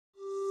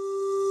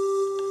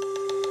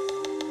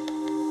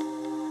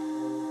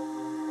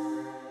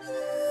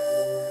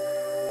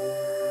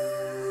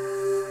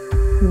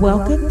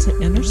Welcome to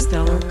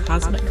Interstellar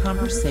Cosmic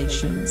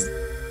Conversations,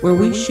 where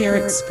we share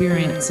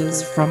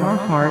experiences from our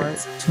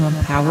hearts to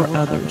empower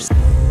others.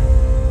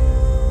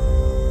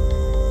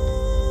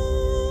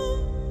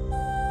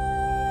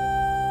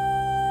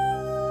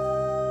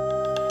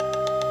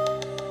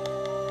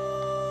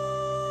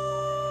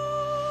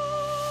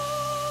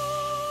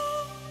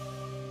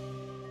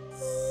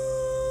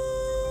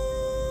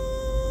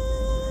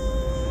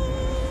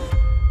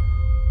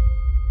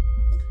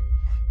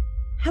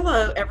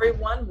 Hello,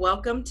 everyone.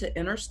 Welcome to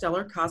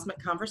Interstellar Cosmic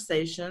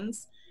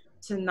Conversations.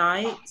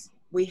 Tonight,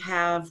 we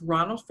have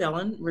Ronald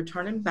Fellion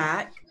returning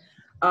back.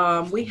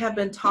 We have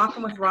been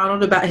talking with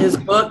Ronald about his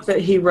book that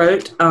he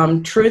wrote,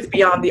 Truth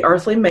Beyond the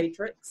Earthly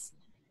Matrix.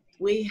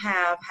 We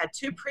have had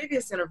two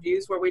previous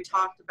interviews where we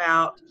talked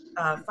about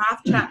 5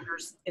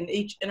 chapters in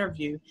each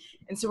interview.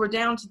 And so we're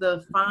down to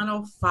the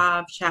final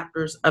 5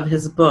 chapters of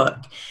his book.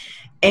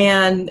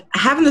 And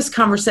having this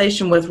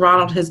conversation with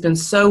Ronald has been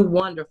so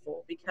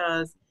wonderful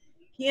because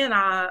he and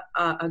I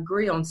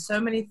agree on so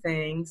many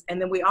things,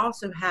 and then we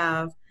also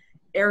have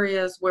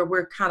areas where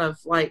we're kind of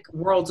like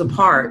worlds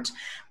apart,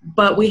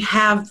 but we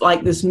have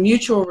like this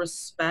mutual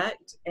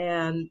respect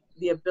and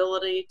the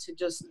ability to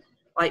just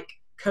like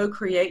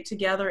co-create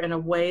together in a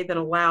way that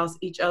allows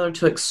each other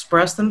to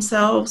express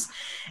themselves.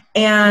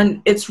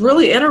 And it's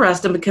really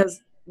interesting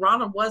because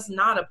Ronald was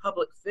not a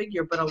public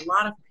figure, but a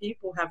lot of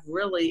people have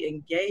really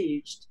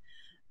engaged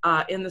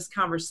in this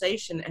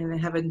conversation and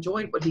have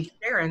enjoyed what he's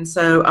sharing.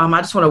 So I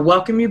just want to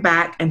welcome you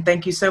back and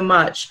thank you so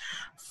much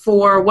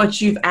for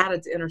what you've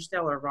added to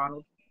Interstellar,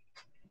 Ronald.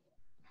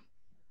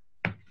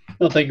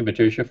 Well, thank you,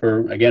 Patricia,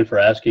 for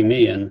asking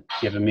me and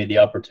giving me the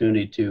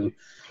opportunity to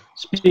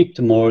speak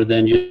to more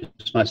than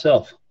just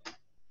myself.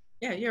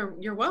 Yeah,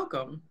 you're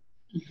welcome.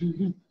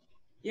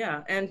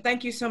 Yeah, and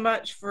thank you so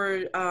much for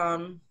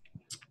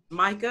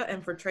Micah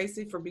and for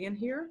Tracy for being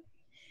here.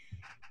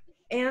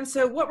 And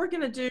so what we're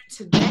going to do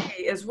today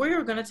is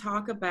we're going to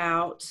talk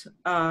about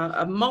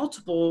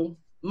multiple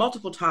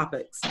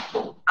topics.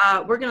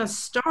 We're going to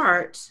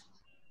start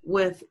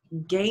with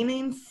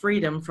gaining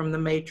freedom from the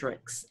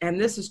matrix.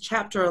 And this is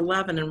chapter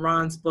 11 in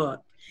Ron's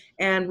book.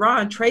 And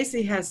Ron,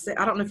 Tracy has said,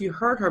 I don't know if you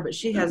heard her, but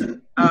she has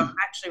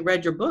actually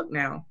read your book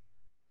now.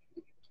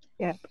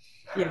 Yeah.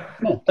 Yeah.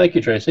 Oh, thank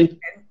you, Tracy.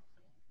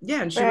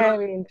 Yeah. And she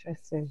Very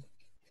interesting.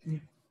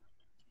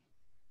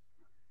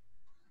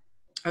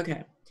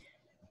 Okay.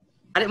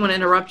 I didn't want to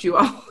interrupt you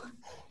all.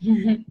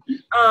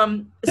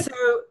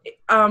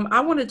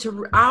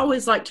 I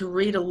always like to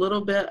read a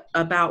little bit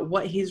about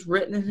what he's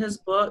written in his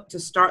book to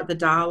start the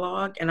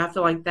dialogue. And I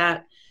feel like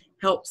that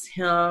helps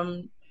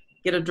him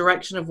get a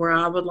direction of where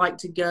I would like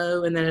to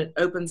go. And then it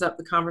opens up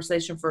the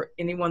conversation for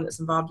anyone that's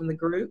involved in the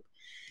group.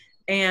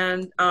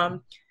 And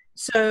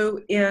so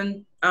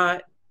in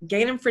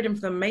Gaining Freedom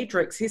from the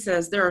Matrix, he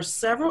says, there are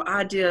several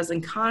ideas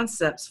and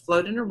concepts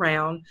floating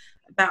around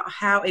about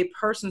how a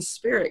person's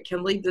spirit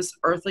can leave this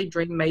earthly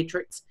dream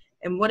matrix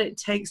and what it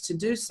takes to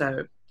do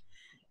so.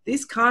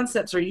 These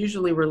concepts are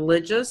usually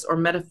religious or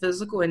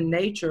metaphysical in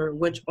nature,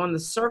 which on the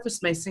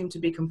surface may seem to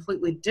be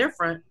completely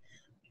different,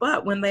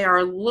 but when they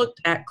are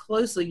looked at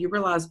closely, you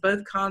realize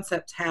both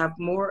concepts have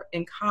more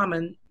in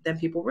common than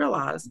people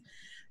realize.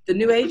 The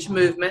New Age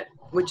movement,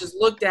 which is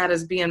looked at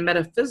as being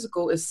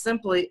metaphysical, is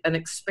simply an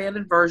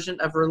expanded version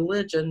of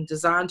religion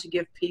designed to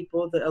give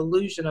people the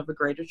illusion of a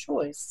greater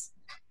choice.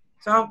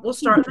 So we'll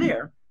start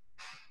there.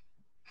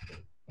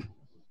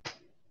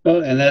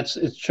 Well, and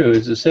it's true.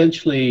 It's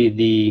essentially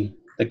the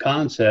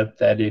concept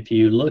that if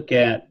you look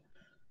at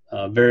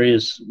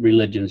various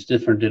religions,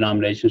 different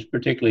denominations,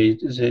 particularly,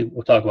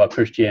 we'll talk about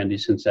Christianity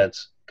since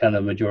that's kind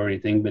of a majority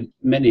thing, but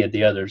many of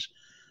the others,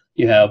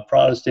 you have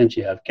Protestants,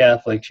 you have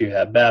Catholics, you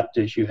have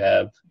Baptists, you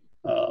have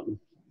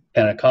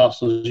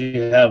Pentecostals,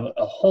 you have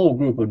a whole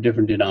group of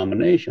different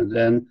denominations.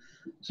 And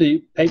so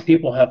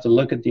people have to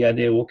look at the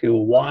idea of, okay,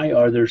 well, why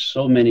are there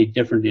so many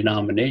different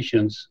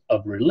denominations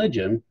of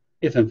religion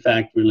if, in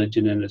fact,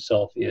 religion in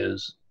itself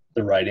is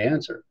the right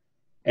answer?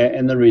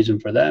 And the reason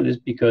for that is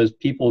because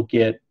people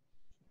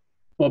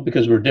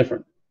because we're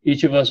different.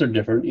 Each of us are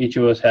different. Each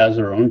of us has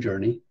our own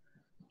journey.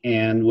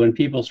 And when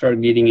people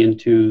start getting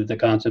into the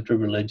concept of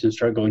religion,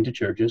 start going to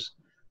churches,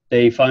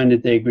 they find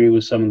that they agree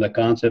with some of the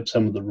concepts,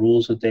 some of the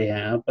rules that they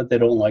have, but they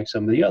don't like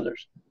some of the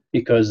others,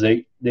 because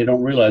they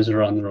don't realize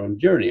they're on their own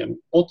journey. And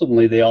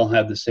ultimately, they all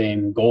have the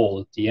same goal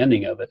at the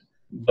ending of it.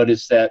 But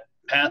it's that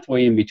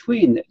pathway in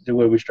between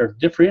where we start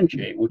to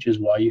differentiate, which is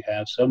why you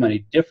have so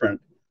many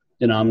different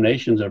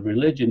denominations of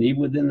religion.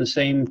 Even within the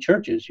same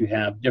churches, you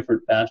have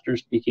different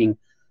pastors speaking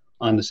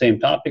on the same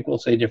topic will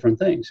say different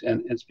things.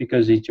 And it's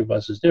because each of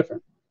us is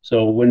different.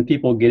 So when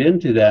people get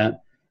into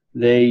that,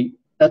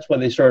 that's why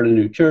they start a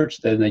new church,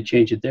 then they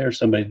change it there.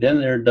 Somebody then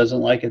there doesn't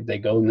like it, they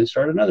go and they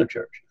start another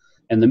church.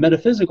 And the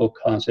metaphysical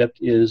concept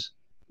is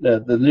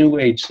the New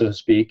Age, so to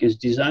speak, is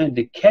designed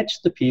to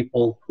catch the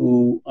people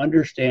who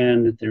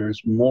understand that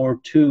there's more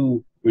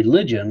to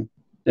religion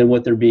than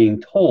what they're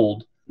being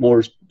told,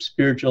 more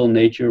spiritual in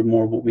nature,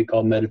 more what we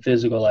call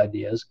metaphysical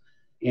ideas.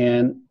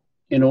 And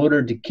in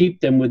order to keep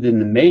them within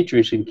the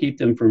matrix and keep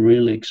them from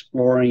really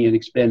exploring and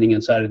expanding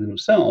inside of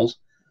themselves,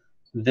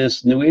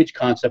 this New Age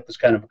concept has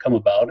kind of come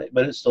about,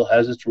 but it still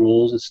has its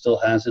rules, it still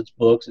has its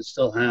books, it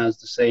still has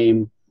the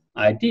same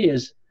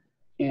ideas.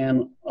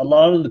 And a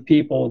lot of the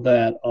people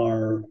that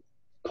are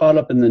caught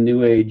up in the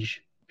New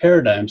Age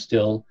paradigm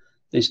still,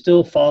 they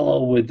still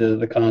follow with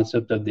the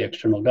concept of the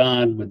external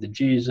God, with the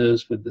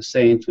Jesus, with the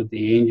saints, with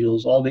the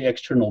angels, all the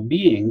external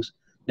beings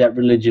that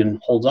religion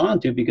holds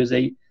on to, because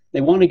they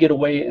want to get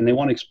away and they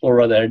want to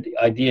explore other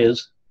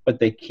ideas, but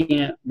they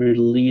can't really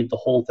leave the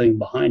whole thing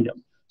behind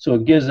them. So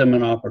it gives them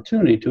an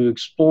opportunity to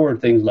explore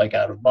things like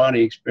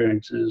out-of-body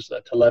experiences,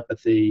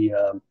 telepathy,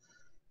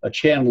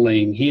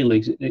 channeling,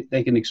 healings.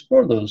 They can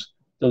explore those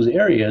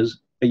areas,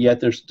 but yet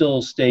they're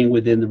still staying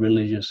within the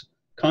religious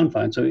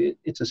confines. So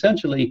it's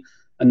essentially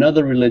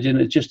another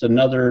religion. It's just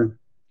another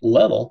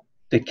level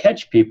to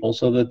catch people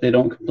so that they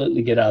don't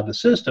completely get out of the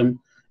system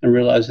and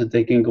realize that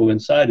they can go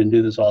inside and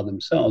do this all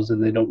themselves,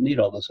 and they don't need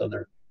all this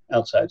other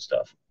outside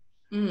stuff.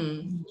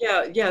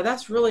 Yeah,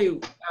 that's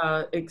really,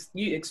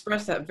 you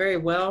expressed that very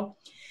well.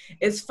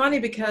 It's funny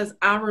because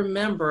I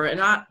remember, and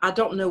I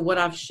don't know what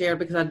I've shared,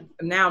 because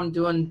now I'm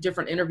doing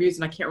different interviews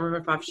and I can't remember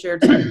if I've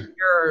shared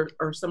here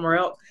or somewhere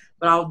else,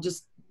 but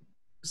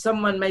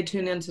someone may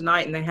tune in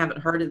tonight and they haven't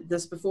heard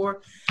this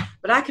before.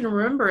 But I can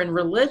remember in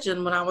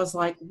religion when I was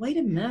like, wait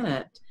a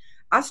minute,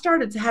 I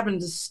started having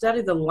to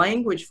study the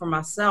language for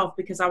myself,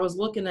 because I was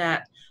looking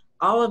at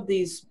all of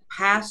these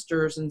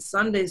pastors and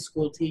Sunday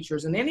school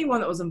teachers and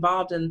anyone that was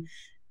involved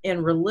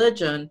in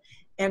religion,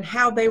 and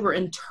how they were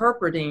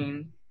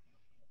interpreting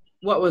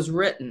what was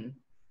written.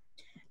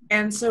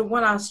 And so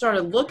when I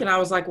started looking, I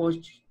was like, well,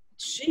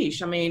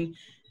 sheesh, I mean,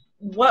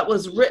 what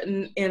was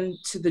written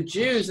into the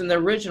Jews in the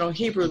original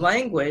Hebrew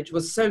language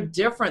was so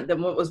different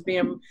than what was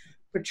being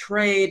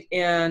portrayed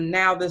in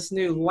now this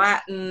new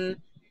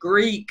Latin,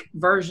 Greek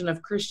version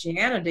of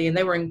Christianity. And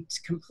they were in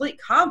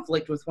complete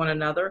conflict with one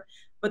another,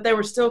 but they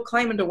were still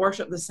claiming to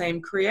worship the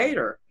same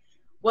creator.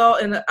 Well,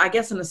 I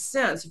guess in a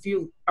sense, if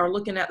you are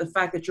looking at the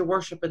fact that you're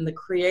worshiping the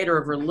creator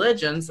of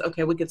religions,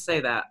 okay, we could say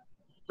that,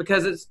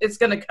 because it's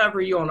going to cover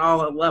you on all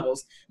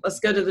levels. Let's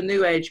go to the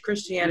New Age,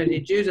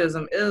 Christianity,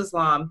 Judaism,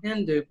 Islam,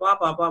 Hindu, blah,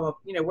 blah, blah, blah,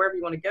 wherever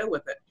you want to go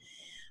with it.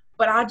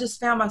 But I just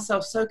found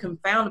myself so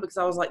confounded, because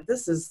I was like,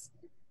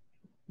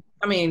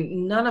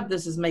 none of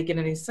this is making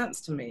any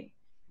sense to me.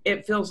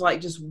 It feels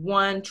like just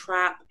one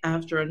trap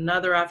after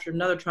another,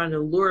 trying to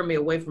lure me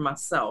away from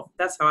myself.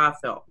 That's how I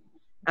felt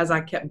as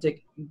I kept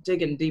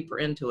digging deeper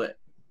into it.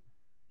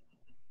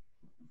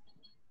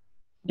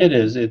 It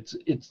is. It's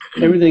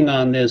everything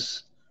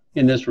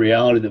in this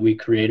reality that we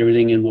create,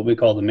 everything in what we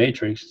call the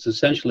matrix. It's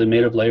essentially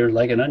made of layers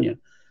like an onion.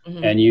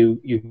 Mm-hmm. And you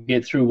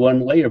get through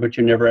one layer, but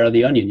you're never out of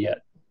the onion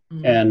yet.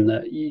 Mm-hmm.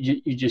 And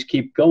you just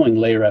keep going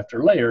layer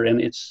after layer. And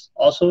it's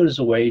also as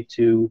a way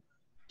to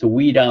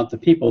weed out the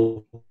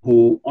people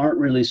who aren't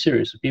really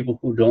serious, the people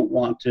who don't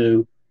want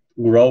to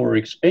grow or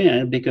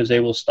expand, because they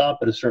will stop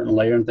at a certain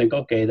layer and think,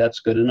 okay, that's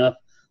good enough.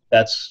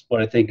 That's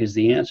what I think is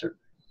the answer.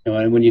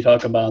 And when you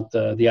talk about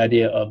the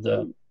idea of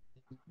the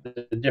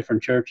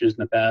different churches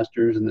and the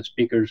pastors and the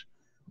speakers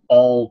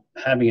all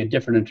having a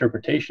different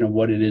interpretation of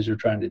what it is they're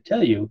trying to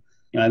tell you,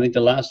 I think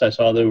the last I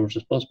saw, there was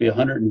supposed to be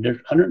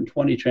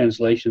 120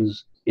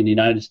 translations in the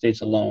United States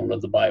alone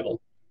of the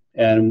Bible.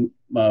 And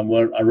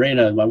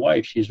Irena, my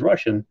wife, she's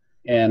Russian,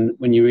 and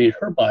when you read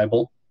her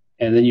Bible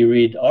and then you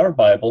read our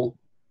Bible,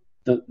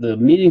 the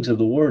meanings of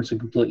the words are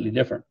completely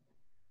different.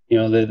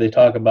 They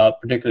talk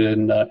about, particularly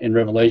in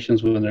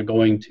Revelations, when they're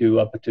going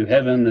up to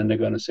heaven and they're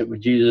going to sit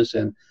with Jesus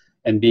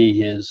and be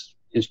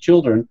his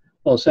children.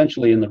 Well,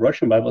 essentially in the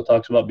Russian Bible, it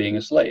talks about being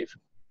a slave.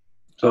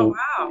 So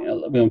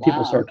when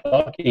people start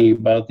talking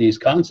about these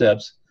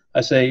concepts,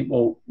 I say,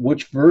 well,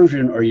 which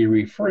version are you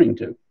referring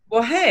to?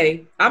 Well,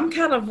 hey, I'm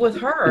kind of with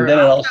her.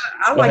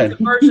 I like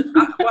the version.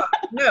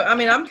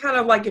 I'm kind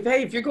of like,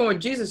 if you're going with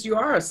Jesus, you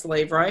are a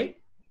slave, right?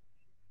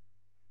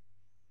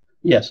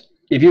 Yes.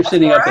 If you're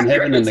sitting up in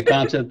heaven, and the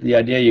concept, the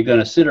idea, you're going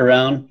to sit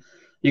around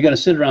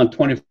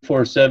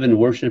 24/7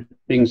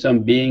 worshiping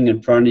some being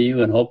in front of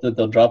you and hope that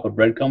they'll drop a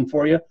breadcrumb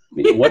for you. I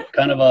mean, what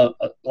kind of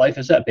a life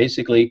is that?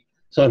 Basically,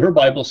 so her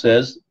Bible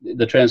says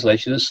the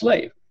translation is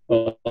slave.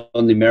 Well,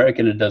 on the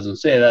American, it doesn't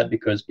say that,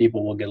 because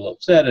people will get a little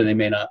upset and they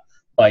may not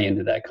buy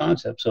into that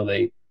concept. So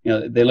they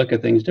look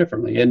at things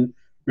differently. And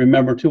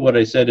remember too, what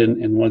I said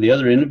in one of the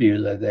other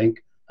interviews, I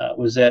think,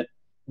 was that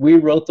we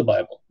wrote the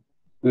Bible.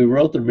 We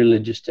wrote the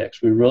religious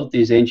texts. We wrote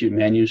these ancient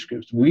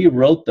manuscripts. We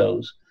wrote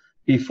those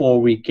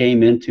before we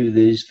came into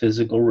this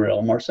physical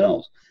realm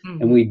ourselves.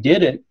 Mm-hmm. And we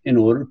did it in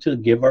order to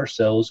give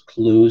ourselves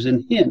clues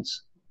and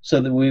hints so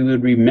that we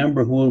would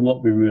remember who and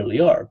what we really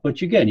are.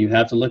 But again, you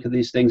have to look at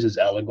these things as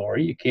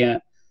allegory. You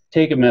can't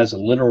take them as a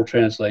literal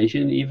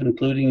translation, even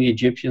including the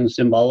Egyptian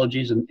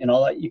symbologies and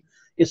all that.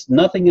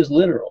 Nothing is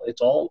literal. It's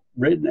all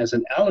written as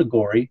an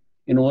allegory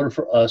in order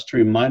for us to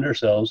remind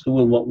ourselves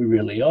who and what we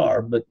really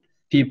are. But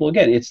people,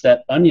 again, it's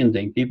that onion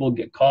thing. People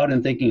get caught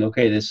in thinking,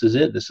 okay, this is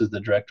it. This is the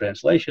direct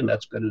translation.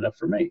 That's good enough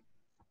for me.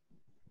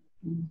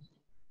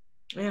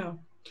 Yeah.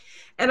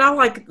 And I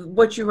like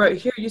what you wrote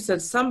here. You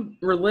said some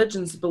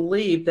religions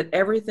believe that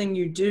everything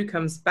you do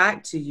comes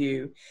back to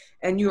you,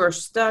 and you are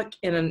stuck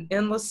in an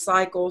endless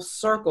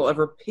circle of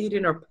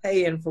repeating or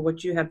paying for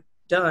what you have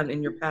done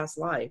in your past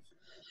life,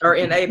 or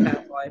in a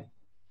past life.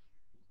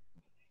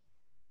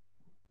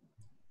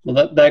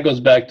 Well, that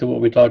goes back to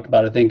what we talked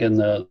about, I think, in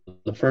the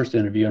first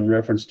interview in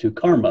reference to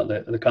karma,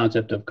 the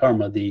concept of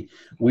karma, the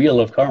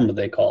wheel of karma,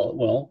 they call it.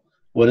 Well,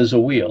 what is a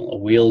wheel? A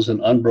wheel is an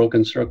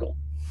unbroken circle.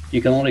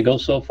 You can only go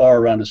so far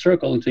around a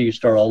circle until you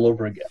start all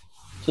over again.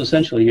 So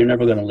essentially, you're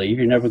never going to leave.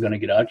 You're never going to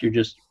get out. You're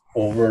just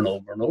over and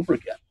over and over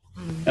again.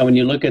 Mm-hmm. And when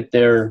you look at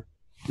their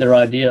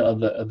idea of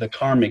the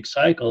karmic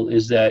cycle,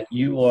 is that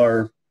you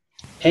are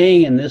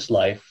paying in this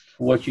life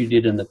for what you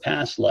did in the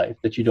past life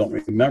that you don't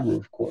remember,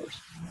 of course.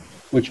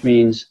 Which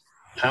means,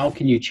 how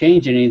can you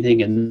change anything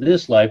in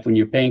this life when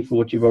you're paying for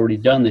what you've already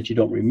done that you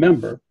don't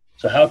remember?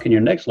 So how can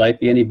your next life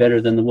be any better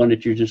than the one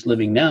that you're just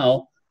living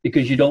now,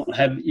 because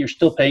you're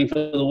still paying for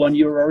the one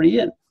you were already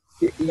in?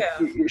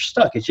 You're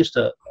stuck. It's just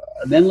an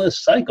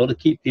endless cycle to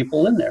keep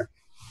people in there.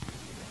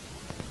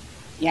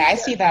 Yeah, I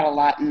see that a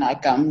lot in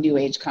like New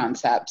Age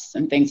concepts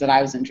and things that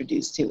I was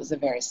introduced to. Is a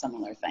very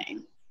similar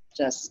thing.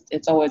 Just,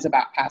 it's always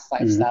about past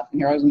life stuff,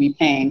 and you're always going to be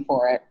paying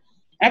for it.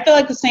 I feel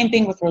like the same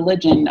thing with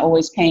religion,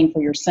 always paying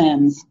for your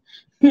sins.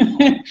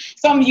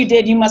 Some you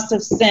did, you must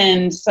have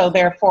sinned, so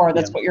therefore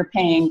that's what you're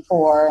paying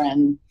for,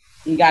 and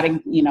you got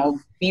to,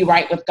 be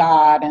right with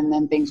God, and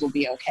then things will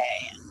be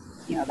okay.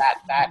 And,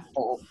 that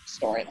whole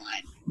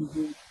storyline.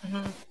 Mm-hmm.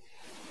 Mm-hmm.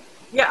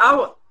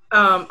 Yeah,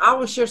 I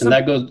will share some. And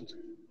that goes.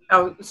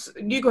 Oh,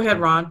 you go ahead,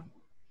 Ron.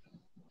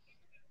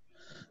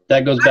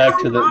 That goes back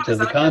to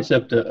the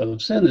concept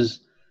of sin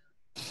is.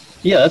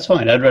 Yeah, that's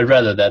fine. I'd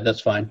rather that.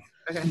 That's fine.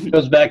 Okay. It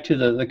goes back to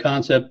the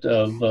concept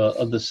of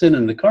the sin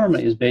and the karma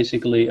is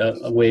basically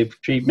a way of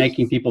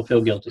making people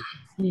feel guilty.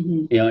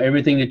 Mm-hmm.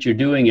 Everything that you're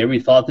doing, every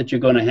thought that you're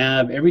going to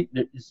have,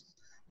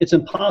 it's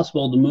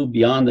impossible to move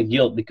beyond the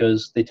guilt,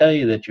 because they tell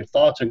you that your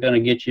thoughts are going to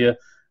get you.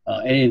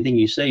 Anything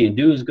you say and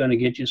do is going to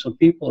get you. So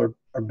people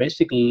are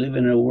basically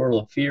living in a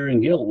world of fear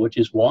and guilt, which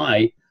is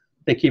why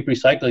they keep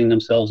recycling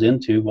themselves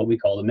into what we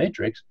call the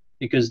matrix,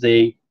 because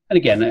and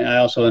again, I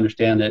also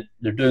understand that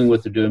they're doing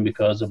what they're doing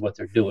because of what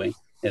they're doing,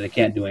 and they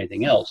can't do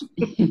anything else.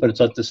 But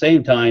it's at the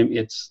same time,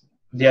 it's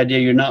the idea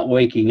you're not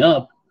waking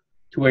up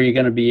to where you're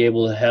going to be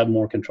able to have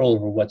more control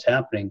over what's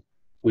happening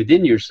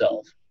within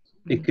yourself,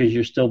 because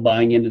you're still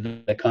buying into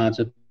the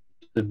concept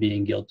of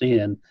being guilty.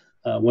 And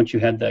once you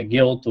have that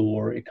guilt,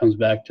 or it comes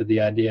back to the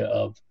idea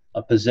of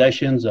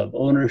possessions, of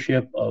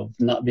ownership, of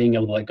not being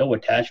able to let go,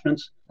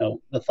 attachments.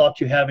 The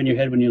thoughts you have in your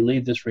head when you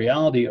leave this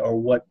reality are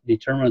what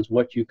determines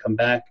what you come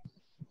back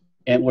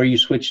and where you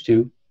switch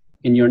to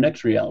in your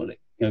next reality.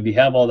 If you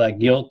have all that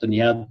guilt and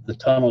you have the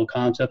tunnel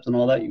concept and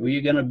all that,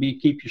 you're going to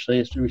keep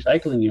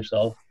recycling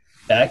yourself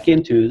back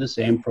into the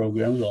same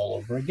programs all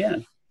over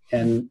again.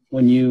 And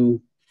when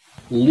you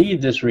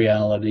leave this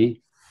reality,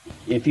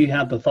 if you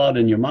have the thought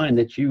in your mind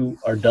that you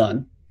are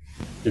done,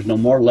 there's no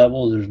more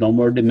levels, there's no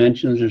more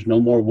dimensions, there's no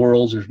more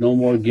worlds, there's no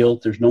more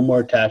guilt, there's no more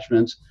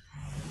attachments,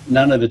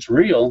 none of it's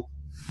real.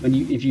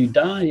 If you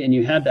die and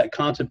you have that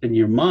concept in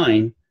your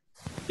mind,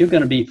 you're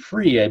going to be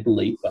free, I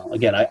believe. Well,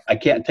 again, I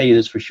can't tell you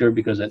this for sure,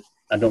 because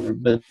I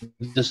don't, but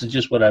this is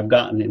just what I've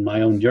gotten in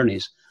my own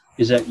journeys,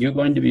 is that you're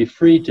going to be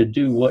free to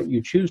do what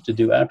you choose to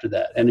do after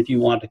that. And if you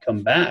want to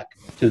come back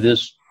to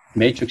this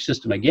matrix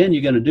system again,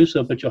 you're going to do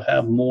so, but you'll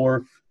have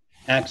more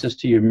access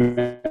to your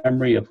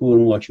memory of who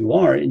and what you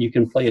are, and you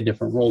can play a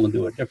different role and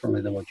do it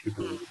differently than what you're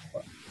doing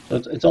before.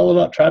 So it's all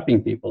about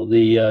trapping people.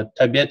 The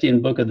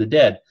Tibetan Book of the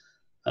Dead,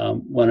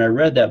 when I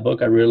read that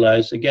book, I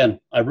realized, again,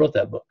 I wrote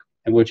that book,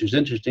 and which is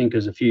interesting,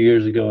 because a few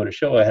years ago at a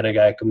show, I had a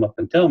guy come up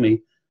and tell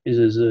me, he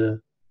says,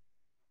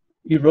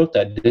 you wrote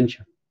that, didn't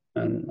you?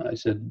 And I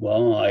said,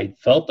 well, I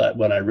felt that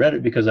when I read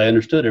it, because I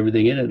understood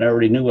everything in it and I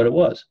already knew what it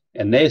was.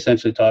 And they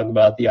essentially talk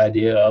about the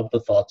idea of the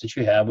thoughts that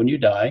you have when you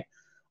die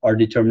are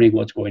determining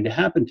what's going to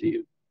happen to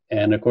you.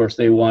 And of course,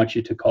 they want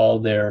you to call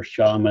their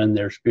shaman,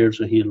 their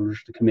spiritual healers,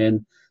 to come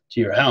in to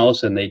your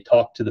house, and they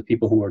talk to the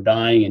people who are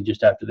dying and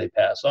just after they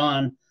pass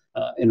on,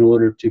 in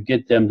order to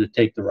get them to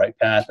take the right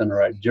path and the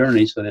right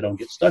journey so they don't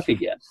get stuck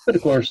again. But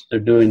of course, they're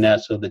doing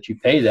that so that you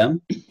pay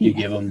them, you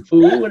give them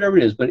food, whatever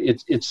it is. But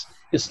it's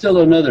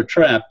still another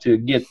trap to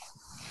get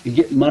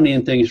money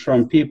and things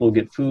from people,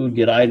 get food,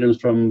 get items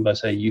from them, by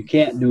saying you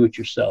can't do it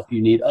yourself.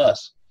 You need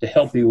us to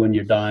help you when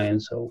you're dying.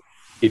 So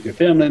if your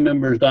family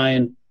member is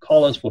dying,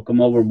 call us. We'll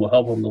come over and we'll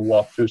help them to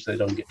walk through so they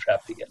don't get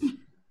trapped again.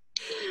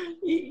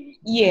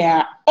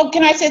 Yeah. Oh,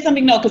 can I say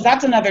something? No, because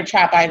that's another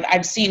trap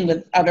I've seen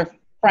with other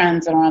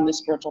friends that are on the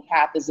spiritual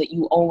path, is that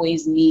you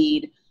always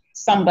need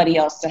somebody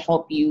else to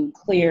help you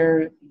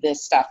clear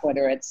this stuff,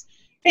 whether it's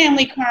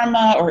family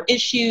karma or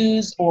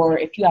issues, or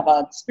if you have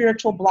a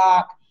spiritual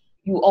block,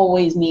 you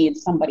always need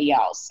somebody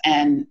else.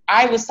 And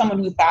I was someone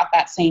who thought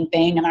that same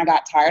thing, and I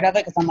got tired of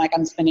it, because I'm like,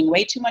 I'm spending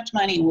way too much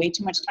money and way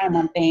too much time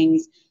on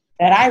things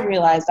that I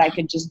realized I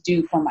could just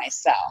do for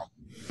myself.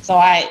 So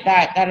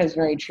that is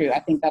very true. I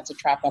think that's a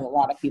trap that a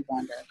lot of people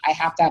under. I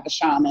have to have a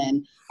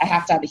shaman. I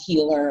have to have a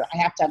healer. I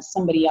have to have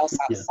somebody else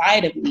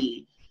outside of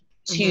me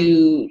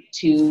to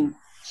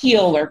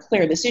heal or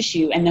clear this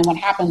issue. And then what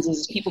happens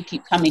is people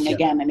keep coming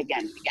again and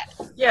again and again.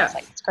 Yeah. It's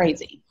like, it's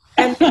crazy.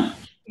 And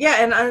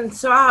and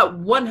so I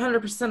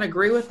 100%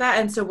 agree with that.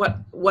 And so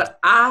what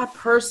I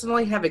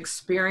personally have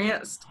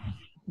experienced,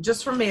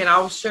 just for me, and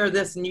I'll share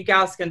this, and you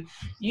guys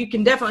you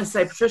can definitely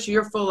say, Patricia,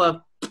 you're full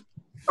of,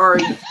 or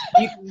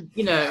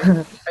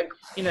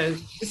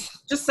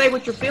just say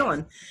what you're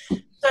feeling.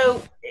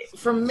 So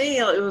for me,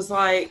 it was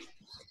like,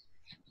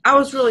 I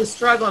was really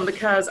struggling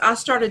because I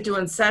started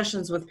doing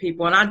sessions with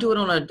people, and I do it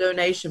on a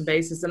donation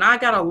basis. And I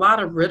got a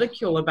lot of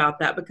ridicule about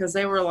that because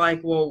they were like,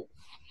 well,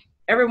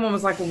 everyone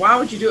was like, well, why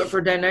would you do it for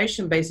a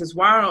donation basis?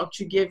 Why don't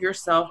you give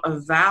yourself a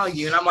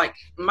value? And I'm like,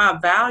 my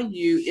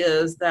value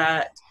is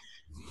that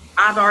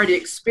I've already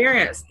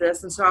experienced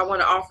this, and so I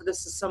want to offer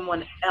this to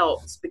someone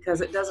else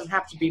because it doesn't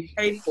have to be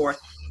paid for.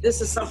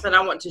 This is something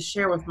I want to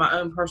share with my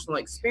own personal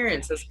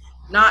experiences,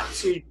 not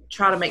to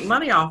try to make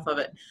money off of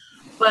it.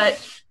 But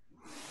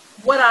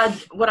what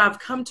I've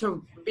come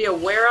to be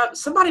aware of,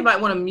 somebody might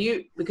want to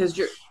mute because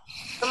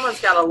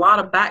someone's got a lot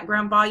of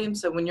background volume,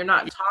 so when you're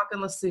not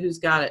talking, let's see who's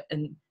got it,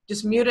 and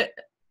just mute it,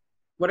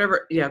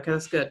 whatever. Yeah, okay,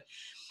 that's good.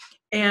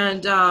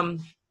 And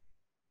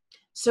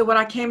so what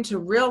I came to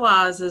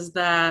realize is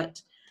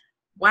that,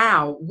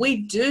 wow, we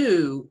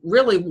do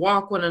really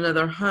walk one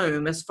another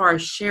home as far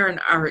as sharing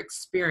our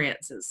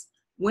experiences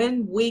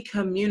when we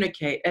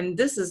communicate. And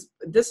this is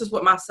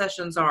what my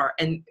sessions are.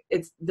 And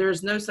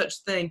there's no such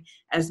thing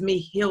as me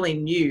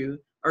healing you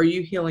or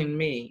you healing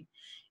me.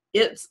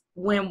 It's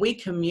when we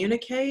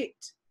communicate,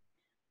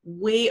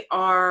 we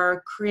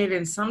are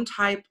creating some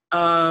type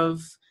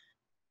of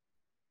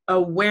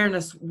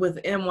awareness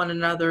within one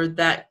another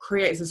that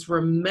creates this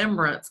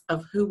remembrance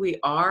of who we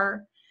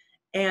are,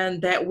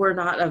 and that we're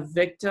not a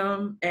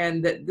victim,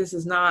 and that this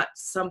is not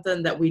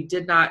something that we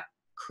did not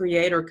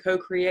create or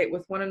co-create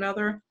with one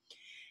another.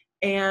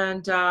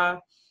 And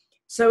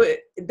so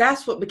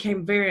that's what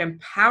became very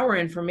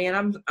empowering for me.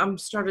 And I'm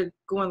started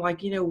going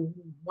like,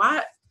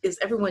 why is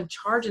everyone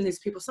charging these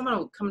people? Someone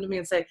will come to me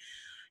and say,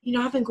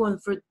 I've been going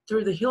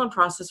through the healing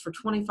process for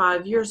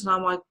 25 years. And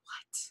I'm like,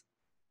 what?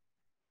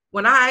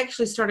 When I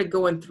actually started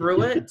going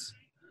through it,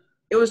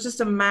 it was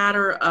just a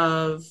matter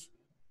of,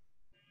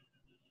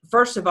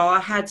 first of all, I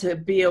had to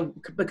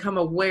become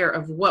aware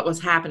of what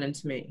was happening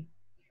to me.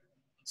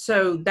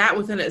 So that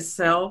within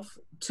itself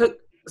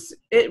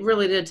it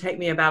really did take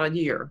me about a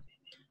year,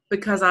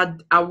 because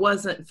I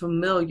wasn't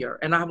familiar,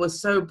 and I was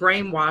so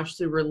brainwashed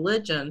through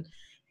religion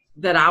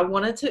that I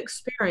wanted to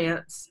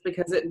experience,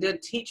 because it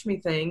did teach me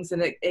things,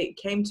 and it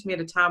came to me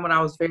at a time when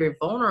I was very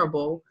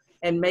vulnerable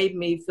and made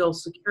me feel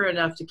secure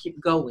enough to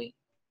keep going.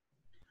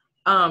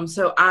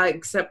 So I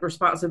accept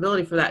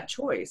responsibility for that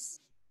choice.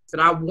 But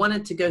I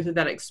wanted to go through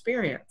that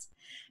experience.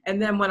 And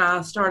then when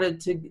I started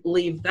to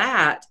leave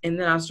that, and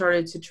then I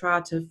started to try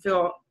to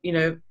feel,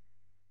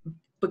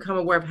 become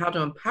aware of how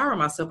to empower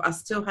myself, I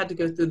still had to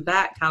go through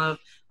that kind of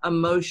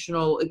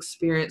emotional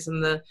experience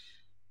and the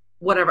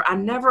whatever.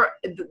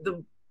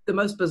 The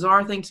most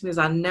bizarre thing to me is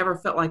I never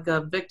felt like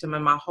a victim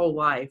in my whole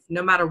life.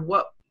 No matter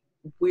what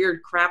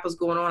weird crap was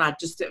going on, I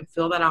just didn't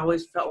feel that. I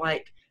always felt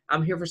like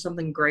I'm here for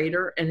something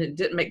greater, and it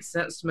didn't make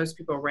sense to most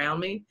people around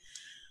me.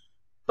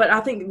 But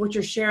I think what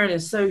you're sharing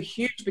is so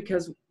huge,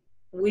 because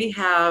we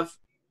have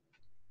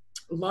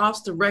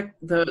lost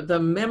the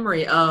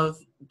memory of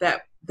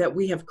that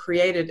we have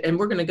created. And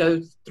we're going to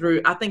go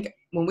through, I think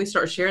when we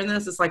start sharing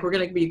this, it's like we're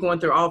going to be going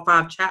through all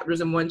 5 chapters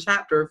in one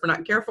chapter if we're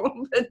not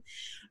careful.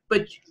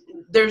 But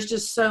there's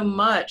just so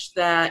much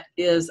that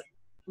is,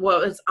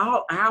 well, it's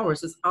all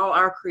ours. It's all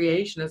our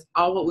creation. It's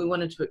all what we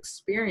wanted to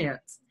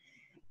experience.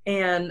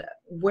 And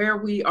where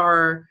we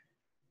are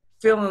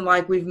feeling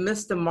like we've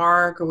missed the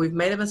mark, or we've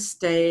made a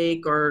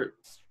mistake, or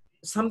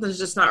something's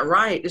just not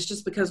right, it's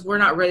just because we're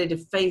not ready to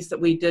face that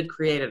we did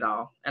create it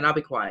all. And I'll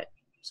be quiet.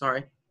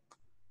 Sorry.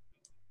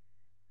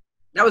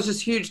 That was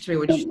just huge to me.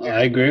 What you shared.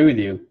 I agree with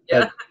you.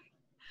 Yeah.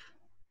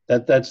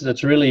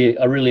 That's really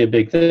a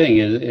big thing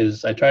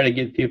is I try to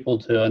get people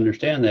to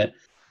understand that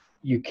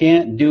you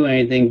can't do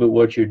anything but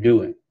what you're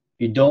doing.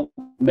 You don't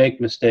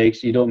make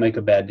mistakes. You don't make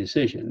a bad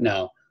decision.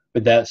 Now,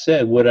 with that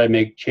said, would I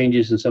make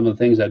changes in some of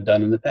the things I've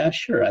done in the past?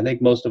 Sure, I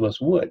think most of us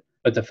would.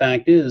 But the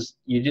fact is,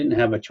 you didn't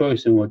have a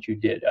choice in what you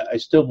did. I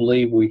still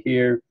believe we're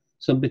here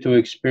simply to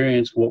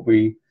experience what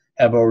we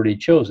have already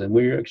chosen.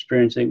 We're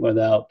experiencing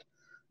without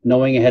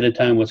knowing ahead of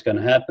time what's going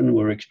to happen.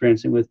 We're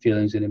experiencing with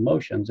feelings and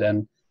emotions,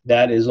 and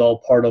that is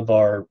all part of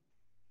our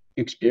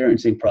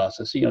experiencing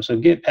process. So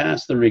get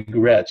past the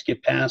regrets,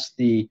 get past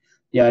the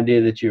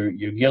idea that you're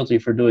guilty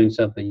for doing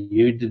something.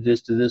 You did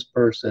this to this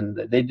person,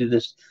 that they did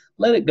this.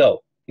 Let it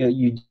go.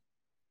 You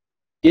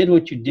did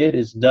what you did.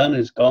 It's done.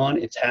 It's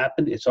gone. It's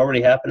happened. It's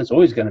already happened. It's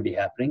always going to be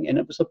happening, and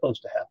it was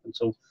supposed to happen.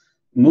 So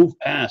move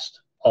past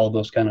all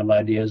those kind of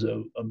ideas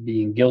of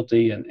being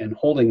guilty and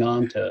holding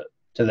on to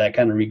that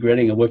kind of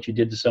regretting of what you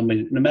did to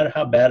somebody, no matter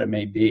how bad it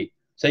may be.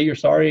 say you're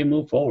sorry and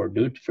move forward.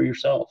 Do it for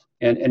yourself.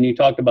 And you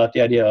talked about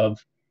the idea of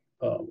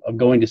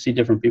going to see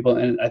different people.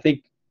 And I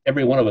think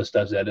every one of us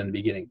does that in the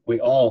beginning. We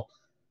all,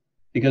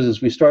 because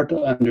as we start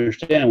to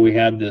understand, we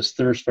have this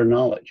thirst for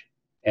knowledge,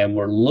 and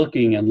we're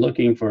looking and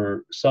looking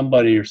for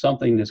somebody or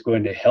something that's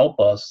going to help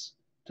us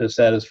to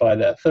satisfy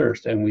that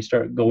thirst. And we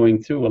start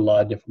going through a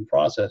lot of different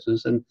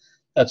processes, and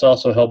that's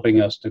also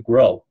helping us to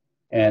grow.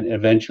 And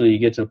eventually you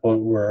get to the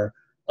point where,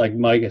 like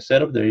Mike has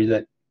said up there,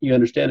 that you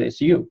understand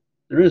it's you.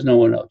 There is no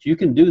one else. You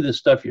can do this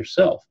stuff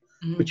yourself,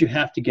 but you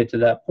have to get to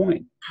that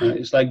point.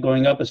 It's like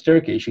going up a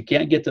staircase. You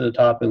can't get to the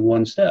top in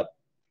one step.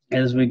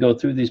 And as we go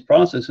through these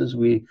processes,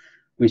 we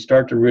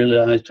start to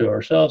realize to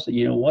ourselves that,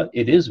 you know what,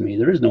 it is me.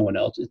 There is no one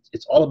else.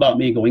 It's all about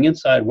me going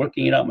inside,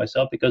 working it out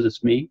myself, because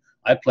it's me.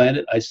 I planned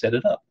it. I set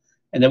it up.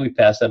 And then we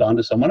pass that on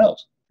to someone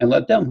else and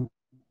let them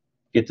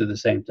get to the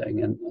same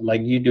thing. And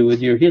like you do with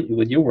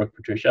your work,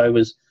 Patricia,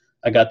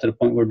 I got to the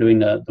point where doing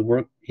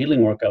the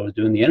healing work I was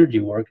doing, the energy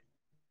work,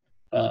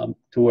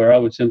 to where I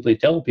would simply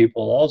tell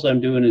people, all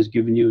I'm doing is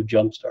giving you a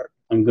jump start.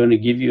 I'm going to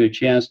give you a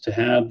chance to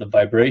have the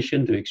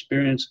vibration, to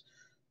experience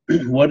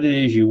what it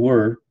is you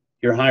were.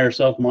 Your higher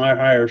self, my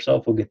higher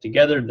self will get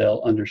together.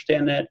 They'll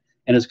understand that,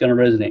 and it's going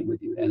to resonate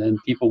with you. And then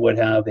people would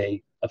have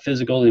a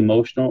physical,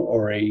 emotional,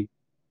 or a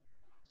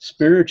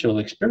spiritual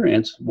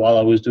experience while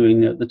I was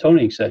doing the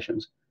toning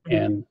sessions.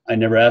 And I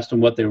never asked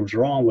them what was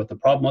wrong, what the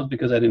problem was,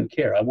 because I didn't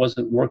care. I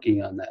wasn't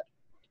working on that.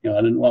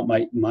 I didn't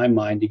want my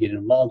mind to get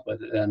involved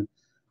with it. And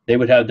they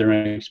would have their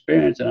own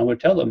experience, and I would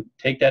tell them,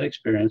 take that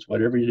experience,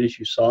 whatever it is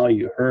you saw,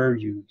 you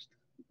heard, you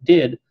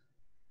did,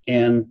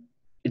 and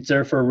it's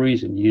there for a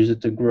reason. Use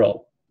it to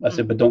grow. I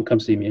said, but don't come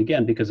see me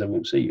again, because I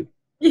won't see you.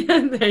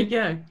 Yeah, there you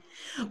go.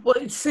 Well,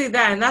 see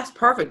that, and that's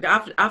perfect.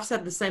 I've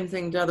said the same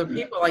thing to other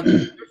people. Like,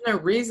 there's no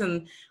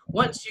reason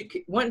once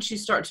you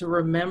start to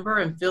remember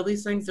and feel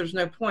these things, there's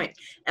no point.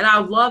 And I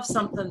love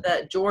something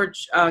that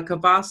George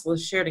Cavaslis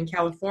shared in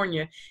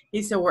California.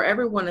 He said, where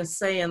everyone is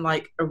saying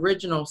like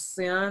original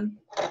sin,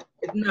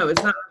 no,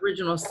 it's not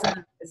original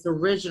sin. It's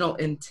original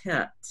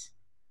intent.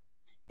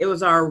 It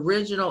was our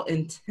original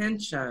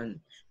intention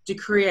to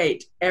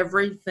create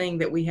everything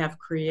that we have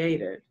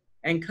created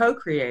and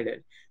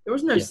co-created. There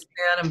was no sin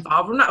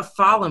involved. We're not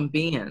fallen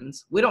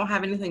beings. We don't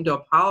have anything to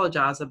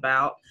apologize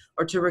about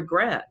or to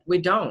regret. We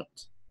don't.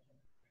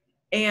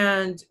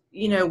 And,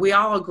 we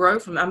all grow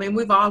from,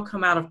 we've all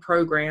come out of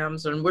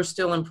programs, and we're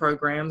still in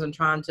programs and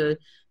trying to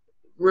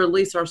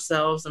release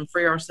ourselves and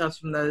free ourselves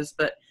from those.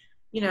 But,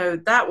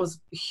 that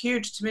was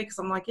huge to me, because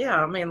I'm like,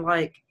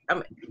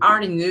 I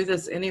already knew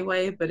this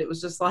anyway, but it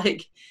was just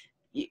like,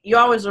 you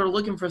always are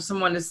looking for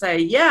someone to say,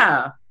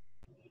 yeah,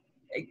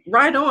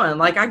 right on.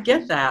 Like, I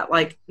get that.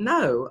 Like,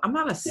 no, I'm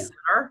not a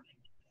sinner.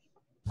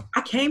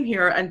 I came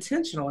here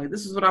intentionally.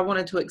 This is what I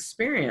wanted to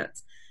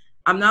experience.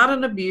 I'm not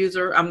an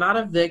abuser. I'm not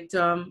a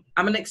victim.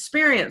 I'm an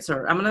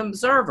experiencer. I'm an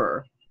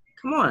observer.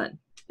 Come on.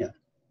 Yeah.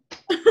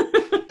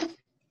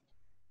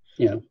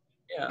 Yeah.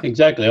 Yeah.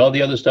 Exactly. All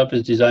the other stuff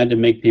is designed to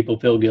make people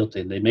feel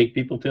guilty. They make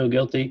people feel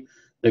guilty.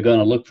 They're going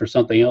to look for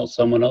something else,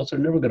 someone else. They're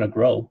never going to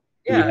grow.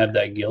 Yeah. You have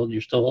that guilt.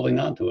 You're still holding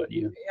on to it.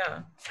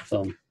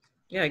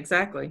 Yeah,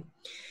 exactly.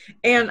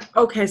 And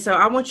okay, so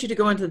I want you to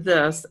go into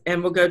this,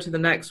 and we'll go to the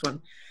next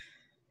one.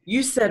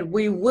 You said,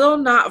 we will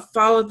not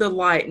follow the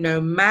light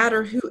no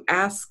matter who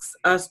asks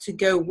us to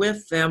go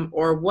with them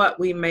or what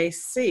we may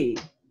see.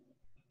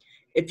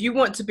 If you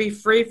want to be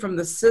free from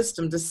the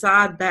system,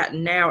 decide that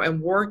now and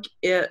work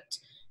it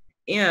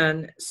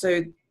in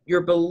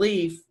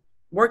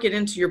work it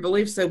into your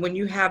belief, so when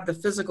you have the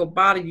physical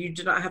body, you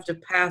do not have to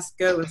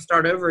go and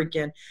start over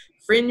again.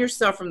 Freeing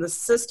yourself from the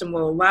system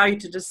will allow you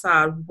to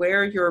decide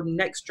where your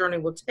next journey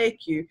will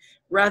take you,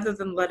 rather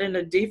than letting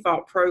a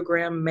default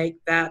program make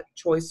that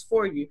choice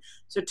for you.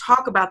 So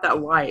talk about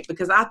that light,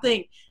 because I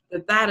think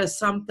that is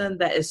something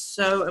that is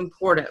so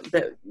important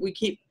that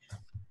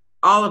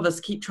all of us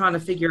keep trying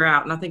to figure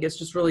out, and I think it's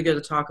just really good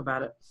to talk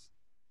about it.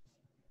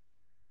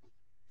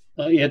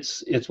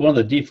 It's one of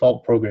the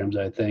default programs,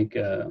 I think,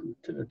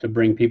 to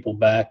bring people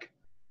back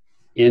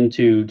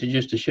into,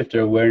 to shift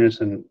their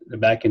awareness and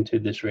back into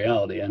this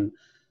reality. And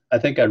I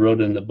think I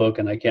wrote in the book,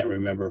 and I can't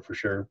remember for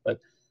sure, but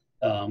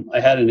I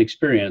had an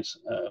experience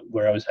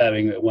where I was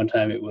having, at one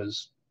time, it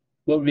was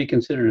what would be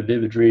considered a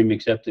vivid dream,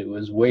 except it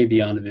was way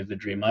beyond a vivid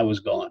dream. I was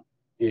gone.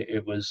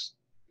 It was,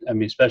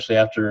 especially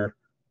after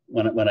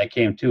when I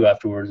came to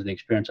afterwards, and the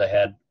experience I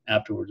had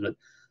afterwards. But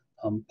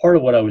part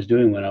of what I was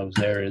doing when I was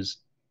there is,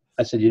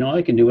 I said,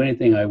 I can do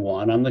anything I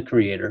want. I'm the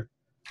creator.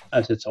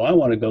 I said, so I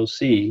want to go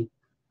see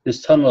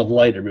this tunnel of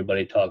light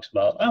everybody talks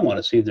about. I want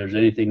to see if there's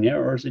anything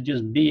there, or is it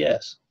just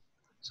BS?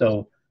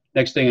 So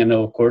next thing I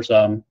know, of course,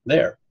 I'm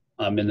there.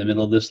 I'm in the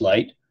middle of this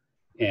light,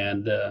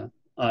 and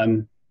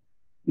I'm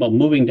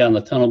moving down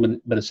the tunnel,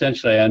 but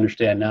essentially I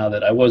understand now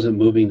that I wasn't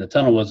moving. The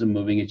tunnel wasn't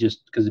moving. It's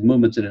just because the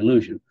movement's an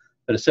illusion.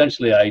 But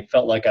essentially I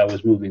felt like I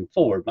was moving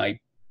forward. My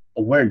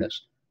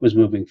awareness was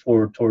moving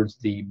forward towards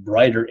the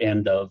brighter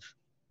end of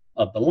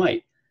the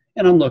light.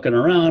 And I'm looking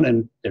around,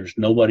 and there's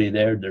nobody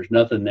there. There's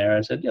nothing there.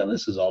 I said,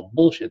 this is all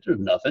bullshit. There's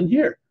nothing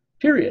here,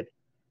 period.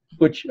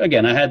 which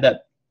again, I had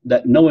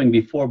that knowing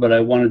before, but I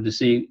wanted to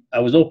see, I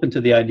was open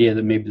to the idea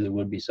that maybe there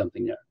would be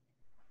something there.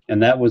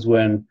 And that was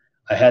when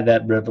I had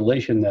that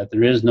revelation that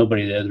there is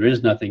nobody there, there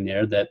is nothing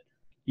there, that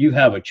you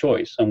have a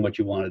choice on what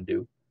you want to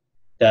do.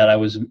 That I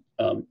was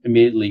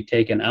immediately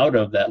taken out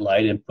of that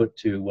light and put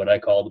to what I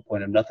call the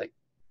point of nothing.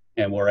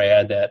 And where I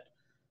had that,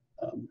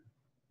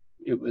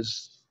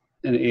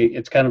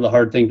 it's kind of a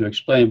hard thing to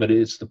explain, but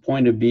it's the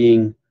point of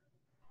being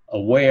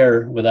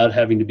aware without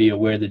having to be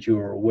aware that you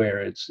are aware.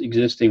 It's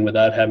existing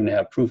without having to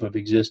have proof of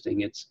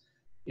existing. It's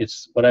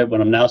what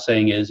I'm now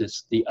saying is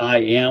it's the I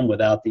am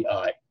without the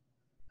I.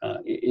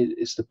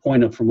 It's the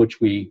point from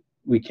which we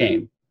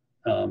came,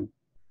 and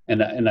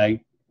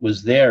I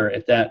was there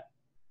at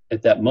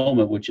that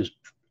moment, which is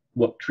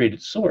what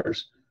created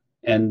Source.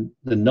 And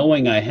the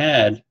knowing I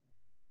had,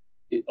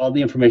 all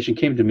the information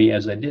came to me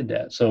as I did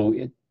that. So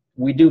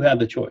we do have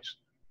the choice.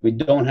 We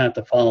don't have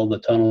to follow the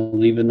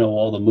tunnel, even though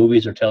all the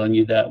movies are telling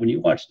you that. When you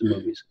watch the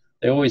movies,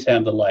 they always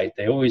have the light.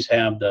 They always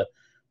have the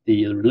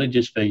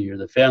religious figure,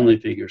 the family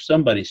figure,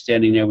 somebody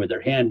standing there with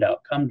their hand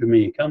out, come to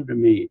me, come to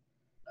me.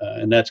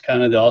 And that's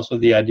kind of also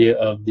the idea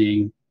of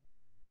the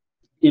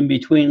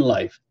in-between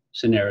life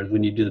scenarios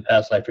when you do the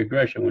past life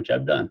regression, which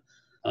I've done.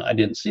 I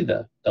didn't see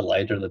the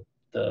light or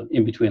the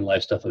in-between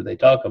life stuff that they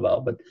talk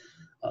about, but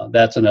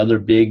that's another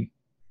big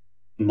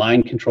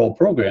mind control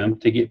program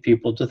to get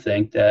people to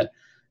think that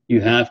you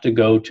have to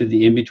go to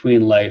the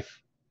in-between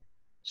life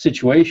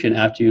situation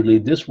after you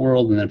leave this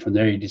world, and then from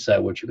there you decide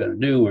what you're going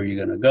to do, where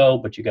you're going to go,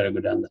 but you got to go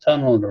down the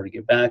tunnel in order to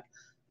get back.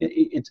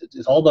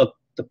 It's all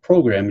the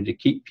programming to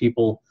keep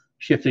people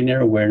shifting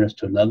their awareness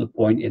to another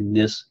point in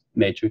this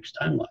matrix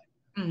timeline.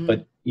 Mm-hmm.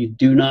 But you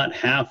do not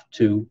have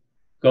to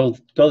go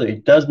there.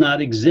 It does not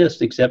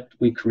exist except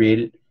we create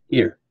it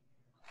here.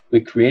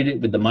 We create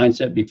it with the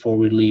mindset before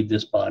we leave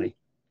this body.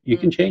 You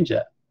can change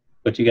that,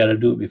 but you got to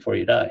do it before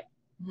you die.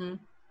 Mm-hmm.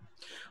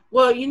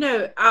 Well,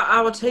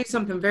 I will tell you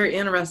something very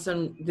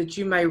interesting that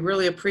you may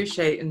really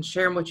appreciate in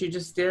sharing what you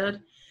just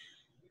did.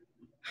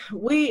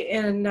 We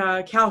in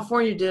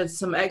California did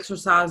some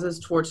exercises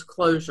towards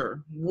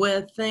closure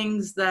with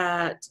things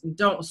that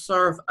don't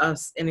serve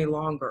us any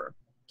longer.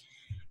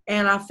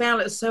 And I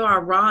found it so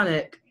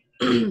ironic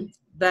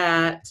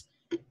that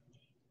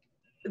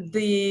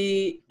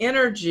the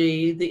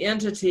energy, the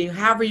entity,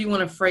 however you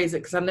want to phrase it,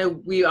 because I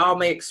know we all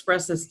may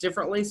express this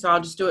differently, so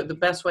I'll just do it the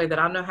best way that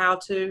I know how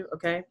to,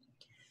 okay?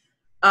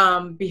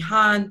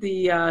 Behind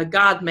the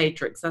God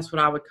matrix, that's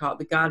what I would call it,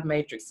 the God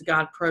matrix, the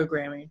God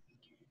programming.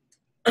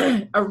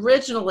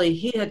 Originally,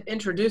 he had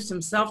introduced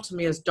himself to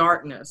me as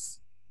darkness.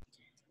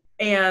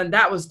 And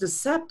that was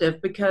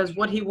deceptive because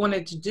what he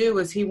wanted to do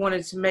is he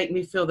wanted to make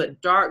me feel that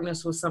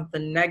darkness was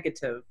something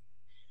negative.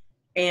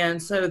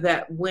 And so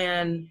that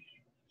when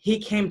he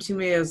came to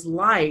me as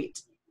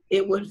light,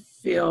 it would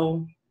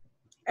feel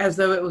as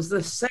though it was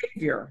the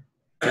savior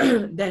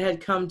that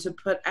had come to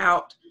put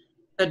out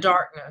the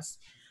darkness.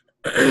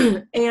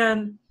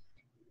 And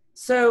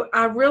so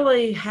I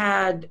really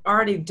had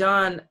already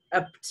done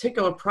a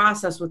particular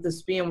process with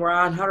this being where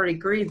I'd already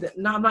agreed that,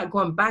 no, I'm not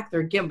going back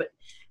there again, but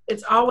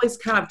it's always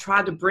kind of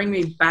tried to bring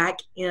me back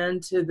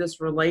into this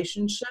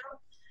relationship.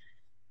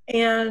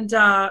 And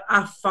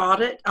I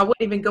fought it. I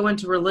wouldn't even go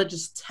into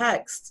religious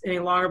texts any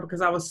longer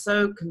because I was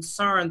so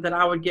concerned that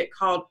I would get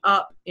caught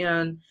up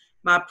in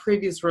my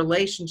previous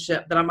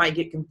relationship that I might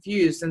get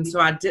confused. And so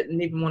I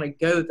didn't even want to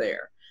go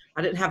there.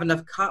 I didn't have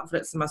enough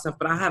confidence in myself,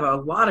 but I have a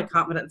lot of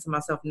confidence in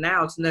myself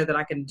now to know that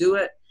I can do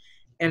it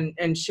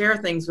and share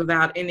things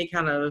without any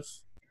kind of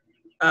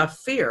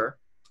fear.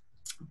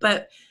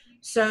 But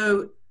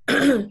so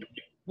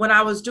when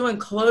I was doing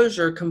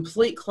closure,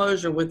 complete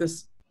closure with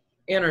this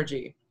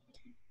energy,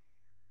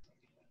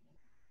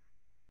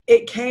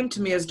 it came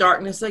to me as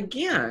darkness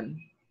again.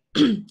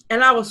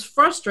 And I was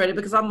frustrated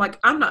because I'm like,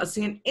 I'm not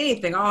seeing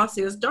anything. All I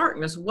see is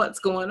darkness. What's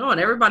going on?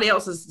 Everybody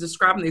else is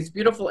describing these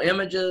beautiful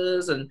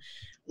images and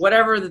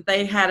whatever that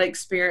they had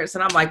experienced.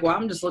 And I'm like, well,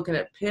 I'm just looking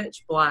at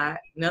pitch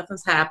black.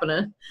 Nothing's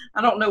happening.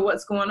 I don't know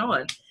what's going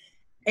on.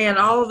 And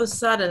all of a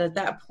sudden at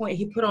that point,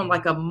 he put on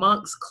like a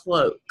monk's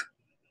cloak.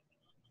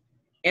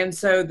 And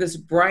so this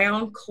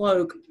brown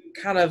cloak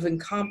kind of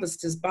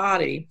encompassed his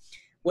body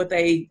with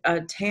a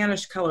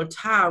tannish colored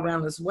tie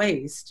around his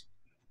waist.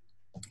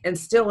 And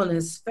still in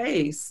his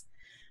face,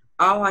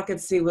 all I could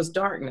see was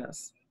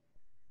darkness.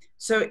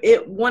 So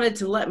it wanted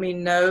to let me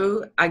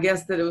know, I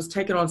guess, that it was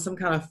taking on some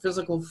kind of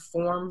physical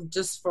form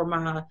just for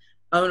my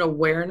own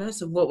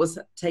awareness of what was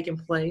taking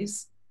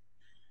place.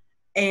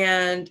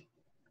 And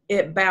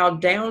it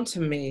bowed down to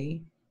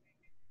me,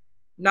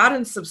 not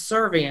in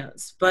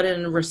subservience, but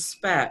in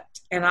respect.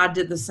 And I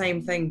did the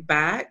same thing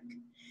back.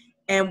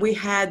 And we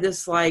had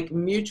this like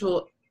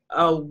mutual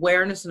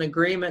awareness and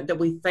agreement that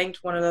we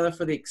thanked one another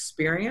for the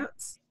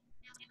experience.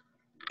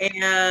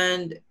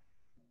 And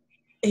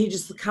he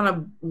just kind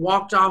of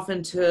walked off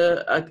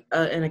into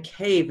in a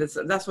cave.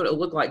 That's what it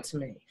looked like to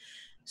me.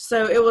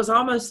 So it was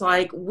almost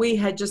like we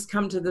had just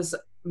come to this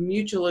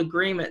mutual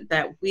agreement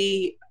that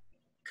we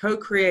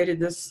co-created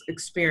this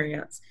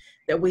experience,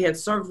 that we had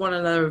served one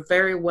another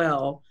very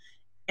well,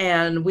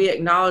 and we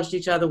acknowledged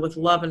each other with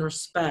love and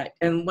respect.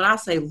 And when I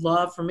say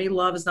love, for me,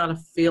 love is not a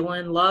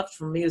feeling. Love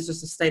for me is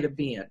just a state of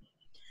being,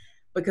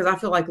 because I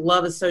feel like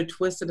love is so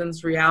twisted in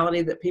this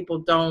reality that people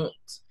don't,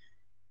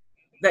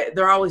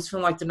 they're always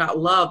feeling like they're not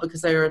loved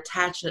because they're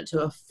attaching it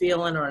to a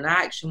feeling or an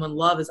action, when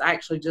love is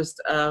actually just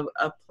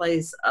a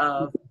place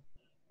of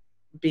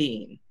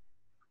being.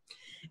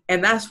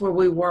 And that's where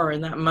we were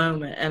in that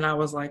moment. And I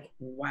was like,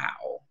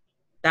 wow,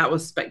 that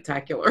was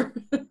spectacular.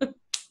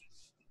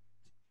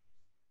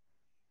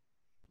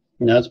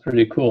 That's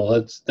pretty cool.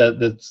 That's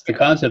the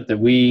concept that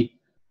we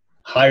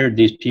hired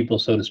these people,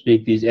 so to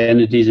speak, these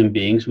entities and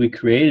beings. We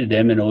created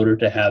them in order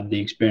to have the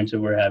experience that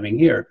we're having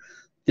here.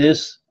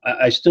 This,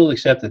 I still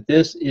accept that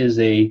this is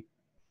a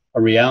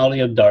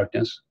reality of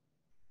darkness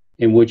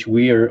in which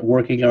we are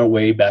working our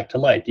way back to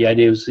light. The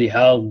idea was to see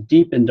how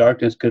deep in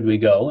darkness could we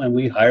go, and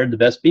we hired the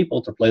best people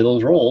to play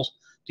those roles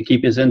to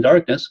keep us in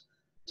darkness,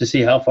 to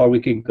see how far we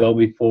could go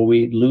before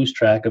we lose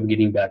track of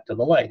getting back to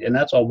the light. And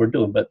that's all we're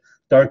doing. But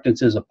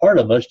darkness is a part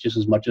of us just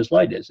as much as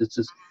light is.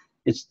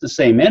 It's the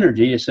same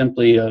energy. It's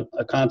simply a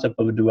concept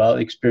of a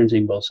duality,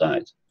 experiencing both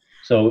sides.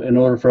 So in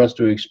order for us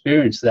to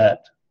experience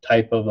that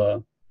type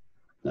of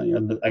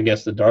I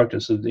guess the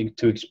darkness,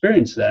 to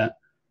experience that,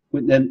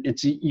 then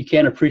you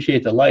can't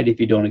appreciate the light if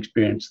you don't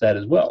experience that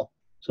as well.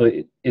 So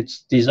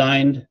it's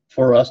designed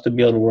for us to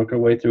be able to work our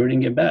way through it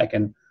and get back.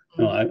 And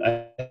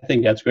I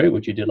think that's great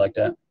what you did like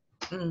that.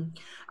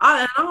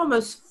 I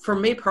almost, for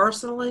me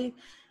personally,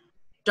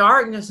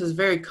 darkness is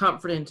very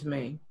comforting to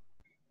me.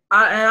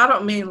 And I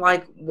don't mean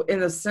like in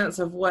the sense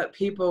of what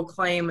people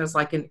claim as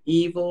like an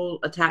evil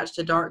attached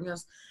to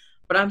darkness,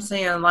 but I'm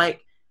saying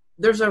like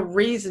there's a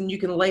reason you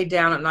can lay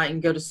down at night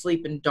and go to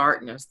sleep in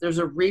darkness. There's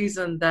a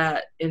reason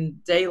that in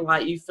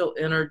daylight you feel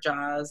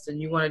energized and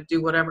you want to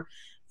do whatever.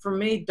 For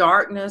me,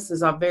 darkness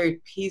is a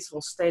very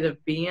peaceful state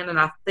of being, and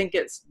I think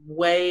it's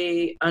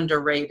way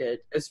underrated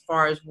as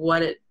far as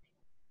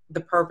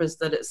the purpose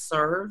that it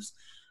serves,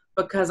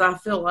 because I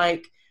feel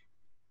like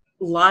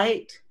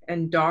light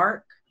and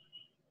dark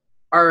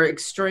are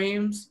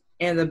extremes,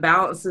 and the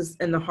balance is,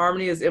 and the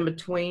harmony is in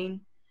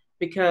between,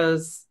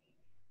 because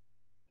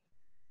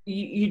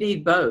you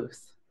need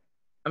both.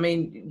 I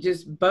mean,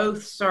 just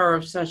both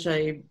serve such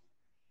a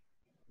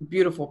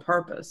beautiful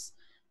purpose.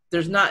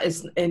 There's not,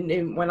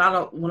 and when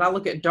I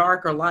look at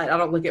dark or light, I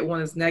don't look at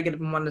one as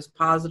negative and one as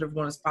positive,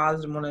 one as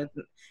positive, one as,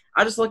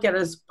 I just look at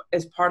it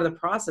as part of the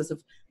process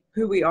of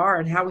who we are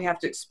and how we have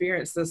to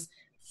experience this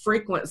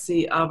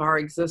frequency of our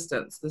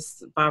existence,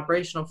 this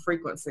vibrational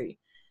frequency.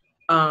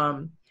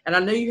 And I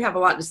know you have a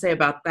lot to say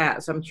about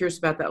that, so I'm curious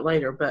about that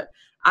later, but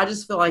I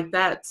just feel like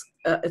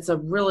it's a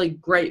really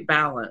great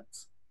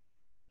balance.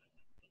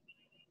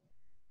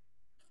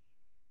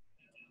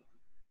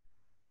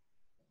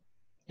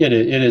 It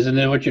is, and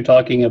then what you're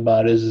talking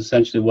about is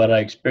essentially what I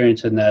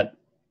experienced in that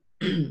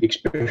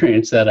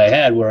experience that I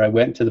had, where I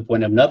went to the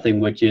point of nothing,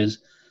 which is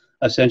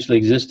essentially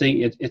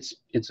existing. It's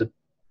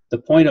the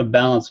point of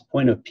balance, the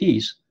point of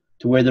peace,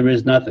 to where there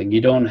is nothing.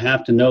 You don't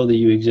have to know that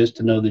you exist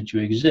to know that you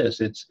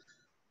exist.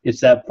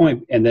 It's that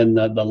point, and then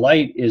the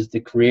light is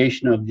the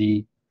creation of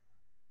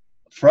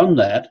from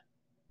that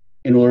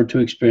in order to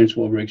experience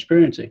what we're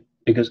experiencing.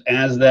 Because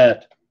as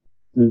that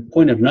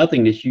point of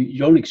nothingness, you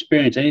don't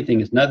experience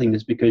anything as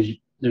nothingness because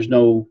there's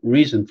no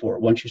reason for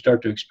it. Once you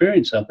start to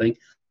experience something,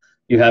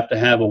 you have to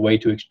have a way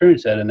to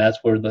experience that, and that's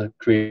where the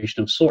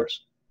creation of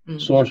source. Mm-hmm.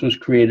 Source was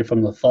created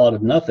from the thought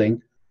of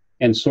nothing,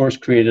 and source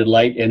created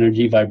light,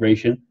 energy,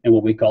 vibration, and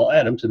what we call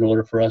atoms in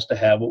order for us to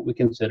have what we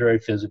consider a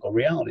physical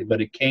reality.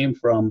 But it came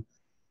from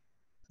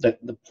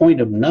the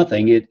point of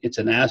nothing. It's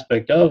an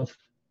aspect of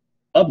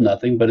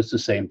nothing, but it's the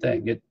same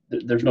thing.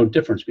 There's no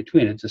difference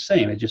between it. It's the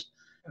same. It's just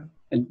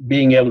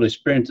being able to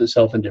experience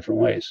itself in different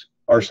ways.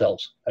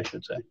 Ourselves, I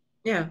should say.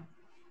 Yeah.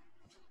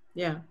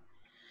 Yeah.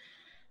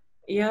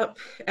 Yep.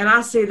 And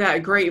I see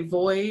that great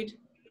void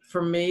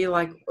for me,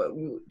 like,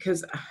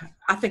 because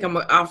I think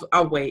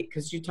I'll wait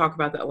because you talk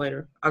about that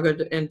later. I'll go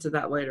into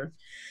that later.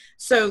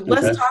 So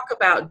let's talk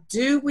about,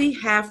 do we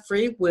have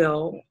free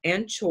will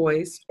and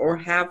choice, or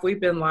have we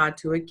been lied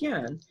to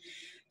again?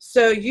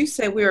 So you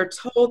say we are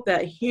told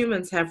that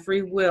humans have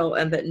free will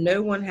and that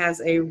no one has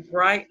a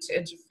right to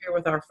interfere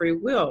with our free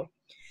will.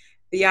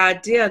 The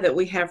idea that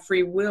we have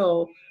free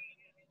will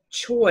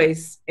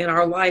choice in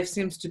our life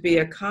seems to be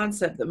a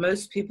concept that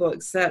most people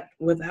accept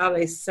without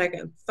a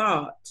second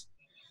thought.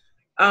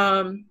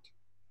 And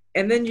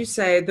then you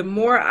say, the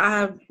more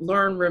I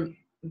learn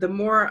 /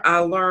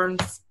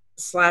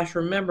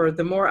 remember,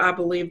 the more I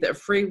believe that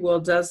free will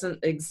doesn't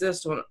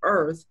exist on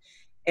Earth,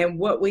 and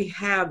what we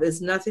have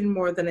is nothing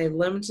more than a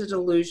limited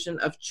illusion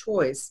of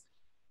choice.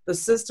 The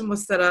system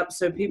was set up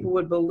so people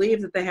would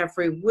believe that they have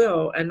free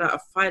will and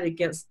not fight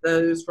against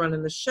those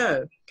running the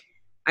show.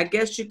 I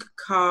guess you could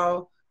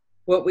call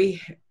what we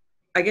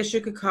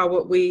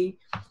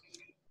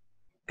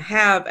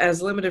have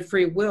as limited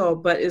free will,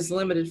 but is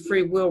limited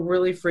free will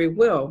really free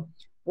will?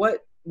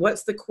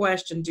 What's the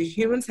question? Do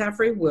humans have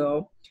free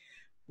will?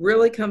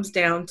 Really comes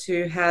down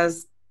to,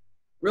 has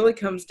really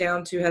comes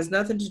down to has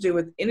nothing to do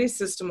with any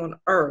system on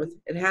earth.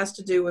 It has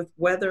to do with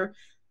whether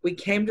we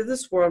came to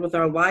this world with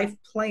our life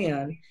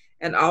plan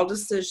and all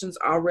decisions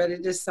already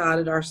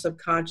decided our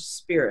subconscious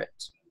spirit.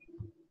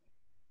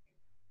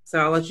 So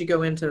I'll let you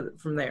go into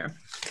from there.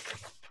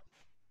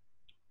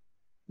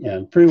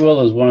 Yeah, free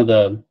will is one of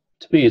the,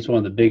 to me, it's one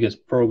of the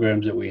biggest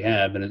programs that we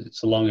have, and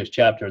it's the longest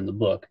chapter in the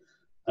book,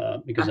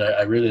 because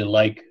I really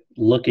like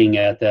looking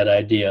at that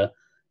idea,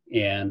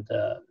 and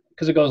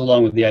because it goes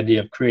along with the idea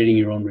of creating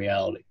your own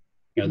reality.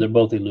 You know, they're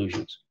both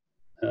illusions.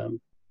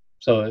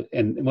 So,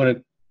 and what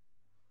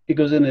it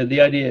goes into,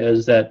 the idea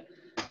is that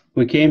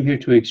we came here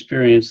to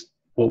experience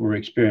what we're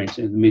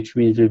experiencing, which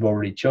means we've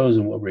already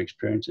chosen what we're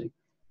experiencing.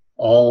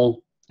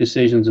 All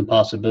decisions and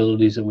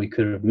possibilities that we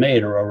could have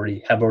made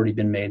have already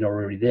been made,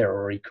 already there,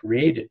 already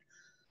created.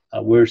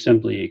 We're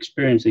simply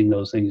experiencing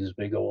those things as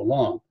we go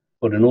along.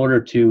 But in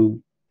order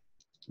to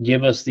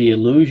give us the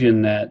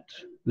illusion that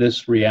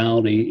this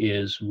reality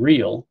is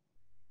real,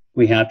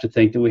 we have to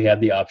think that we have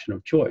the option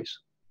of choice.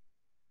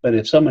 But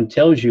if someone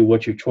tells you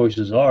what your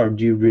choices are,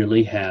 do you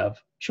really have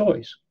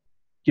choice?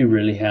 Do you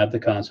really have the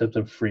concept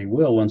of free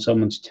will when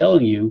someone's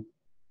telling you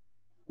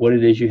what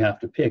it is you have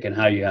to pick and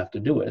how you have to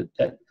do it?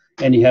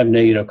 And you have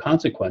negative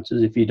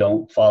consequences if you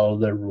don't follow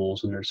their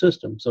rules and their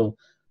system. So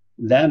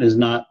that is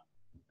not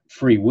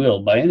free will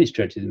by any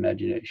stretch of the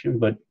imagination.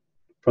 But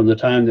from the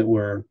time that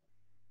we're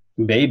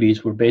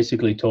babies, we're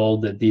basically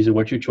told that these are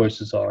what your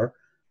choices are.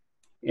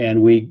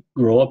 And we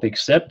grow up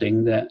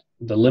accepting that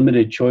the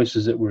limited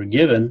choices that we're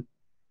given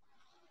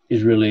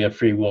is really a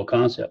free will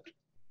concept.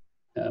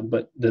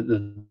 But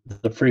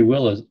the free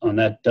will is on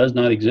that does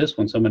not exist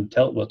when someone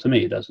well, to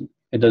me,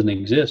 it doesn't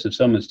exist. If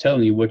someone's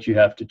telling you what you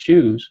have to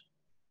choose,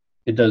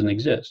 it doesn't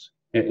exist.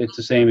 It's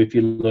the same if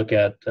you look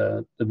at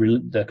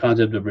the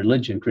concept of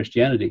religion,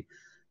 Christianity.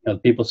 You know,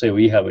 people say, well,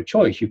 you have a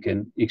choice. You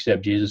can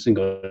accept Jesus and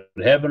go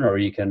to heaven, or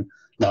you can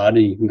not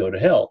and you can go to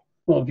hell.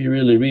 Well, if you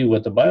really read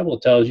what the Bible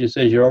tells you, it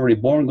says you're already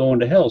born going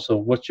to hell. So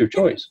what's your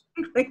choice?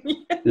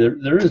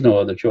 There is no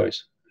other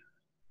choice.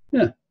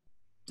 Yeah.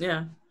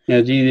 Yeah. You know,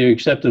 it's either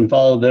accept and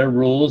follow their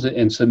rules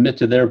and submit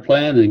to their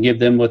plan and give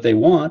them what they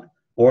want,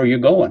 or you're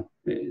going.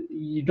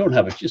 You don't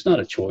have it's not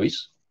a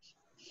choice.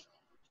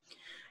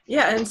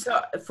 Yeah, and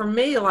so for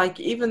me, like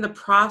even the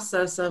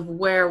process of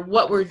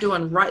what we're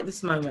doing right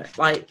this moment,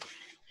 like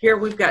here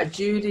we've got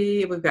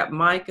Judy, we've got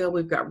Micah,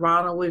 we've got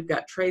Ronald, we've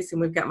got Tracy,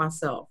 and we've got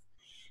myself.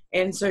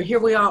 And so here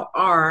we all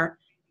are,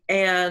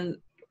 and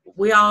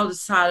we all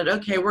decided,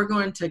 okay, we're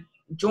going to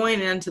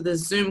join into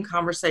this Zoom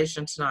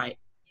conversation tonight.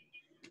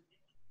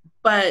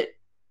 But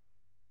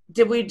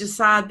did we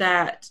decide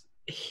that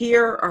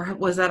here, or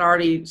was that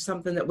already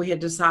something that we had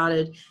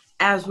decided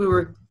as we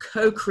were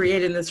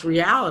co-creating this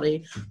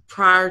reality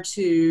prior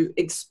to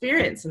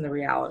experiencing the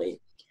reality?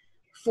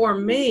 For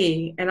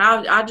me, and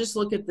I just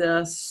look at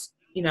this,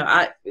 you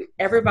know,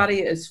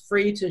 everybody is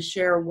free to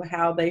share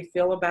how they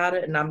feel about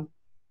it, and I'm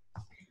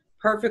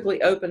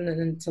perfectly open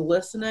and to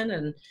listening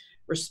and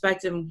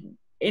respecting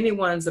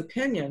anyone's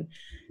opinion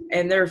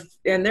and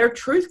their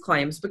truth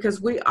claims,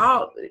 because we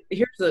all,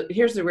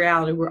 here's the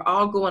reality, we're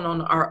all going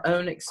on our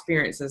own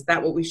experiences.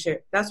 That's what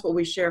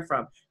we share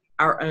from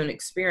our own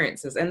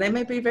experiences, and they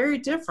may be very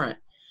different.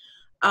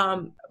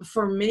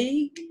 For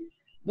me,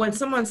 when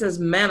someone says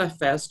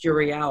manifest your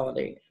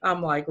reality,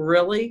 I'm like,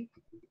 really?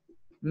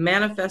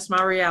 Manifest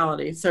my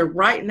reality? So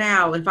right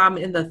now, if I'm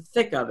in the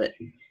thick of it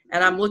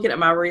and I'm looking at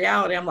my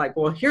reality, I'm like,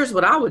 well, here's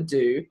what I would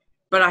do,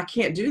 but I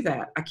can't do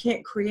that. I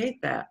can't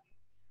create that.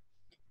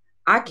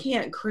 I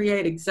can't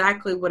create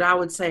exactly what I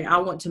would say I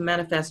want to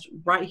manifest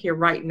right here,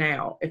 right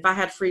now. If I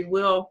had free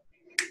will,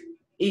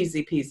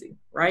 easy peasy,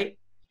 right?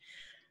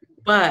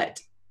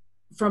 But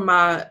from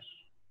my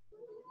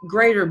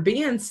greater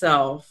being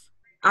self,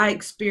 I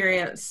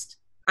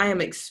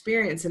am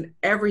experiencing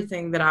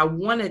everything that I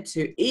wanted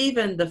to,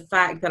 even the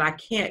fact that I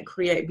can't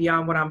create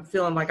beyond what I'm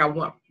feeling like I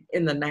want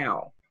in the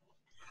now.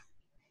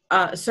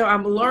 So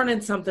I'm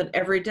learning something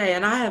every day,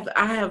 and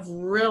I have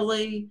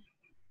really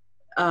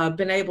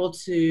been able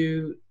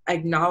to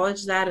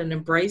acknowledge that and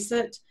embrace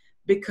it,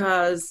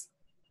 because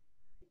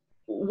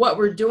what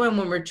we're doing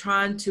when we're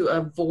trying to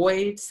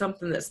avoid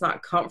something that's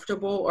not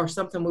comfortable or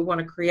something we want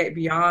to create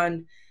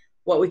beyond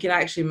what we can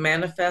actually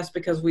manifest,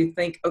 because we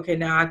think, okay,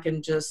 now I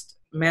can just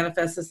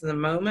manifest this in the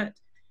moment,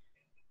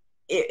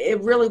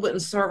 it really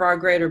wouldn't serve our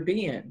greater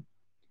being.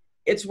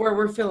 It's where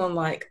we're feeling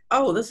like,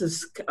 oh, this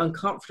is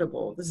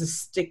uncomfortable, this is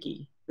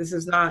sticky, this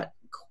is not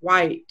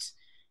quite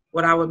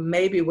what I would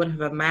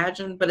have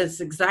imagined, but it's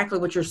exactly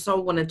what your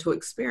soul wanted to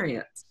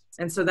experience.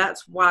 And so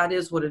that's why it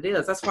is what it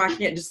is. That's why I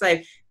can't just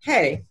say,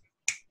 hey,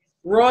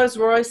 Rolls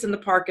Royce in the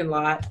parking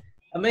lot,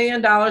 $1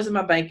 million in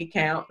my bank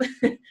account,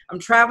 I'm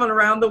traveling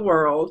around the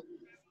world,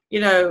 you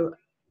know,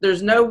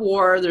 there's no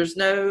war, there's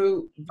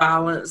no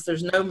violence,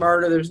 there's no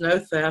murder, there's no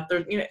theft,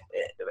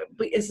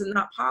 it's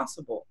not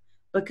possible,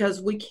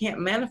 because we can't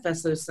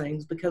manifest those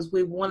things, because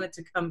we want it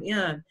to come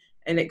in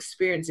and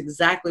experience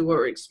exactly what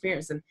we're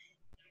experiencing,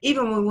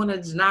 even when we want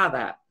to deny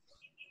that.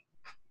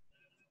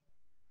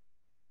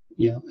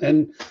 Yeah,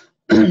 and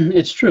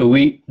it's true.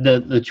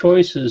 The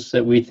choices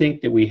that we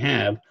think that we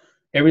have,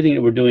 everything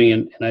that we're doing,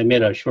 and I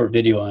made a short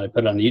video I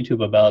put on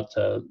YouTube about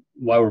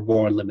why we're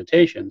born with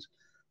limitations.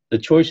 The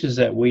choices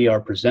that we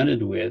are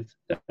presented with,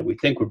 that we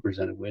think we're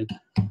presented with,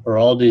 are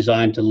all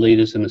designed to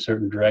lead us in a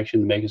certain direction,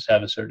 to make us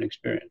have a certain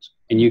experience.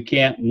 And you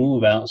can't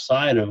move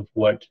outside of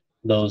what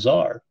those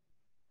are.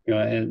 You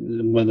know,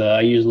 and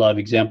I use a lot of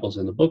examples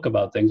in the book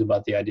about things,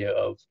 about the idea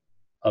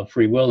of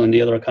free will. And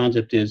the other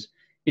concept is,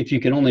 if you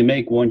can only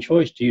make one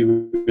choice, do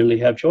you really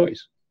have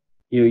choice?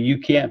 You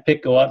can't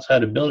go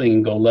outside a building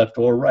and go left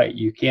or right.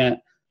 You can't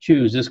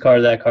choose this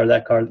car, that car,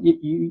 that car.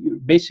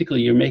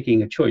 Basically, you're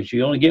making a choice.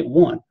 You only get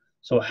one.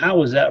 So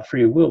how is that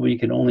free will? Well, you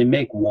can only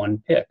make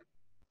one pick.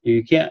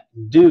 You can't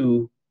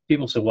do,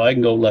 people say, well, I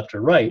can go left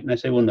or right. And I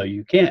say, well, no,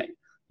 you can't.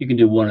 You can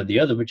do one or the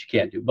other, but you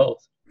can't do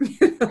both.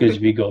 Because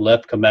if you go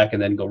left, come back,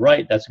 and then go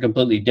right, that's a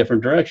completely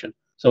different direction.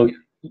 So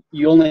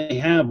you only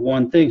have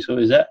one thing. So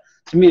to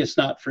me, it's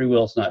not free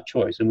will, it's not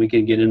choice. And we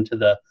can get into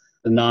the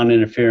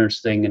non-interference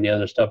thing and the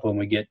other stuff when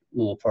we get a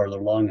little farther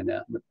along in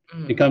that. But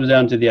it comes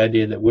down to the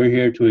idea that we're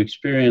here to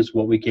experience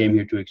what we came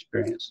here to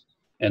experience.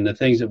 And the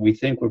things that we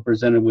think we're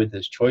presented with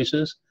as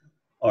choices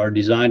are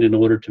designed in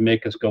order to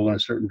make us go in a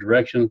certain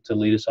direction to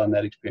lead us on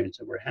that experience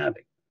that we're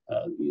having.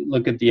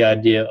 Look at the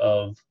idea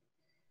of,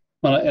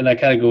 well, and I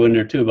kind of go in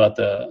there too about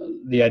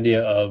the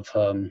idea of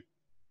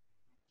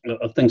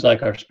things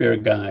like our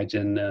spirit guides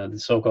and the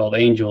so-called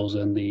angels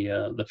and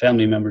the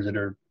family members that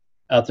are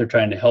out there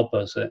trying to help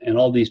us, and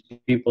all these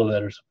people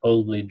that are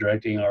supposedly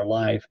directing our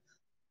life,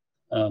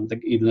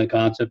 even the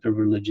concept of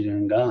religion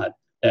and God.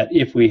 That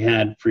if we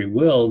had free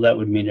will, that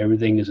would mean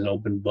everything is an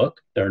open book.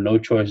 There are no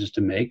choices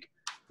to make.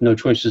 No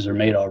choices are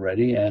made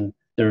already, and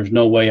there's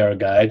no way our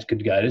guides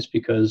could guide us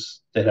because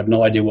they have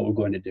no idea what we're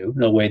going to do.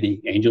 No way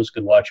the angels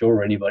could watch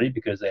over anybody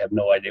because they have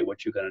no idea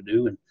what you're going to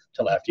do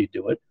until after you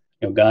do it.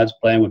 You know, God's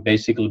plan would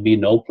basically be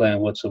no plan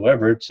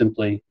whatsoever. It's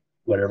simply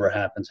whatever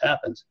happens,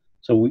 happens.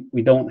 So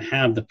we don't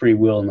have the free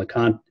will in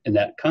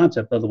that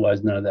concept.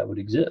 Otherwise, none of that would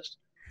exist.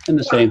 And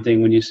the same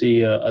thing when you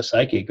see a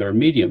psychic or a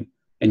medium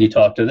and you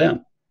talk to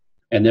them.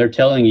 And they're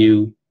telling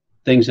you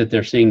things that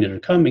they're seeing that are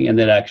coming, and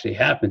that actually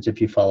happens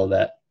if you follow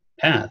that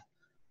path.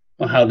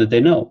 Well, how did they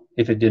know?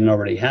 If it didn't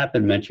already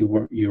happen, meant you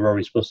were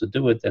already supposed to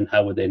do it, then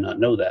how would they not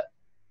know that?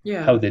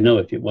 Yeah. How would they know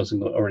if it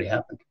wasn't already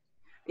happened?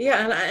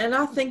 Yeah, and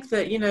I think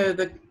that, you know,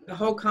 the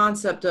whole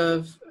concept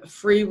of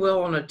free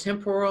will on a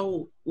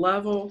temporal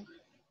level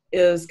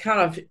is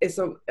it's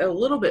a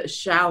little bit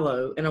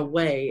shallow in a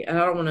way, and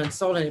I don't want to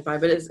insult anybody,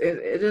 but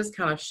it is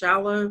kind of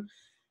shallow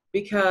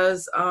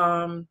because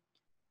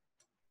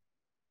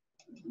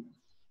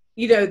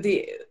you know,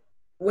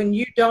 when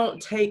you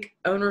don't take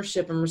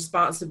ownership and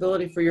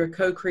responsibility for your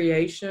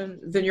co-creation,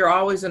 then you're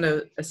always in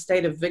a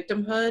state of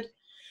victimhood.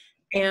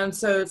 And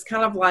so it's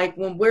kind of like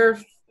when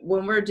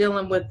we're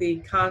dealing with the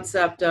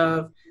concept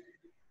of,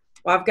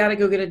 well, I've got to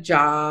go get a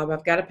job,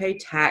 I've got to pay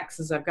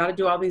taxes, I've got to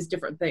do all these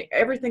different things.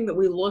 Everything that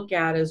we look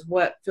at is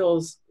what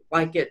feels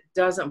like it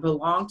doesn't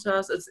belong to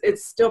us.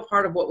 It's still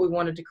part of what we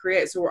wanted to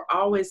create. So we're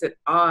always at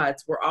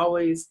odds. We're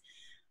always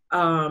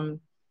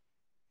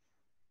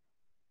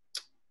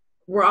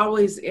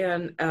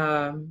in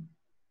a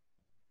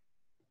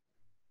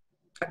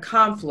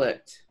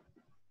conflict,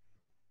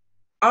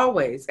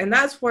 always. And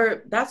that's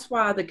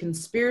why the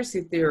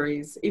conspiracy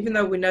theories, even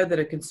though we know that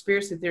a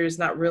conspiracy theory is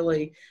not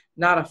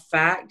a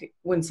fact,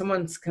 when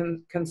someone's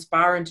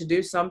conspiring to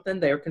do something,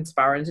 they're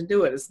conspiring to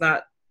do it. It's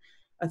not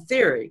a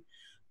theory.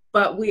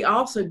 But we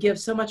also give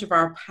so much of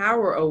our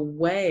power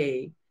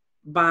away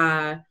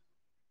by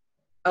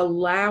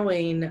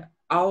allowing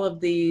all of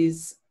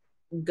these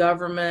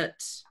government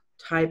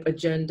type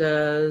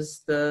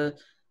agendas, the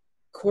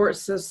court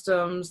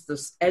systems,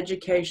 the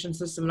education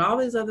system, and all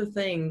these other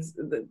things.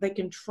 They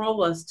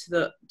control us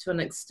to an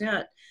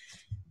extent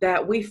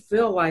that we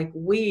feel like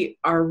we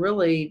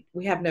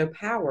have no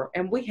power,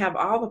 and we have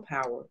all the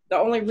power. The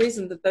only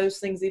reason that those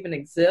things even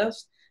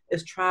exist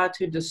is try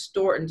to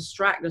distort and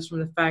distract us from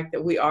the fact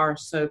that we are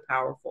so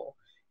powerful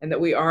and that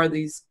we are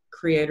these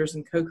creators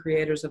and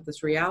co-creators of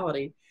this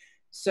reality.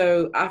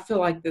 So I feel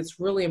like it's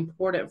really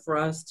important for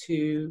us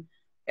to,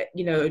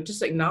 you know,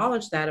 just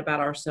acknowledge that about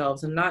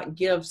ourselves and not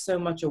give so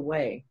much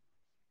away.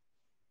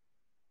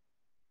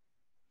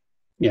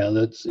 Yeah,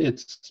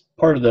 it's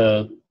part of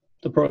the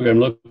program.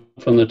 Look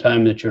from the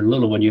time that you're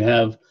little, when you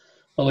have,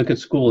 well, look at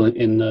school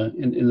in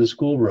the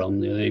school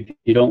realm. If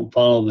you don't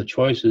follow the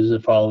choices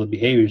and follow the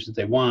behaviors that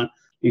they want,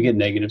 you get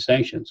negative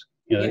sanctions.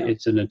 You know,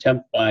 It's an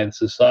attempt by the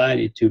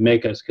society to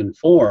make us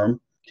conform,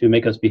 to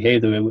make us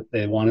behave the way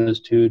they want us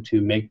to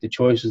make the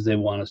choices they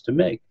want us to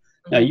make.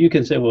 Mm-hmm. Now you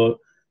can say, well,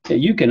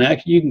 you can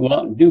go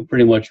out and do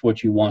pretty much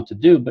what you want to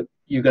do, but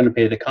you're going to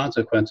pay the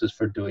consequences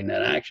for doing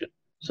that action.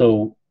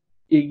 So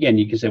again,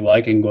 you can say, well,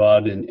 I can go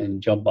out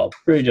and jump off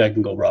a bridge, I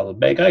can go rob a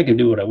bank, I can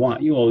do what I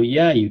want. Well,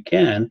 yeah, you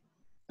can,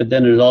 but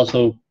then there's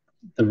also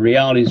the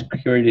realities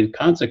created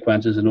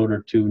consequences in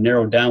order to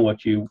narrow down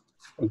what you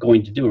are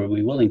going to do or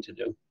be willing to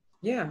do.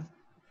 Yeah.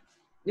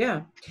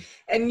 Yeah.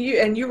 And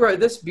you wrote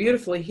this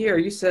beautifully here.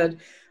 You said,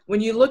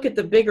 when you look at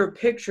the bigger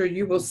picture,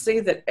 you will see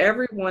that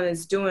everyone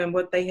is doing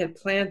what they had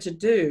planned to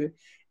do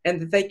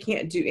and that they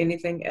can't do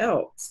anything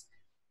else.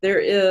 There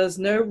is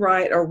no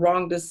right or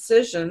wrong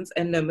decisions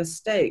and no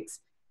mistakes.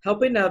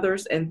 Helping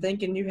others and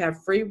thinking you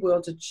have free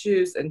will to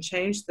choose and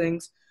change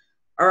things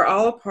are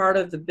all a part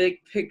of the big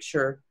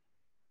picture.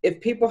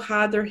 If people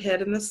hide their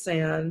head in the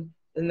sand,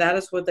 then that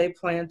is what they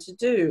plan to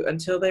do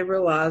until they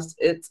realize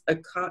it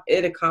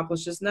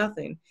accomplishes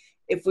nothing.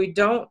 If we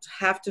don't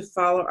have to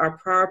follow our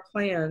prior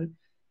plan,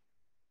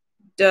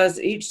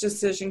 does each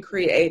decision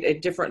create a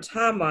different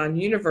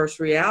timeline, universe,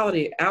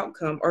 reality,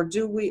 outcome, or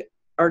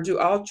do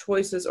all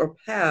choices or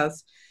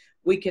paths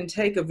we can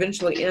take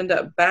eventually end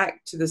up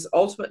back to this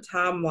ultimate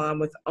timeline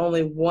with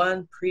only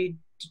one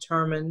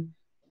predetermined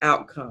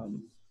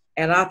outcome?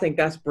 And I think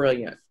that's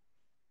brilliant.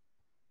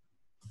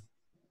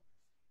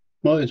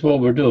 Well, it's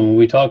what we're doing. When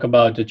we talk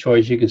about the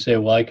choice, you can say,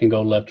 well, I can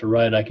go left or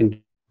right, I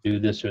can do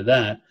this or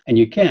that, and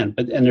you can.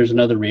 And there's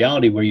another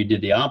reality where you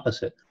did the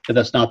opposite, but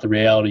that's not the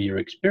reality you're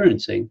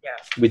experiencing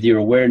with your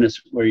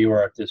awareness where you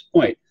are at this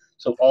point.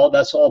 So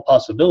that's all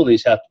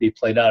possibilities have to be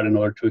played out in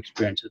order to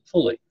experience it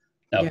fully.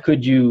 Now,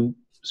 could you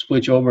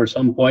switch over at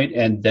some point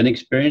and then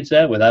experience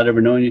that without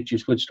ever knowing that you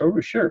switched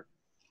over? Sure.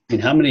 I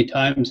mean, how many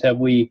times have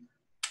we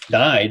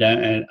died?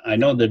 And I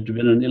know there've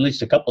been at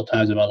least a couple of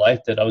times in my life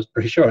that I was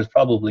pretty sure I was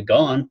probably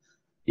gone,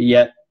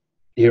 yet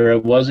here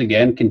it was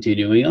again,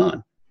 continuing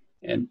on.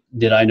 And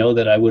did I know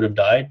that I would have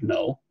died?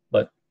 No.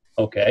 But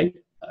okay,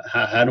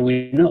 how do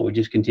we know? We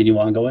just continue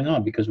on going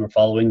on because we're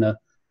following the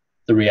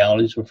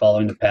realities, we're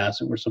following the paths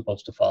that we're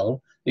supposed to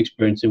follow,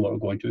 experiencing what we're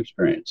going to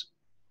experience.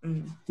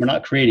 Mm-hmm. We're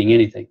not creating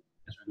anything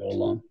as we go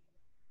along.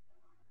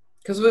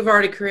 Because we've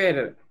already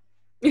created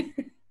it.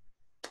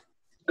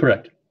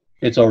 Correct.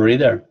 It's already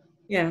there.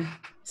 Yeah.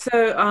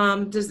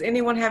 So does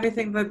anyone have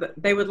anything that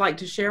they would like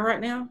to share right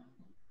now?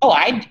 Oh,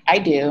 I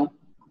do.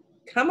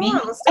 Come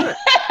on, let's do it.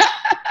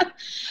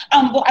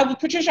 Well,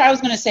 Patricia, I was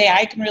going to say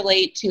I can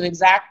relate to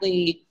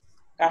exactly,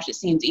 gosh, it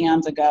seems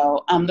eons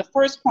ago. The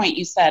first point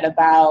you said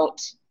about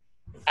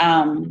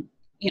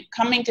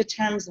coming to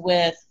terms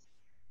with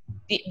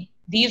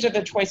these are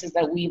the choices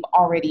that we've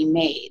already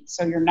made.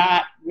 So you're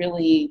not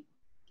really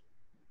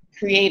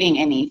creating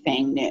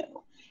anything new.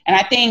 And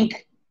I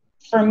think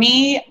for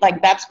me,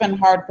 like that's been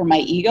hard for my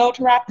ego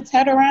to wrap its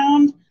head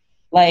around,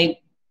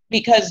 like,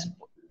 because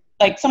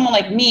like someone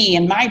like me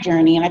in my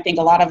journey, and I think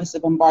a lot of us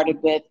have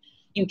bombarded with,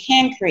 you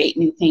can create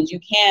new things. You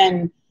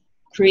can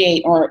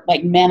create or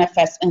like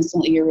manifest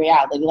instantly your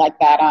reality, like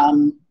that,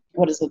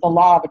 what is it, the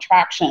law of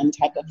attraction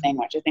type of thing,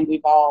 which I think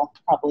we've all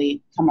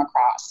probably come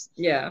across.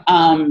 Yeah.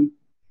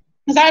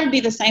 Because I would be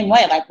the same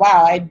way, like,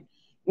 wow, I'd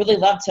really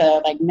love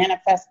to like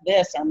manifest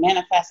this or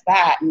manifest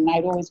that. And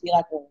I'd always be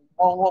like, well,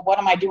 what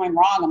am I doing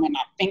wrong? Am I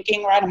not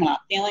thinking right? Am I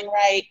not feeling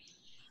right?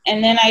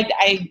 And then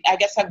I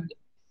guess I've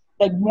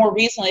like more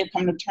recently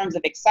come to terms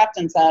of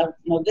acceptance of,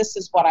 this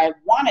is what I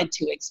wanted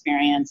to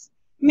experience.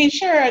 I mean,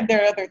 sure,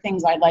 there are other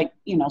things I'd like,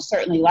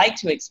 certainly like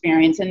to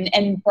experience,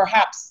 and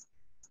perhaps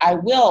I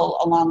will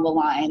along the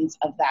lines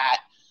of that.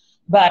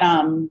 But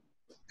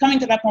coming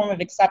to that form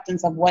of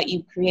acceptance of what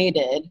you've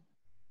created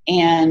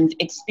and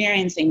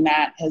experiencing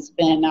that has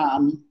been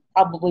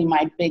probably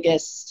my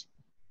biggest,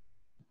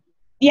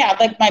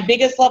 my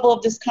biggest level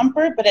of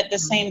discomfort, but at the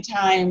same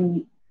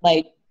time,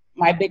 like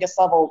my biggest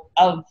level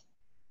of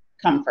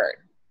comfort.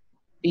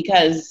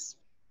 Because,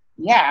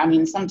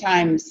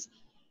 sometimes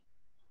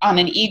on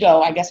an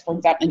ego, I guess, for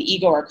example, an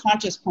ego or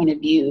conscious point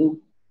of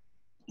view,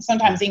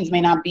 sometimes things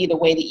may not be the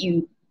way that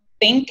you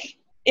think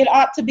it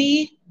ought to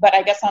be, but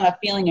I guess on a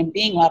feeling and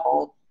being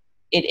level,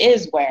 it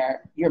is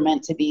where you're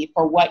meant to be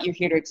for what you're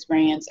here to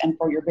experience and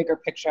for your bigger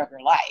picture of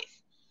your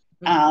life.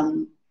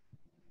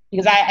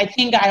 Because I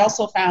think I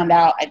also found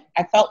out,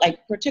 I felt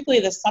like particularly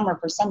this summer,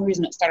 for some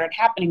reason it started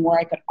happening where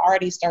I could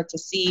already start to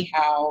see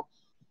how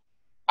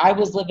I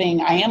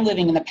am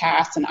living in the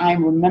past, and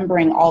I'm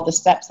remembering all the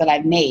steps that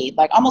I've made,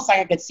 like almost like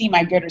I could see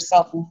my greater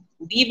self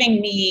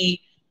leaving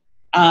me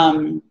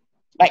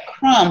like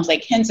crumbs,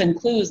 like hints and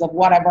clues of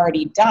what I've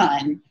already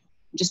done,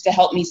 just to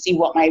help me see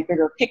what my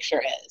bigger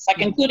picture is.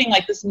 Like including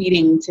like this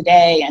meeting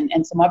today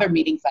and some other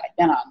meetings that I've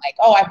been on, like,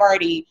 oh, I've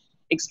already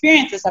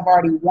experienced this. I've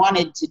already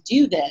wanted to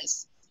do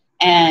this.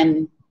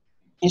 And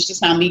it's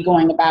just now me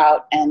going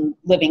about and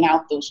living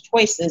out those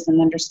choices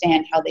and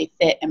understand how they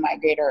fit in my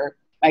greater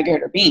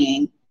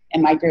being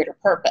and my greater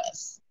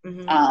purpose.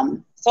 Mm-hmm.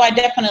 So I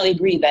definitely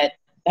agree that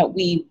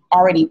we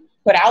already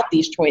put out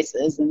these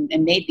choices and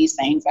made these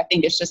things. I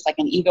think it's just like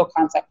an ego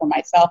concept for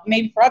myself,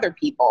 maybe for other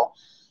people.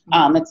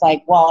 It's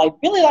like, well, I'd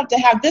really love to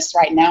have this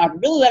right now.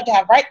 I'd really love to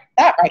have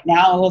that right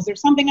now. Is there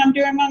something I'm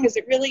doing wrong? Is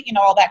it really,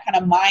 all that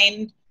kind of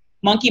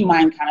monkey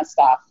mind kind of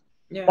stuff.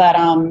 Yeah. But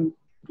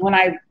when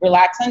I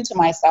relax into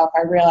myself,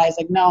 I realize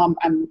like, no,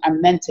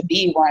 I'm meant to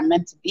be where I'm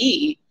meant to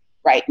be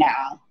right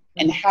now.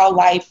 And how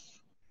life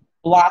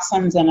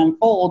blossoms and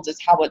unfolds is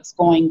how it's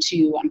going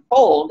to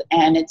unfold.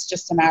 And it's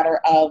just a matter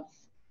of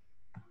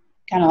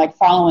kind of like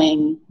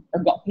following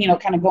or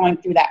kind of going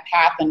through that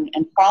path and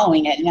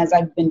following it. And as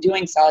I've been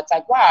doing so, it's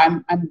like,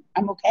 wow,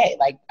 I'm okay.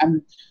 Like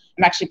I'm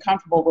actually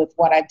comfortable with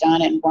what I've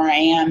done and where I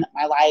am in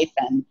my life.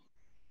 And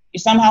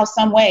somehow,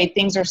 some way,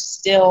 things are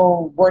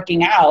still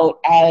working out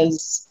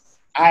as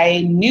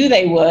I knew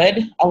they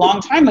would a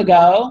long time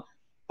ago.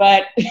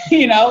 But,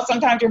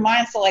 sometimes your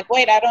mind's still like,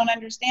 wait, I don't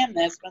understand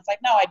this. But it's like,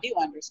 no, I do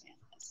understand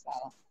this.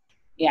 So,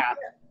 yeah.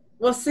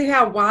 Well, see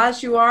how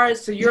wise you are.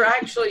 So you're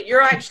actually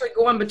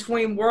going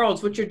between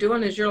worlds. What you're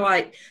doing is you're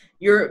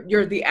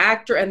the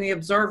actor and the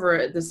observer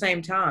at the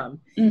same time.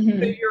 Mm-hmm.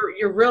 So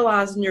you're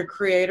realizing your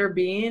creator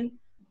being,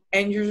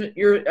 and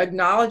you're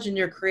acknowledging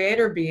your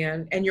creator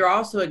being, and you're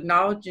also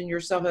acknowledging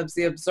yourself as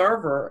the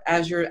observer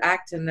as you're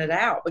acting it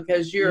out,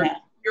 because you've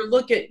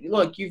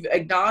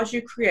acknowledged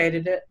you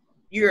created it.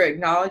 You're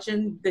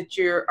acknowledging that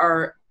you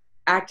are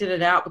acting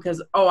it out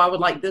because, oh, I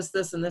would like this,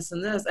 this, and this,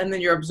 and this, and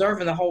then you're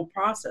observing the whole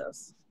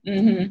process.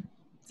 Mm-hmm.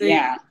 See?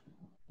 Yeah.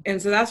 And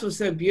so that's what's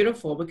so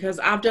beautiful, because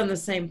I've done the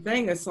same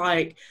thing. It's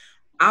like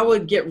I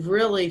would get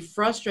really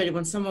frustrated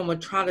when someone would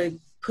try to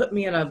put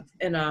me in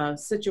a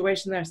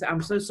situation there and say,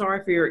 I'm so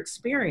sorry for your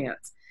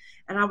experience.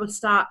 And I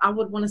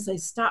would want to say,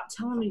 stop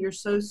telling me you're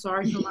so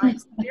sorry for my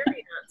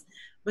experience,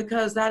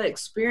 because that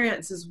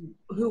experience is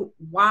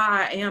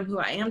why I am who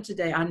I am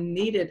today. I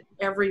needed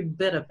every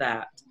bit of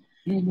that.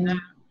 Mm-hmm.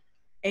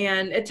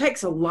 And it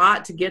takes a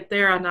lot to get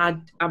there. And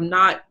I'm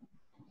not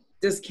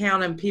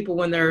discounting people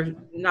when they're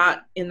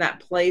not in that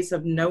place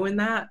of knowing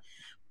that.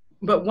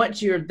 But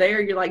once you're there,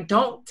 you're like,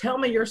 don't tell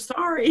me you're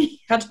sorry.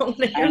 I don't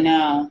know. I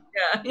know.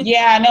 Yeah.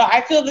 Yeah, no,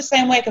 I feel the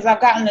same way, because I've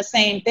gotten the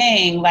same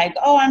thing. Like,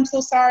 oh, I'm so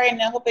sorry, and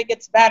I hope it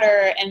gets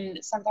better. And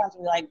sometimes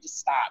we're like, just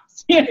stop.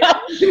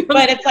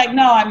 But it's like,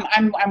 no,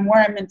 I'm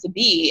where I'm meant to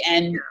be.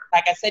 And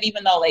like I said,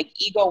 even though like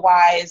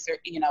ego-wise or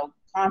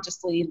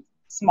consciously,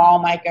 small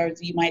Mike,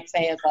 as you might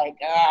say, is like,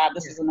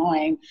 this is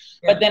annoying.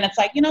 But then it's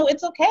like,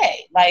 it's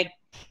okay. Like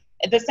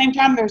at the same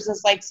time, there's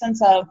this like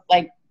sense of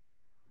like,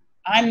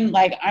 I'm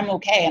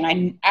okay.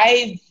 And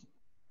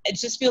it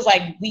just feels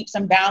like leaps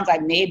and bounds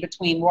I've made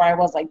between where I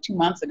was like 2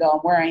 months ago and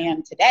where I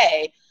am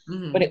today.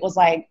 Mm-hmm. But it was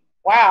like,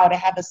 wow, to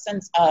have a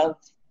sense of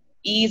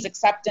ease,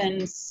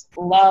 acceptance,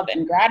 love,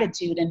 and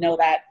gratitude, and know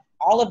that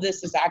all of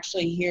this is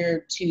actually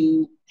here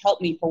to help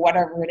me for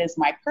whatever it is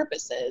my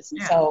purpose is.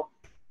 And so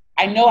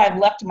I know I've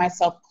left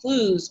myself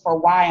clues for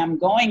why I'm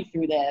going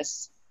through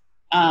this.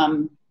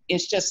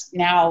 It's just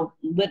now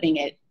living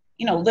it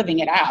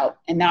out.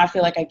 And now I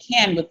feel like I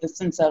can, with the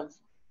sense of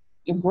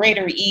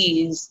greater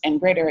ease and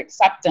greater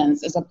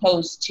acceptance, as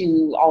opposed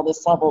to all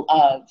this level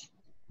of,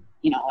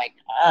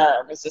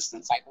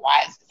 resistance. Like,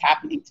 why is this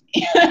happening to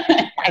me?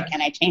 Why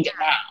can't I change it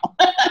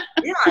now?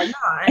 Yeah,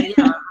 I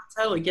know. I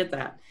totally get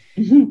that.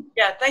 Mm-hmm.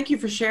 Yeah. Thank you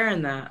for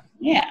sharing that.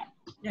 Yeah.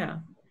 Yeah.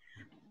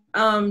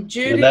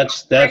 Judy.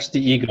 That's the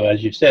ego,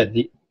 as you said.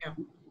 The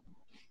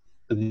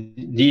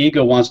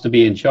ego wants to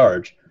be in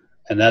charge.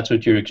 And that's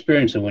what you're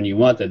experiencing when you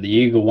want that. The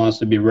ego wants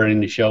to be running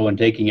the show and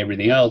taking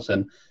everything else.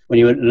 And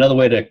another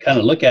way to kind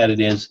of look at it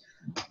is,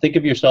 think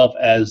of yourself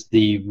as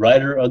the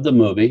writer of the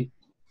movie.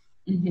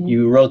 Mm-hmm.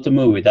 You wrote the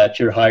movie. That's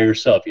your higher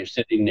self. You're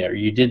sitting there.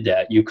 You did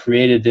that. You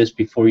created this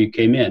before you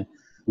came in.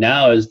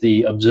 Now, as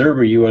the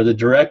observer, you are the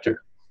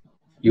director.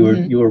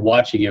 You were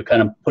watching. You're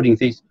kind of putting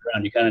things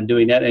around. You're kind of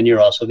doing that, and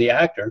you're also the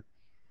actor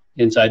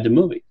inside the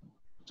movie.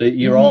 So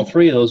you're all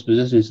three of those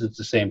positions at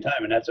the same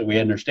time, and that's what we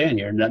understand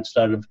here. And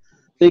instead of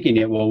thinking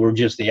it, well, we're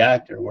just the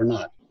actor. We're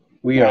not.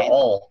 We're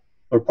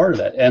part of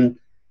that. And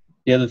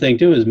the other thing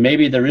too is,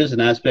 maybe there is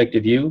an aspect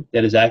of you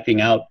that is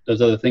acting out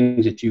those other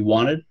things that you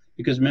wanted,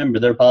 because remember,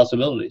 they're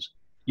possibilities.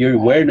 Your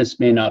awareness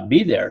may not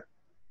be there,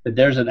 but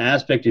there's an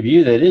aspect of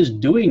you that is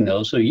doing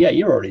those. So yeah,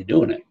 you're already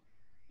doing it.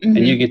 Mm-hmm.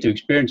 And you get to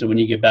experience it when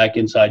you get back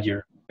inside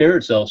your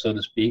spirit self, so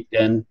to speak.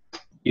 Then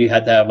you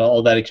had to have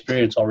all that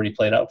experience already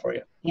played out for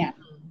you. Yeah.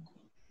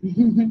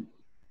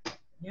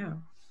 Yeah.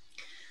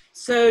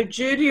 So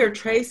Judy or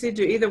Tracy,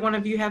 do either one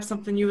of you have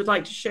something you would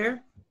like to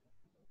share?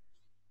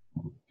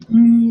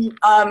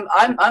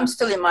 I'm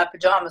still in my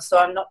pajamas, so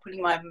I'm not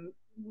putting my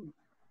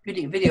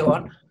video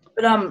on.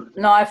 But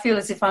no, I feel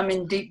as if I'm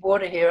in deep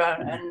water here,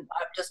 and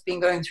I've just been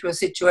going through a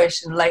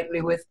situation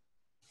lately with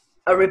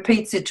a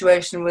repeat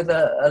situation with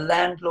a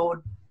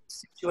landlord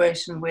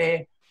situation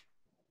where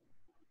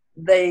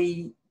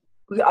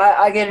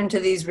I get into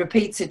these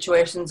repeat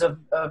situations of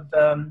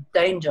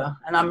danger,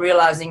 and I'm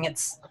realizing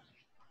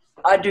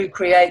I do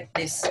create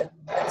this.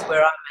 That's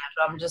where I'm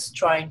at. I'm just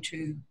trying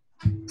to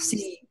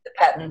see the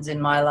patterns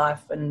in my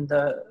life, and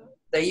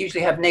they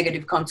usually have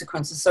negative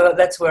consequences. So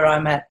that's where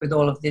I'm at with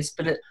all of this.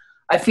 But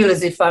I feel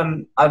as if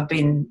I've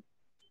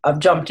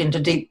jumped into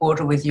deep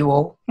water with you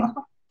all.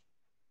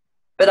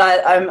 But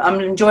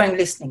I'm enjoying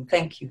listening.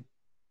 Thank you.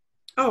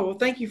 Oh, well,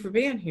 thank you for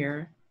being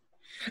here.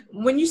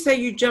 When you say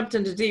you jumped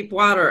into deep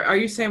water, are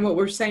you saying what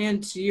we're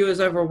saying to you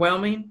is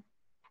overwhelming?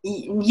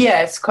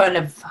 Yeah, it's kind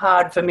of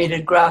hard for me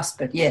to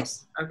grasp it,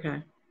 yes.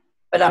 Okay.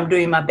 But I'm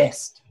doing my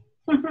best.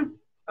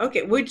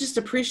 Okay, we just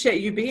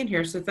appreciate you being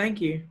here, so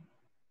thank you.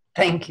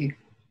 Thank you.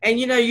 And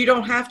you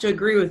don't have to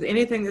agree with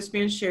anything that's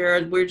being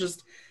shared. We're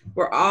just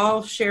We're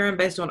all sharing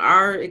based on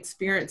our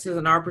experiences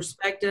and our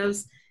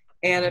perspectives.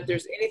 And if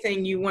there's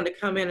anything you want to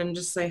come in and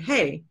just say,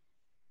 hey,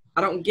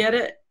 I don't get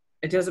it,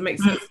 it doesn't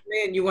make sense to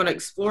me, and you want to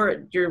explore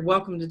it, you're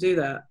welcome to do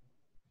that.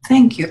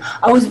 Thank you.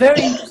 I was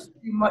very interested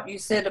in what you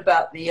said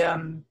about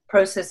the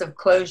process of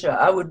closure.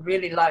 I would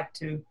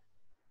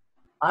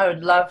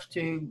love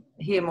to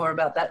hear more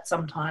about that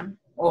sometime,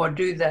 or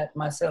do that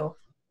myself.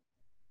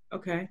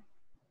 Okay.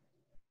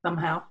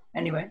 Somehow.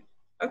 Anyway.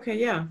 Okay,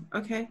 yeah.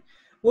 Okay.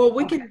 Well,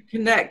 we can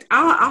connect.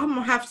 I'm going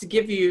to have to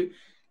give you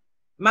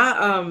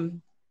my,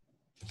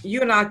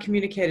 you and I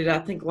communicated, I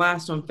think,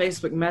 last on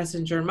Facebook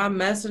Messenger. My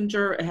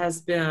Messenger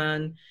has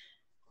been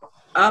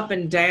up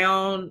and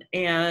down,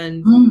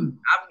 and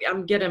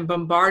I'm getting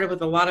bombarded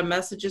with a lot of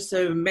messages.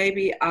 So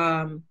maybe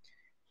I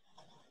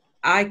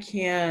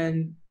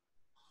can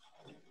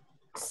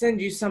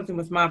send you something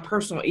with my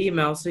personal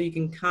email so you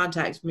can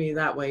contact me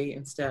that way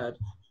instead.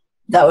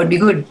 That would be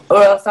good.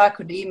 Or else I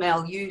could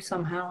email you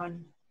somehow,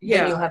 and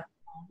then you'll have.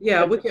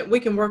 Yeah, we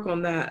can work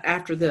on that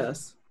after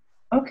this.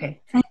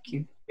 Okay, thank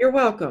you. You're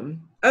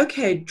welcome.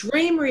 Okay,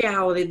 dream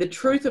reality, the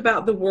truth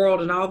about the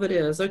world and all that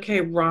is.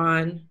 Okay,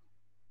 Ron,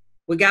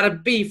 we got a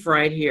beef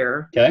right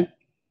here. Okay.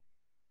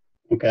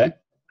 Okay.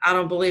 I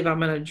don't believe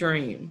I'm in a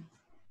dream.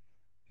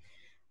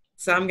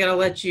 So I'm going to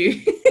let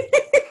you.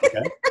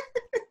 Okay.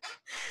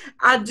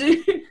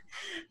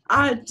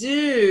 I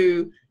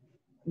do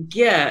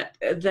get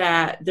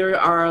that there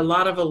are a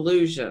lot of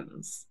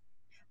illusions.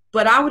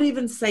 But I would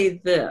even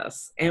say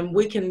this, and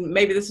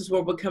maybe this is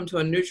where we'll come to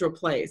a neutral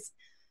place.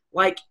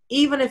 Like,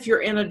 even if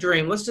you're in a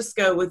dream, let's just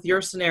go with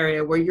your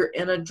scenario where you're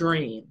in a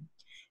dream.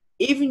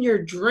 Even your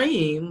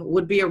dream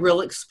would be a real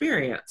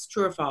experience,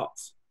 true or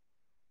false?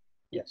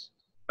 Yes.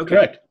 Okay.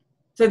 Correct.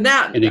 So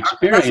now an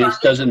experience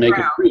doesn't make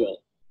it real.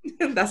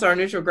 That's our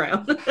neutral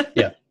ground.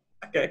 Yeah.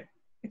 Okay.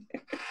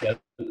 Yeah.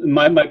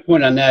 My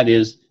point on that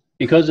is,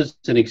 because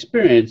it's an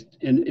experience,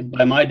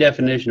 by my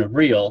definition of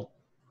real,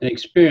 an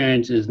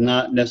experience is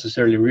not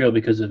necessarily real,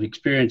 because an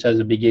experience has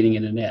a beginning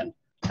and an end.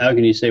 How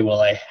can you say,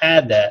 well, I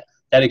had that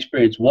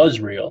experience was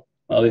real?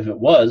 Well, if it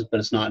was,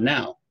 but it's not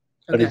now.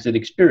 But it's an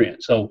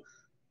experience. So,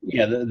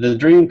 yeah, the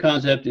dream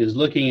concept is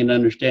looking and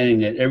understanding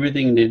that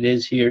everything that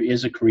is here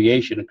is a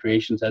creation. A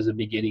creation has a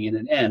beginning and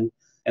an end,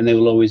 and they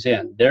will always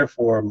end.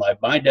 Therefore,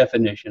 by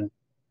definition,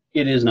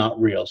 it is not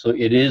real. So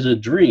it is a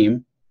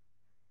dream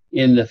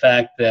in the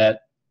fact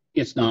that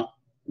it's not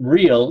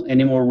real,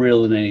 any more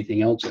real than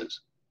anything else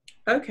is.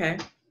 Okay.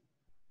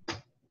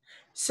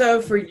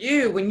 So for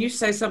you, when you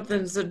say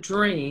something's a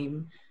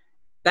dream,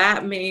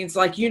 that means,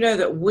 like, you know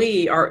that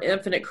we are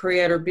infinite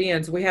creator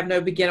beings. We have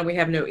no beginning, we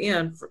have no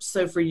end.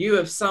 So for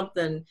you,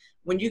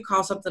 when you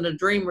call something a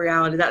dream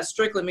reality, that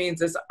strictly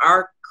means it's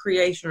our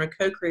creation or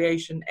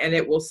co-creation, and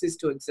it will cease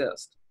to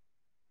exist.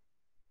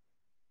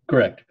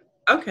 Correct.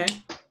 Okay.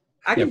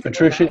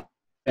 Patricia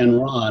and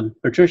Ron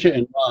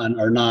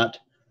are not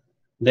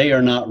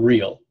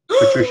real.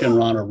 Patricia and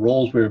Ron are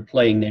roles we're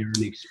playing. They're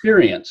an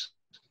experience,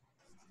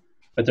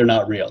 but they're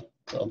not real.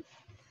 So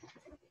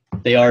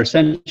they are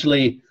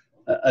essentially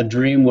a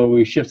dream where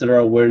we shifted our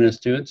awareness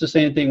to. It's the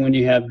same thing when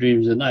you have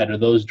dreams at night. Are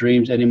those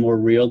dreams any more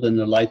real than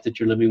the life that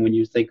you're living when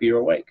you think you're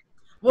awake?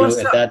 Well,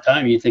 at that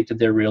time, you think that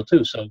they're real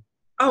too. So.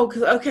 Oh,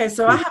 okay.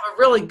 So I have a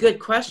really good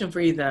question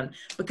for you then,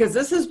 because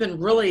this has been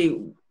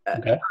really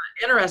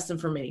interesting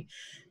for me.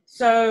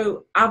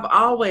 So I've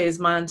always,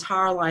 my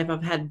entire life,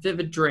 I've had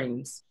vivid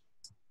dreams,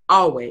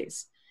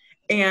 always.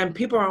 And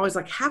people are always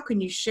like, how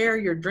can you share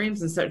your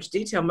dreams in such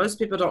detail? Most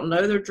people don't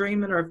know they're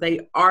dreaming, or if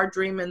they are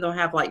dreaming, they'll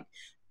have like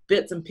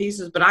bits and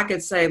pieces. But I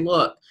could say,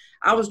 look,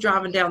 I was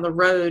driving down the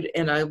road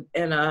in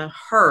a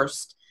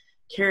hearse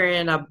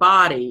carrying a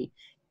body,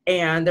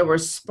 and there were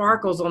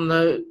sparkles on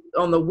the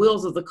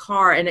wheels of the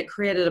car, and it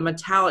created a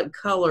metallic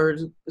color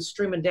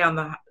streaming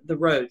down the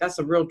road. That's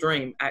a real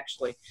dream,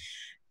 actually.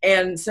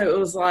 And so it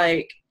was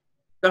like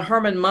the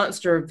Herman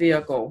Munster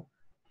vehicle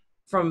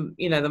from,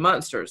 the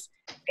Munsters.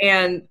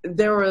 And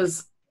there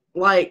was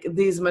like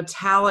these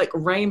metallic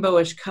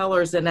rainbowish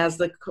colors. And as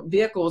the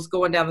vehicle was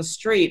going down the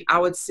street, I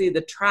would see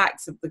the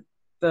tracks of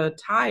the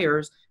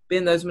tires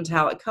being those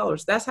metallic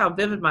colors. That's how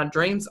vivid my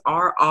dreams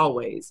are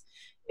always.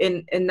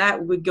 And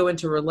that would go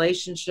into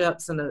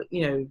relationships and,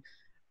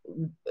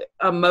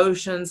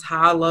 emotions,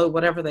 high, low,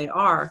 whatever they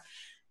are.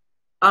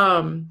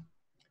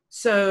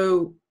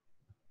 So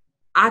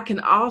I can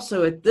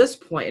also, at this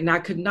point, and I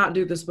could not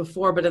do this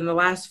before, but in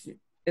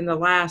the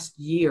last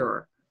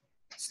year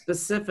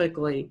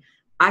specifically,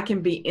 I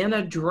can be in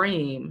a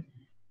dream,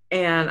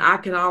 and I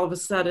can all of a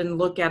sudden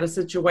look at a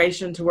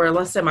situation to where,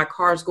 let's say my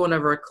car is going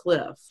over a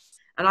cliff,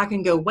 and I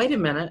can go, wait a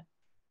minute.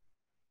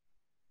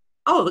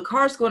 Oh, the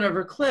car's going over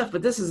a cliff,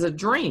 but this is a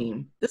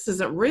dream. This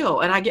isn't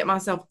real. And I get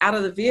myself out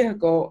of the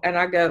vehicle, and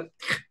I go,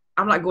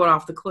 I'm not going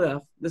off the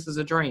cliff. This is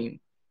a dream.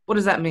 What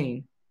does that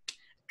mean?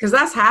 Because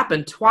that's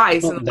happened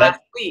twice in the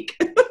last week.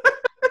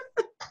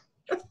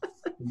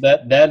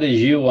 that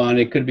is you on.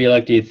 It could be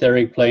like the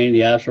etheric plane,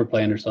 the astral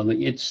plane, or something.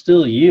 It's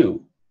still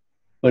you,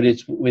 but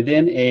it's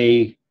within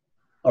a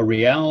a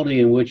reality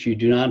in which you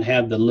do not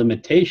have the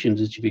limitations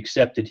that you've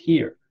accepted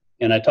here.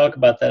 And I talk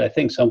about that, I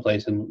think,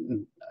 someplace,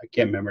 and I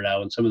can't remember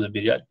now in some of the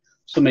video,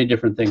 so many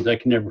different things, I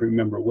can never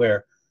remember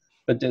where.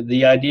 But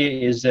the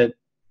idea is that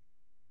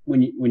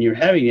when you're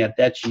having that,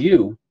 that's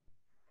you,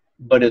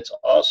 but it's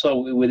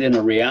also within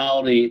a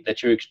reality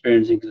that you're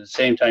experiencing at the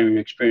same time you're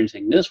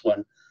experiencing this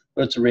one,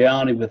 but it's a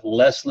reality with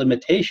less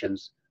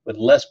limitations, with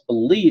less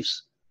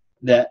beliefs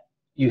that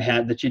you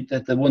have,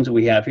 that the ones that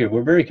we have here.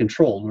 We're very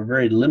controlled. We're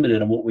very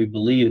limited on what we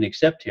believe and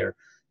accept here.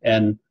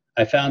 And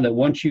I found that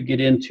once you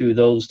get into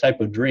those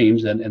type of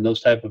dreams and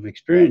those type of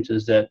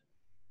experiences, that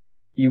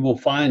you will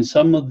find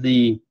some of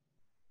the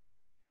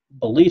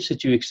beliefs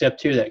that you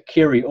accept here that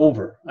carry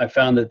over. I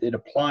found that it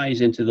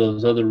applies into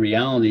those other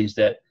realities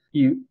that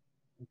you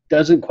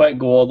doesn't quite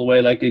go all the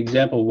way. Like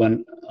example,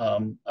 when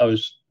I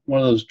was, one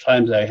of those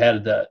times I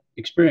had that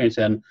experience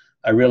and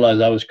I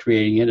realized I was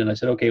creating it, and I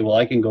said, okay, well,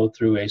 I can go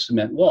through a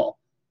cement wall.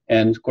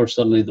 And of course,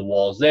 suddenly the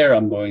wall is there.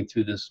 I'm going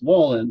through this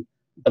wall,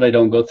 but I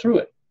don't go through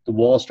it. The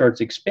wall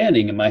starts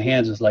expanding and my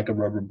hands is like a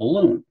rubber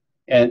balloon.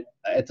 And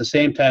at the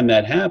same time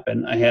that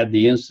happened, I had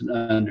the instant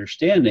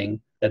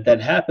understanding that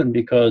that happened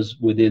because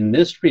within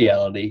this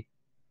reality,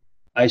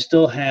 I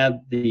still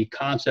had the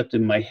concept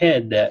in my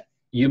head that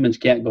humans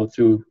can't go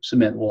through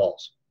cement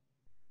walls.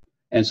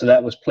 And so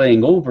that was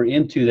playing over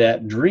into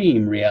that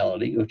dream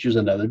reality, which is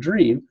another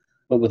dream,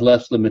 but with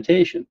less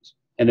limitations.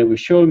 And it was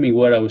showing me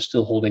what I was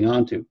still holding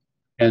on to.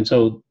 And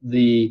so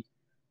the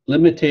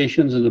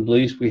limitations and the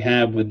beliefs we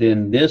have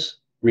within this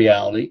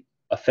reality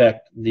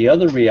affect the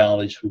other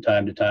realities from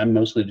time to time,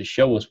 mostly to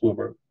show us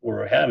where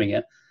we're having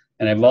it.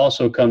 And I've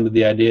also come to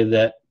the idea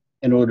that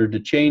in order to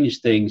change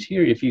things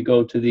here, if you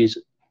go to these,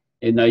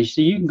 and now you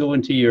see, you can go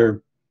into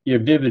your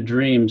vivid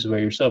dreams by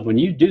yourself. When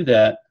you do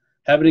that,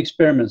 have an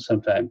experiment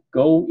sometime.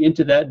 Go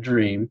into that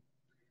dream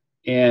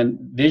and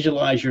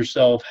visualize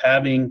yourself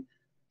having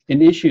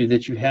an issue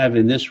that you have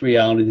in this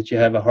reality that you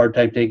have a hard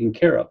time taking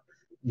care of.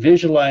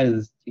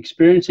 Visualize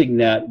experiencing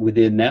that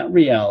within that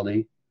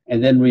reality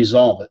and then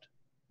resolve it.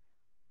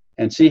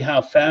 And see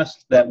how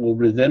fast that will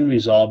then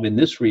resolve in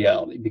this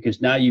reality,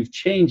 because now you've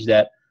changed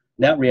that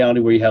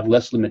reality where you have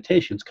less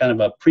limitations, kind of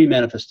a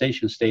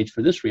pre-manifestation stage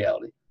for this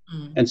reality.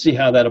 And see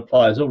how that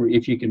applies over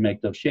if you can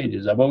make those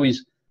changes. I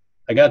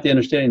got the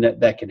understanding that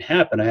that can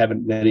happen. I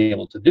haven't been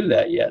able to do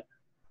that yet,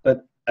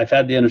 but I've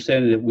had the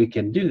understanding that we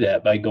can do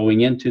that by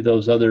going into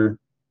those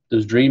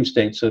dream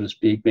states, so to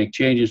speak, make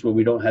changes where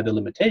we don't have the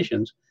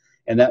limitations,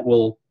 and that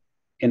will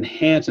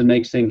enhance and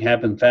make things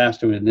happen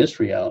faster in this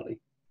reality.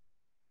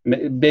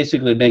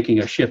 Basically making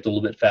a shift a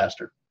little bit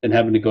faster than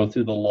having to go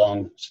through the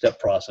long step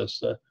process,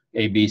 the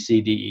A, B,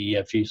 C, D, E,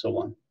 F, G, so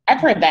on.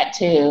 I've heard that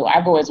too.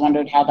 I've always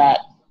wondered how that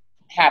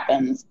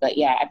happens, but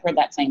yeah, I've heard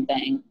that same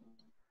thing.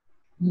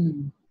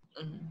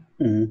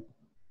 Mm-hmm.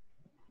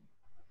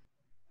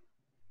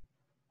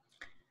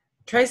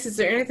 Tracy, is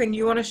there anything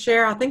you want to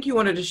share? I think you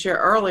wanted to share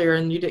earlier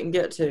and you didn't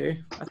get to.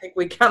 I think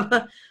we kind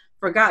of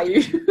forgot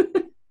you.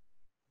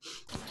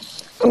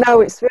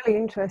 No, it's really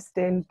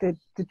interesting, the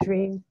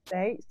dream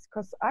states,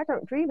 because I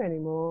don't dream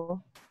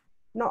anymore.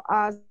 Not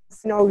as,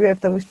 you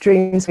have those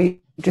dreams where you're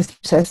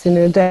just processing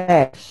a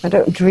day. I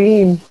don't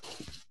dream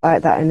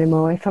like that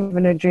anymore. If I'm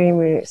having a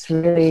dream, it's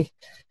really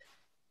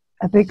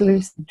a big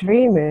lucid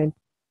dreaming.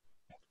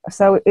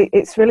 So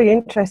it's really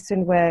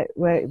interesting where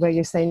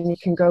you're saying you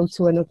can go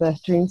to another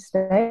dream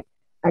state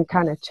and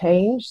kind of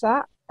change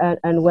that,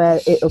 and where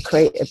it'll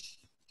create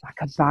like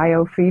a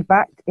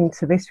biofeedback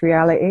into this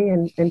reality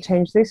and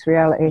change this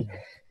reality.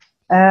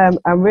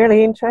 I'm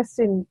really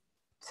interested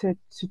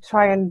to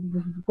try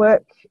and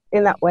work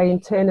in that way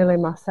internally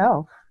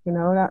myself. You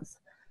know, that's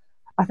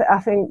I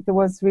think there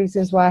was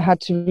reasons why I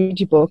had to read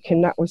your book,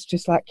 and that was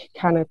just like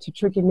kind of to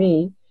trigger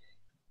me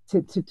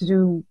to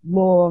do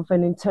more of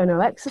an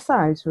internal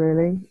exercise,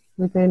 really,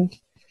 within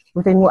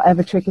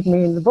whatever triggered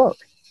me in the book.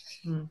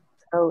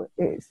 So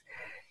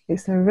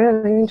it's a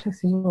really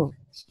interesting book,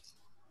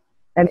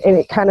 and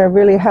it kind of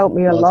really helped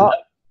me a lot.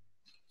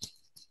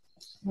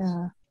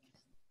 Yeah.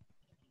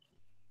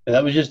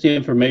 That was just the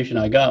information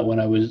I got when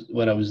I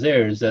was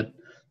there, is that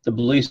the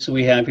beliefs that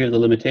we have here, the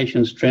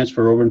limitations,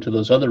 transfer over into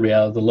those other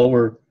realities, the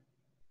lower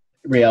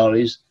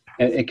realities,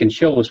 and it can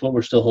show us what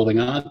we're still holding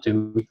on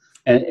to,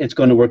 and it's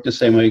going to work the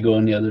same way you go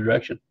in the other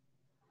direction.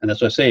 And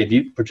that's what I say,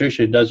 if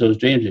Patricia does those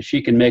dreams, if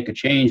she can make a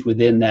change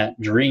within that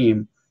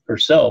dream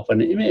herself and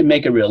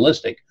make it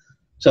realistic,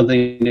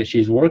 something that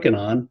she's working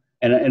on,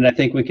 and I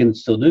think we can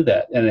still do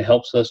that. And it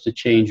helps us to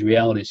change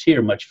realities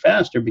here much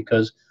faster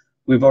because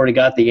we've already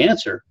got the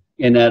answer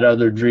in that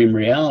other dream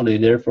reality.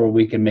 Therefore,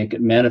 we can make it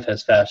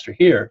manifest faster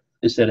here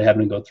instead of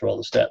having to go through all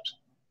the steps.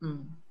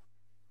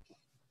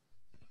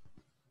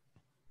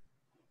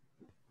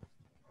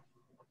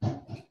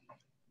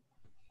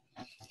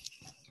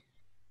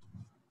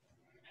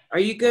 Are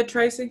you good,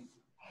 Tracy?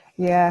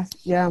 Yeah,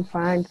 I'm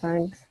fine,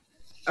 thanks.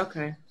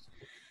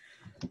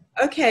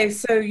 Okay,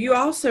 so you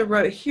also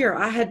wrote here,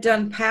 I had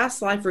done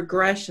past life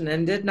regression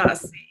and did not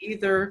see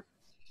either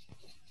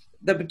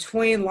the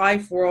between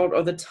life world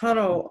or the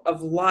tunnel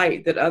of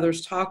light that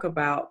others talk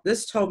about,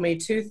 this told me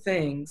two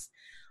things.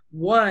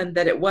 One,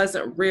 that it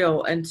wasn't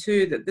real, and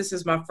two, that this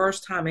is my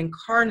first time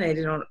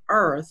incarnated on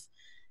earth,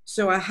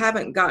 so I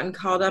haven't gotten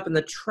caught up in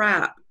the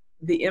trap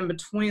the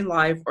in-between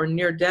life or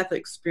near-death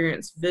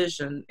experience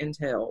vision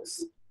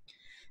entails.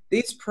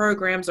 These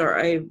programs are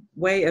a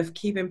way of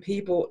keeping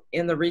people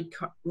in the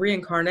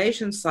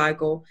reincarnation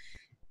cycle,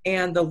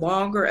 and the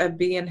longer a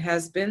being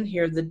has been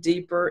here, the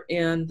deeper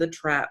in the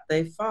trap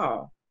they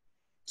fall.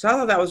 So I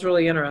thought that was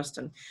really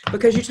interesting,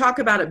 because you talk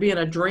about it being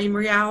a dream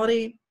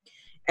reality,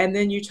 and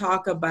then you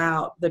talk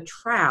about the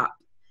trap.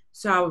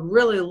 So I would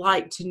really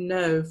like to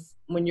know,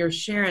 when you're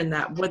sharing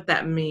that, what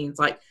that means.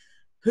 Like,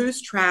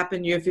 who's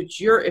trapping you?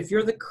 If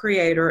you're the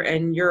creator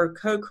and you're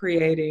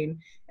co-creating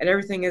and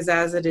everything is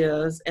as it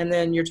is, and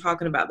then you're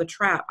talking about the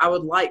trap, I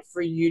would like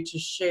for you to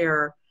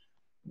share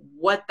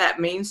what that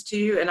means to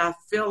you. And I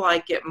feel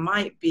like it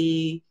might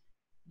be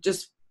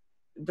just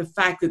the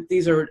fact that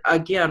these are,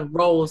 again,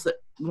 roles that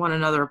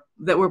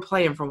we're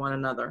playing for one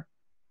another.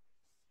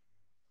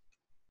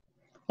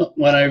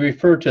 When I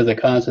refer to the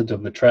concept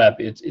of a trap,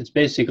 it's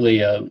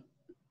basically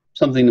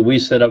something that we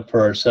set up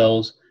for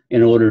ourselves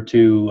in order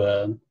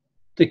to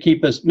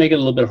keep us, make it a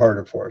little bit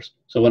harder for us.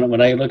 So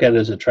when I look at it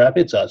as a trap,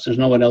 it's us. There's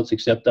no one else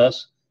except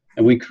us,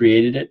 and we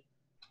created it,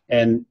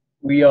 and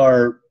we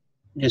are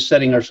just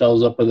setting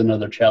ourselves up with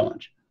another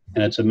challenge.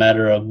 And it's a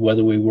matter of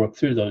whether we work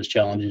through those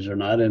challenges or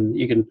not. And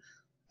you can,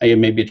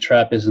 again, maybe a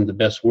trap isn't the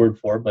best word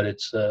for it, but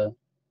it's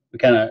we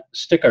kind of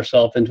stick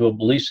ourselves into a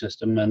belief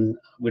system, and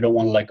we don't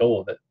want to let go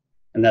of it.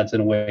 And that's,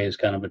 in a way, is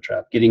kind of a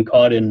trap. Getting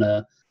caught in,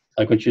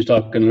 like what you was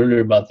talking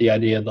earlier about the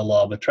idea of the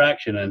law of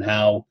attraction and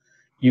how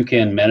you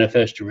can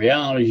manifest your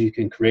realities, you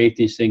can create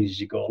these things as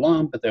you go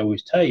along, but they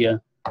always tell you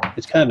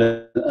it's kind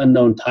of an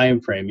unknown time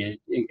frame.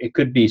 It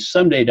could be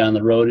someday down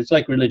the road. It's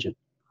like religion.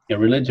 You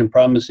know, religion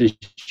promises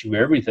you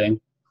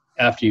everything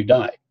after you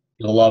die.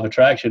 The law of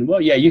attraction, well,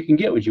 yeah, you can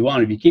get what you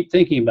want if you keep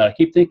thinking about it,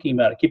 keep thinking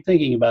about it, keep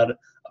thinking about it.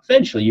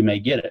 Eventually, you may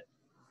get it.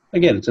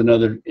 Again,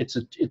 it's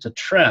a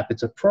trap.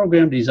 It's a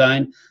program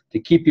designed to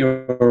keep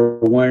your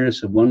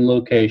awareness in one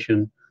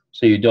location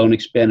so you don't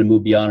expand and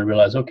move beyond and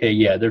realize, okay,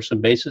 yeah, there's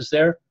some basis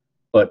there,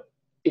 but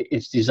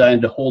it's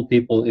designed to hold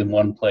people in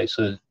one place.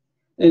 So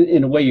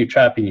in a way, you're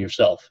trapping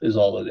yourself is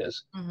all it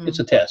is. Mm-hmm. It's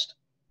a test.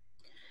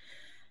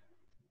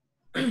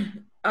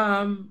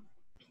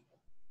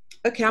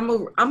 Okay, I'm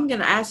going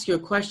to ask you a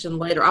question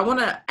later. I want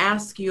to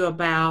ask you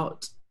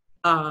about,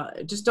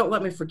 just don't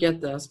let me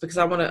forget this, because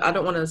I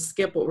don't want to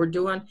skip what we're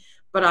doing,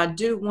 but I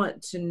do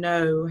want to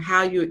know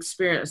how you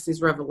experience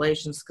these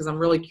revelations, because I'm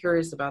really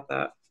curious about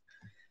that.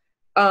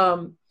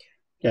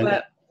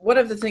 But one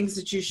of the things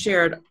that you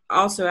shared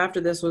also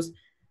after this was,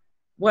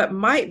 what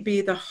might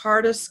be the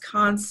hardest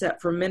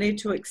concept for many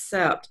to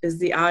accept is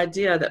the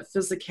idea that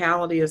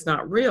physicality is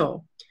not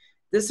real.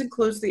 This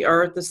includes the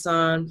earth, the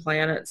sun,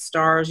 planets,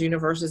 stars,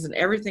 universes, and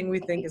everything we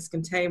think is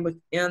contained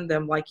within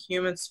them, like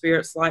human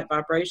spirits, light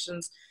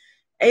vibrations,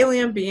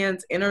 alien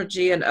beings,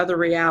 energy, and other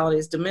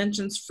realities,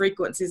 dimensions,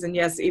 frequencies, and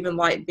yes, even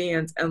light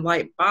beings and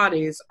light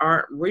bodies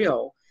aren't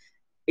real.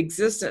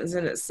 Existence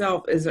in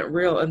itself isn't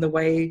real in the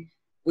way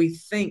we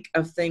think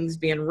of things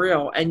being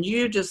real. And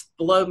you just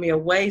blow me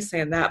away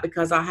saying that,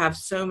 because I have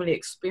so many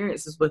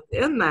experiences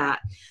within that.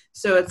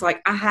 So it's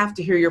like, I have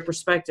to hear your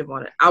perspective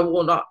on it. I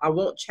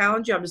won't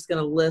challenge you. I'm just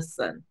going to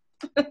listen.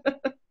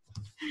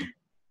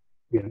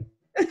 Yeah.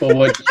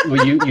 Well,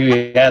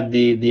 you had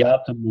the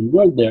optimum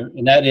word there,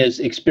 and that is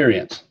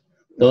experience.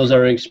 Those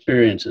are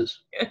experiences.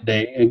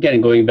 They,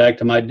 again, going back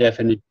to my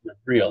definition of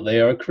real,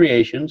 they are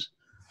creations.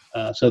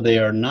 So they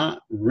are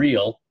not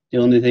real. The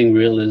only thing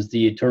real is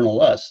the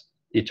eternal us,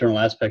 the eternal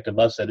aspect of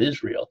us that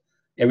is real.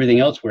 Everything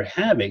else we're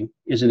having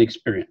is an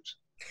experience.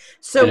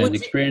 So an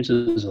experience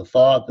is a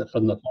thought that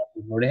from the thought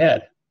we've already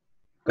had.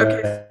 Go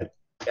ahead.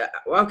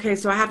 Okay,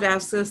 so I have to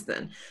ask this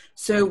then.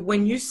 So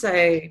when you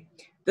say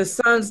the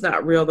sun's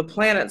not real, the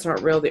planets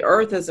aren't real, the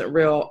earth isn't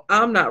real,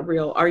 I'm not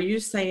real, are you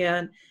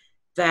saying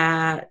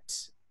that,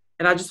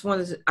 and I just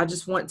want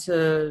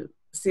to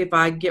see if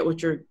I get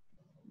what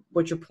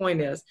your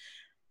point is.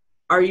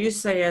 Are you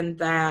saying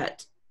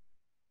that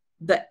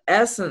the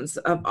essence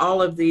of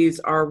all of these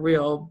are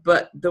real,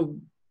 but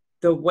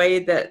the way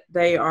that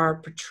they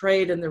are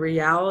portrayed in the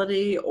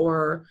reality,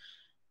 or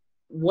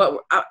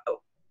what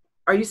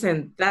are you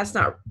saying? That's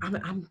not,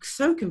 I'm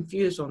so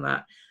confused on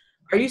that.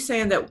 Are you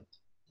saying that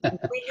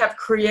we have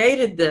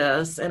created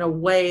this in a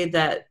way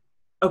that,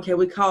 okay,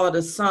 we call it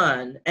a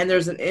sun, and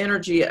there's an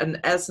energy, an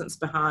essence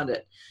behind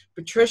it.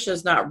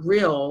 Patricia's not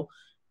real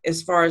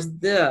as far as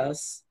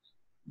this,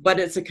 but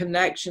it's a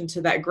connection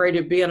to that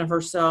greater being of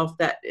herself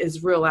that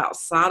is real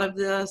outside of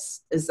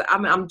this.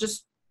 I'm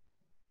just,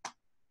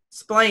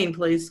 explain,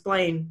 please,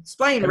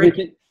 explain,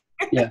 Ricky.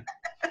 Yeah,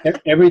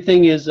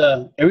 everything is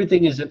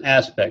an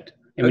aspect.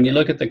 And when you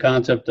look at the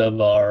concept of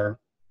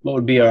what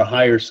would be our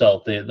higher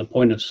self, the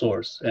point of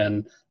source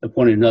and the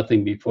point of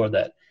nothing before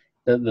that,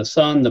 the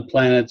sun, the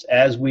planets,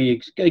 as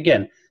we,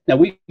 again, Now,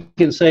 we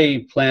can say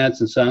planets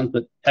and suns,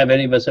 but have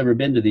any of us ever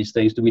been to these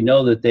things? Do we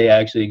know that they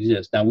actually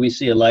exist? Now, we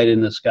see a light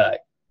in the sky,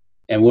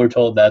 and we're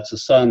told that's the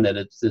sun, that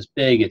it's this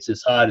big, it's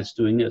this hot, it's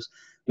doing this.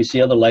 We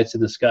see other lights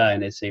in the sky,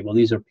 and they say, well,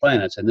 these are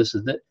planets, and this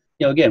is the,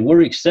 you know, again,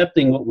 we're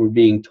accepting what we're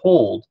being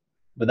told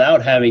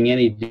without having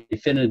any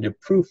definitive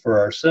proof for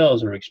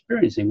ourselves or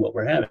experiencing what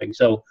we're having.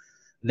 So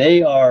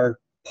they are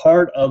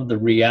part of the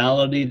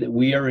reality that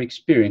we are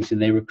experiencing.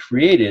 They were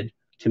created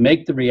to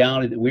make the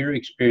reality that we're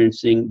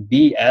experiencing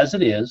be as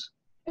it is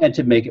and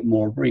to make it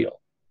more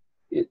real.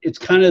 It's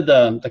kind of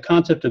the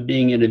concept of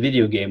being in a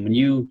video game. When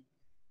you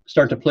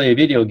start to play a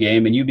video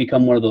game and you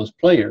become one of those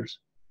players,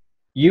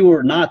 you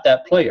are not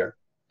that player,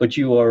 but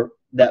you are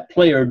that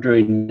player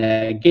during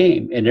that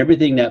game. And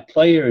everything that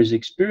player is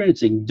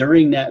experiencing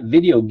during that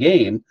video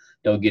game,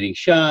 you know, getting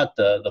shot,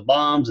 the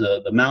bombs,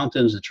 the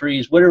mountains, the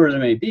trees, whatever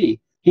there may be,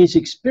 he's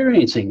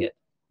experiencing it,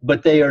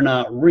 but they are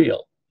not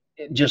real.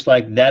 Just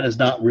like that is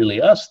not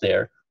really us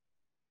there.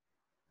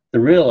 The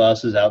real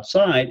us is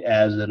outside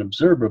as an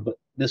observer, but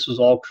this was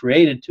all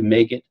created to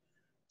make it,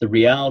 the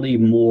reality,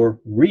 more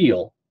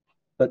real.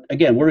 But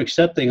again, we're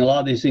accepting a lot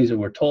of these things that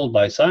we're told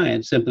by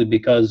science simply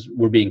because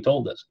we're being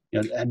told this.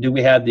 You know, do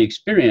we have the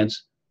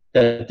experience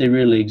that they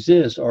really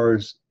exist, or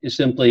is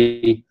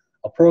simply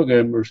a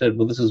program where said,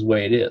 well, this is the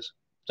way it is?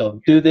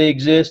 So do they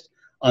exist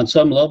on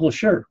some level?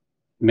 Sure.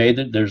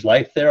 Maybe there's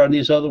life there on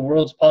these other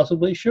worlds,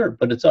 possibly, sure,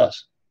 but it's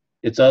us.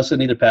 It's us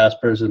in either past,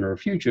 present, or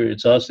future.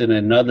 It's us in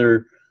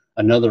another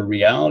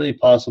reality,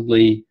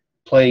 possibly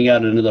playing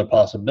out another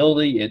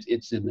possibility.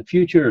 It's in the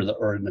future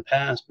or in the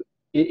past.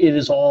 It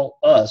is all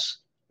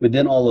us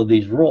within all of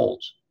these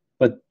roles.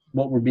 But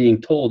what we're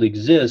being told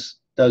exists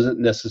doesn't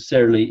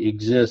necessarily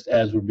exist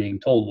as we're being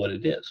told what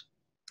it is.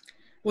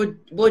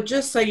 Well,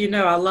 just so you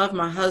know, I love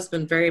my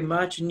husband very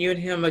much, and you and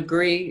him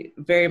agree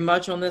very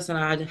much on this, and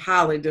I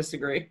highly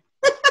disagree.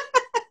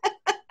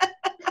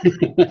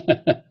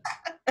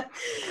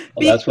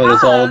 Well, that's what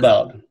it's all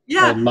about.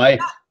 Yeah.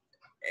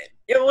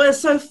 It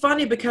was so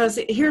funny because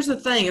here's the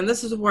thing, and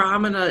this is where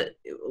I'm going to,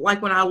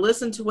 like when I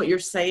listen to what you're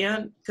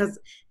saying, because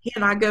he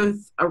and I go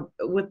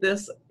with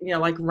this, you know,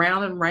 like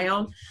round and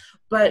round,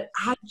 but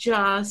I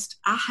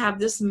have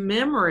this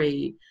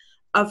memory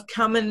of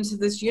coming into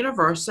this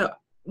universe. So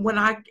when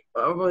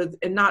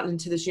and not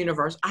into this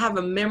universe, I have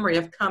a memory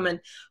of coming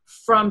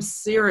from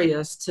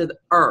Sirius to the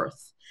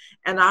Earth.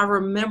 And I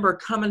remember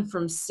coming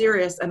from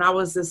Sirius, and I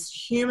was this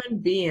human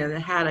being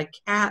that had a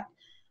cat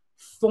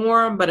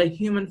form, but a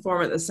human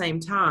form at the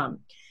same time.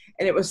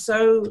 And it was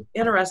so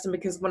interesting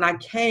because when I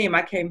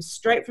came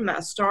straight from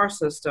that star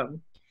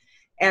system,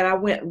 and I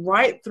went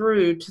right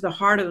through to the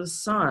heart of the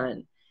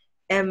sun.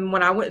 And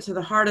when I went to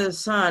the heart of the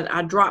sun,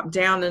 I dropped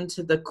down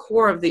into the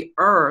core of the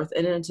earth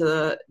and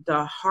into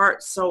the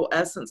heart, soul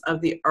essence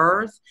of the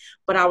earth.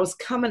 But I was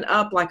coming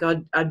up like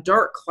a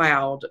dirt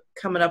cloud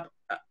coming up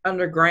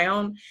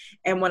underground.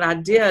 And when I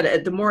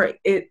did, the more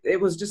it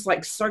was just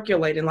like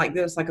circulating like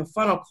this, like a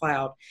funnel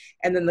cloud.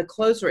 And then the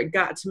closer it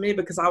got to me,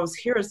 because I was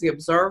here as the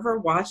observer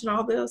watching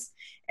all this.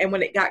 And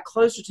when it got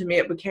closer to me,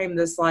 it became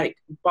this like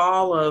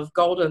ball of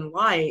golden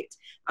light,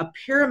 a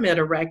pyramid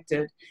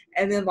erected.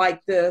 And then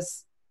like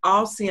this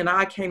all-seeing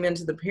eye came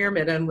into the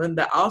pyramid. And when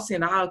the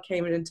all-seeing eye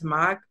came into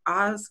my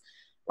eyes,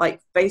 like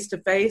face to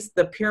face,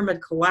 the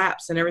pyramid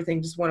collapsed and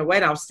everything just went away.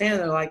 And I was standing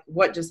there like,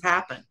 what just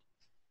happened?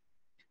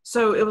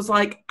 So it was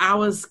like I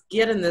was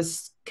getting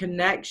this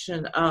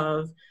connection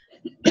of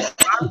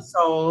my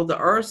soul, the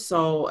earth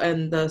soul,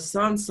 and the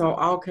sun soul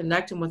all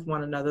connecting with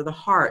one another, the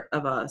heart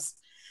of us.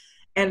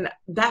 And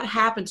that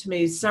happened to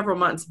me several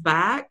months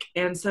back.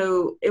 And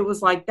so it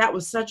was like that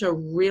was such a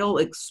real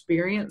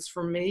experience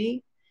for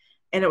me.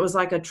 And it was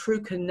like a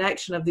true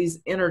connection of these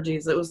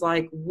energies. It was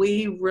like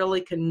we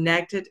really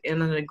connected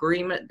in an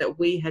agreement that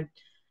we had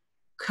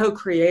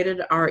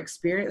co-created our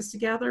experience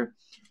together.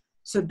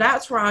 So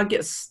that's where I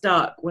get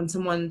stuck when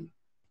someone,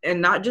 and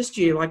not just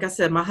you, like I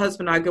said, my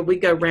husband and we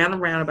go round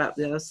and round about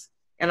this.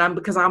 And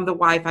because I'm the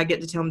wife, I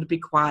get to tell him to be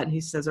quiet, and he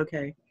says,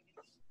 okay.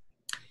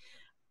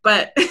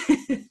 But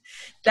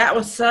that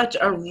was such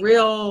a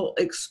real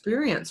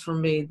experience for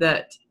me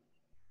that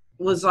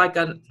was like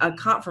a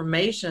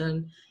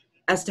confirmation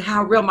as to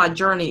how real my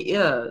journey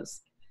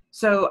is.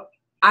 So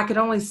I could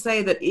only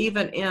say that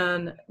even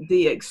in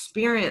the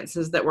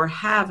experiences that we're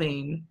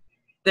having,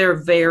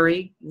 they're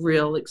very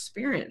real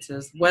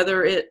experiences,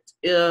 whether it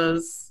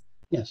is.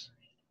 Yes.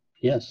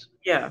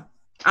 Yeah.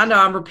 I know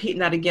I'm repeating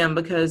that again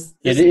because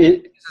this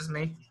is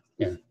me.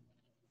 Yeah.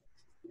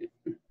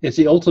 It's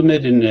the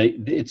ultimate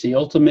it's the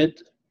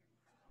ultimate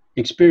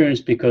experience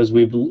because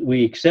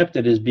we accept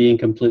it as being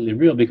completely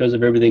real because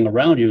of everything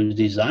around you is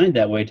designed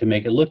that way to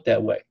make it look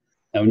that way.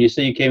 Now, when you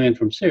say you came in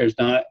from Sirius,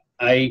 now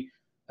I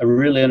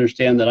really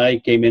understand that I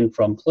came in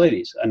from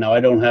Pleiades. And now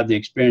I don't have the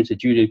experience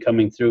that you did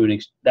coming through in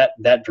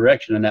that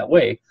direction in that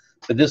way.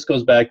 But this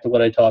goes back to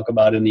what I talk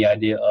about in the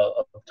idea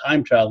of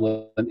time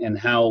travel and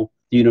how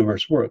the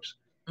universe works.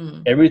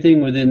 Mm-hmm.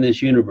 Everything within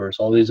this universe,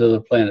 all these other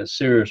planets,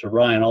 Sirius,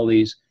 Orion, all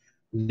these,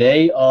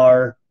 they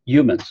are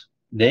humans.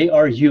 They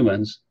are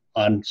humans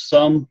on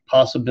some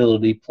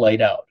possibility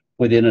played out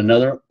within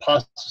another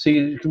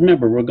possibility.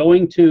 Remember, we're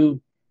going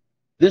to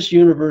this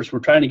universe, we're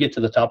trying to get to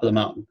the top of the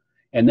mountain.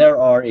 And there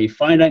are a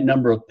finite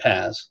number of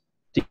paths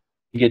to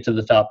get to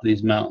the top of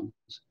these mountains.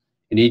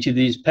 And each of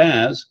these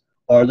paths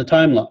are the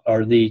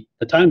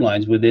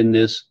timelines within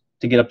this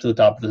to get up to the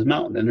top of this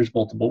mountain. And there's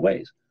multiple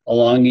ways.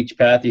 Along each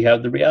path, you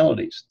have the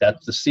realities.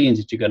 That's the scenes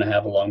that you're going to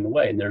have along the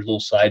way. And there's little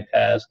side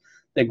paths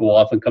that go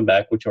off and come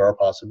back, which are our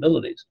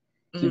possibilities.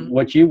 So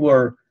what you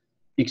were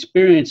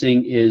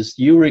experiencing is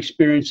you were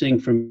experiencing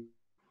from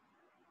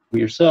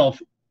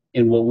yourself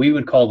in what we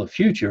would call the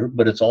future,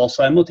 but it's all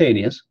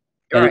simultaneous.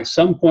 And at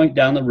some point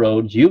down the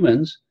road,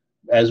 humans,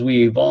 as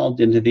we evolved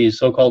into these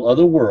so-called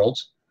other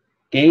worlds,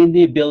 gained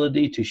the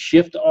ability to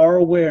shift our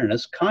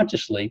awareness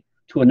consciously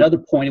to another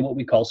point in what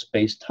we call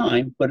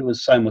space-time, but it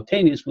was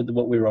simultaneous with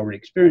what we were already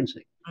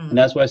experiencing. And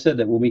that's why I said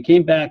that when we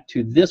came back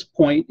to this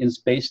point in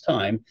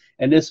space-time,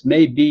 and this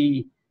may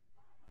be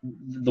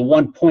the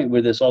one point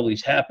where this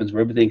always happens,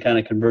 where everything kind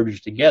of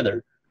converges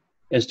together,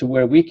 as to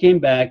where we came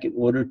back in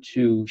order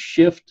to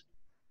shift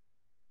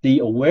the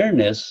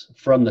awareness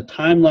from the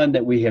timeline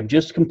that we have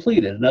just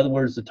completed. In other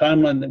words, the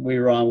timeline that we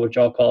were on, which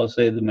I'll call,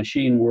 say, the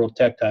machine world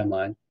tech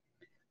timeline,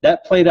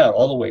 that played out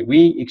all the way.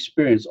 We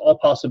experienced all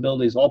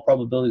possibilities, all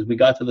probabilities. We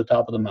got to the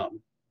top of the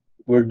mountain.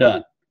 We're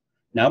done.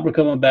 Now we're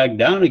coming back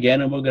down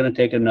again, and we're going to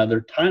take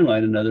another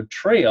timeline, another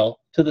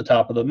trail to the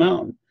top of the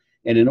mountain.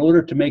 And in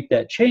order to make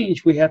that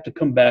change, we have to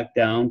come back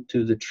down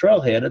to the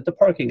trailhead at the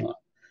parking lot.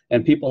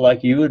 And people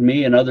like you and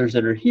me and others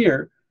that are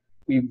here,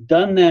 we've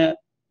done that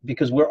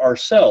because we're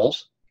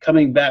ourselves,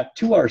 coming back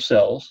to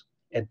ourselves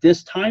at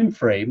this time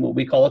frame, what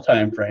we call a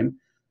time frame,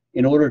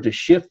 in order to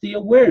shift the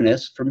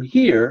awareness from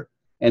here,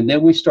 and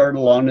then we start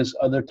along this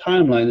other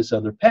timeline, this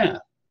other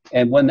path.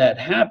 And when that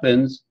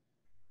happens,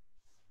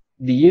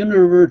 the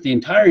universe, the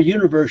entire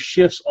universe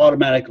shifts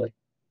automatically.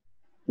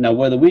 Now,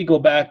 whether we go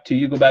back to,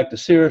 you go back to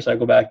Sirius, I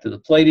go back to the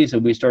Pleiades,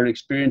 and we start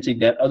experiencing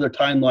that other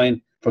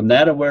timeline from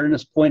that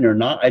awareness point or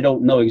not, I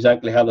don't know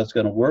exactly how that's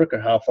going to work or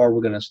how far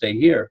we're going to stay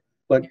here.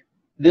 But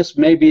this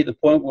may be the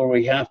point where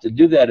we have to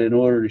do that in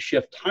order to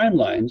shift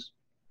timelines.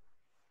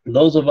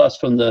 Those of us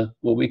from the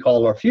what we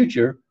call our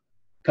future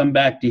come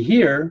back to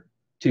here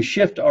to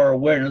shift our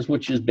awareness,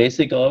 which is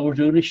basically all we're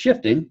doing is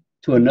shifting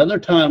to another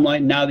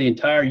timeline. Now the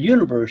entire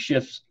universe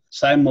shifts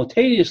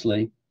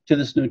simultaneously to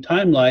this new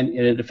timeline, and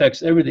it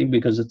affects everything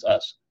because it's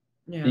us.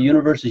 The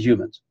universe is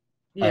humans.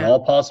 And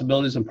all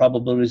possibilities and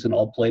probabilities and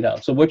all played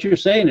out. So what you're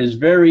saying is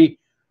very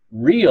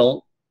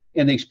real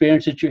in the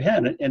experience that you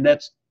had. And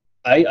that's,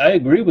 I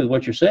agree with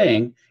what you're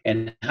saying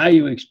and how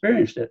you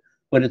experienced it,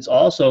 but it's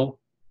also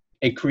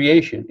a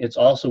creation. It's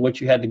also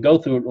what you had to go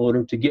through in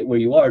order to get where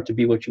you are, to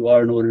be what you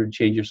are, in order to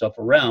change yourself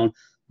around,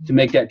 to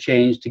make that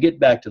change, to get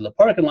back to the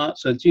parking lot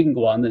so that you can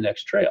go on the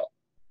next trail.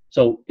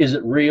 So is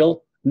it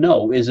real?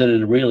 No. Is it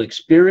a real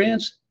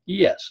experience?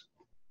 Yes.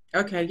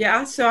 Okay.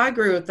 Yeah. So I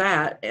agree with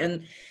that.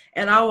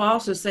 And I'll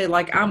also say,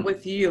 like, I'm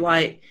with you.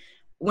 Like,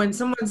 when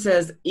someone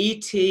says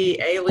ET,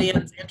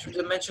 aliens,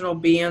 interdimensional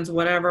beings,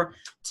 whatever,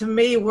 to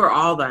me, we're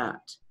all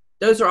that.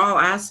 Those are all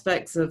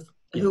aspects of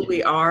who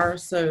we are.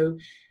 So,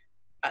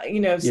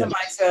 you know, if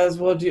somebody says,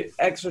 well, do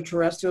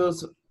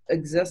extraterrestrials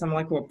exist? I'm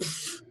like, well,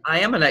 I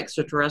am an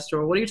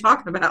extraterrestrial. What are you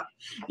talking about?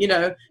 You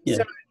know,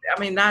 so, I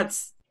mean,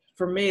 that's,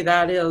 for me,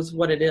 that is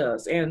what it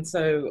is. And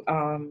so,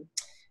 and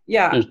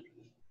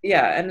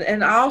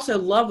I also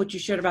love what you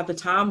shared about the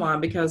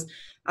timeline, because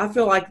I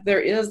feel like there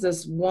is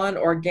this one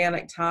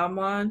organic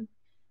timeline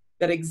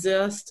that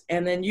exists,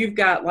 and then you've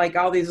got like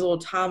all these little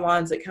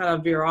timelines that kind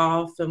of veer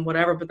off and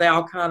whatever, but they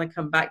all kind of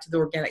come back to the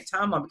organic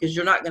timeline, because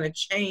you're not going to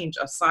change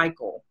a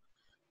cycle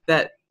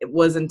that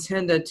was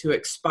intended to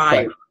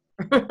expire,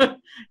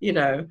 you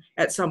know,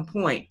 at some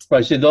point.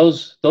 Right. See,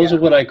 those are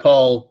what I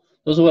call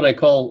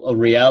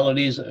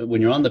realities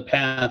when you're on the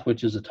path,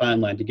 which is a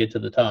timeline to get to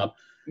the top.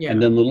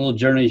 And then the little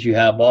journeys you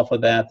have off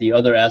of that, the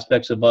other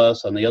aspects of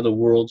us on the other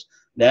worlds,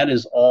 that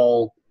is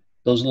all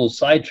those little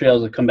side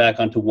trails that come back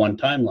onto one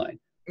timeline.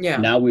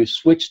 Now we've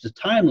switched the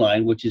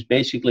timeline, which is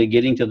basically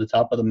getting to the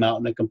top of the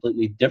mountain a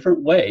completely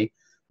different way,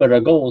 but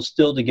our goal is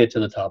still to get to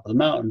the top of the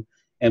mountain.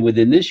 And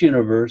within this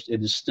universe,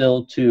 it is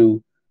still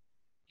to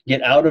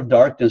get out of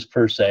darkness,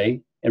 per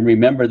se, and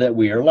remember that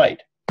we are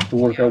light, to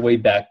work our way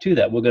back to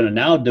that. We're going to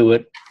now do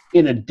it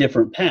in a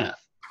different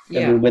path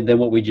than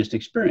what we just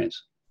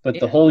experienced. But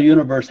the whole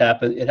universe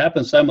happens, it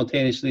happens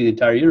simultaneously, the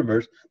entire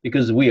universe,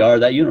 because we are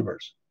that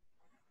universe.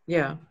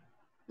 Yeah.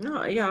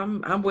 No,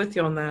 I'm with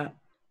you on that.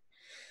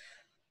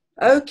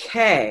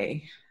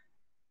 Okay.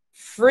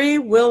 Free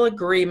will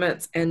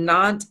agreements and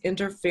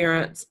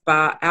non-interference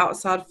by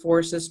outside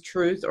forces,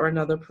 truth, or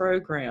another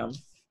program.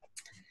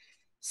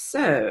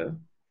 So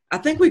I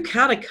think we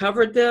kind of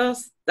covered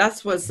this.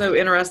 That's what's so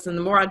interesting.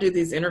 The more I do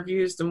these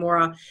interviews, the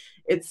more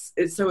it's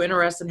so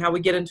interesting how we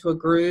get into a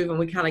groove and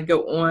we kind of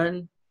go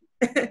on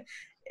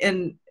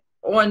and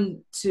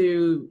on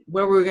to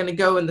where we're going to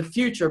go in the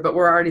future, but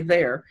we're already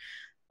there.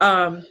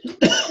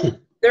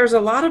 There's a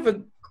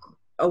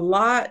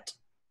lot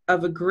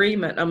of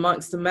agreement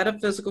amongst the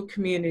metaphysical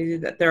community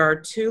that there are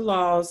two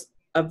laws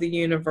of the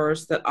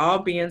universe that all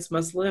beings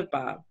must live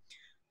by.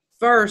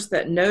 First,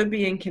 that no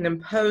being can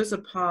impose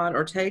upon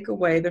or take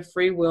away the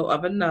free will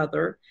of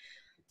another.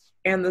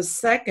 And the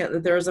second,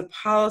 that there is a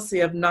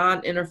policy of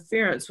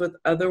non-interference with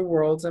other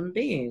worlds and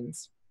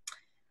beings.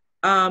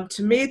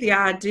 To me, the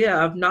idea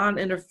of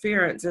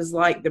non-interference is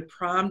like the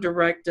prime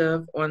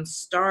directive on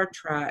Star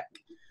Trek,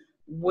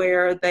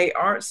 where they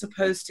aren't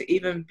supposed to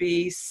even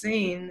be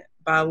seen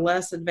by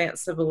less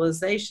advanced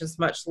civilizations,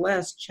 much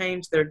less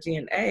change their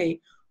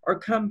DNA or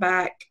come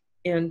back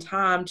in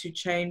time to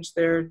change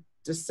their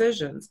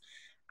decisions.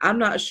 I'm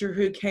not sure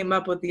who came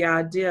up with the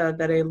idea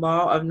that a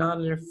law of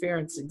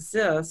non-interference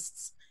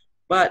exists,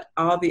 but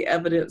all the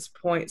evidence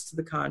points to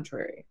the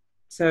contrary.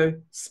 So,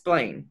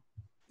 explain.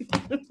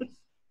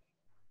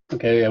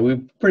 Okay, yeah,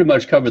 we've pretty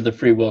much covered the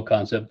free will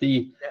concept.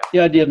 The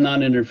idea of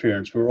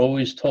non-interference. We're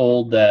always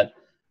told that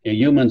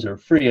humans are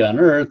free on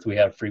Earth, we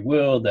have free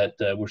will, that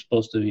we're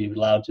supposed to be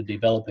allowed to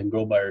develop and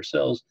grow by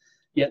ourselves.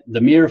 Yet the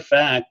mere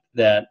fact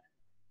that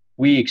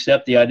we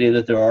accept the idea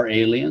that there are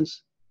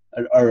aliens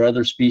or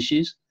other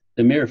species,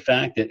 the mere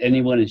fact that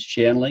anyone is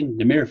channeling,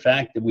 the mere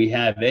fact that we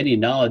have any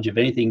knowledge of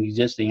anything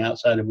existing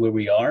outside of where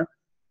we are,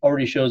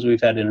 already shows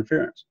we've had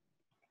interference.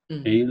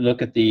 Mm-hmm. You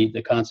look at the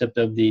concept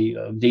of the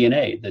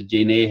DNA. The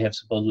DNA have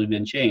supposedly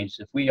been changed.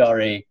 If we are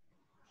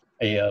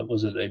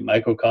was it a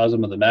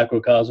microcosm of the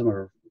macrocosm,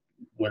 or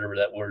whatever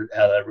that word,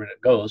 however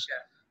it goes,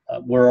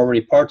 we're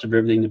already parts of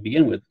everything to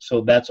begin with.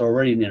 So that's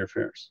already an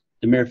interference.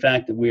 The mere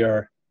fact that we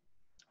are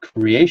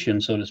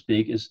creation, so to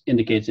speak,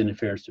 indicates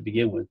interference to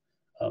begin with.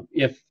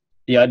 If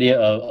the idea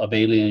of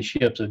alien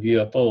ships, of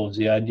UFOs,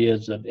 the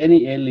ideas of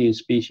any alien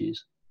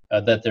species,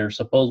 that they're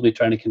supposedly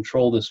trying to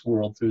control this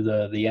world through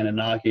the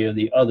Anunnaki or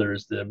the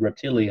others, the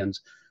reptilians,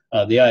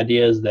 the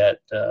ideas that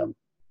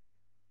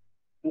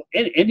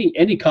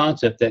any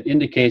concept that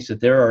indicates that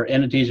there are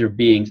entities or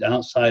beings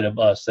outside of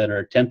us that are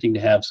attempting to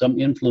have some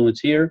influence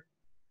here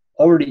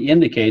already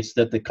indicates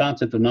that the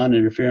concept of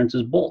non-interference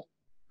is bull.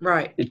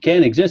 Right. It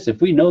can't exist.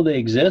 If we know they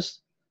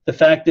exist, the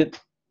fact that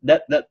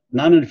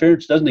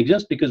non-interference doesn't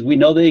exist because we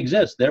know they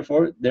exist,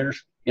 therefore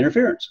there's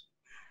interference.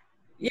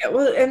 Yeah,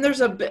 well, and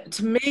there's a bit,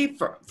 to me,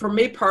 for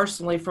me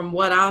personally, from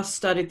what I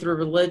studied through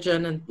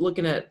religion and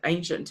looking at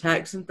ancient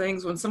texts and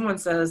things, when someone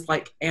says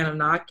like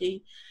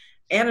Anunnaki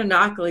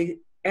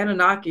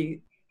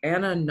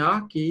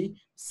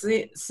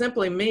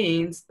simply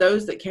means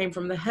those that came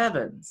from the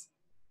heavens.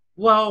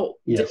 Well,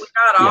 yes. Did we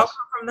not all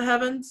come from the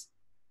heavens?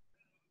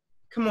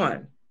 Come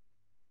on.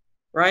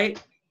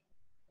 Right?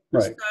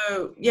 Right.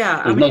 So,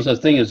 yeah. There's no such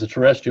thing as a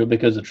terrestrial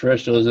because the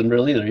terrestrial isn't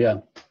real either, yeah.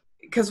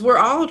 Because we're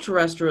all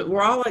terrestrial.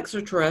 We're all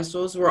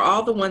extraterrestrials. We're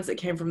all the ones that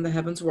came from the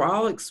heavens. We're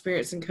all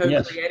experiencing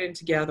co-creating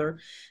together.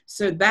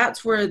 So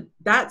that's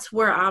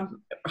where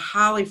I'm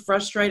highly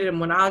frustrated. And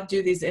when I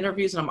do these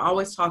interviews, and I'm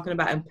always talking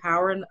about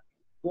empowering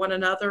one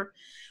another,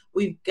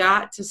 we've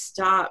got to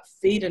stop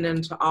feeding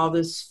into all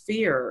this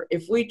fear.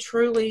 If we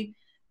truly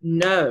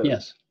know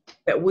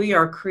that we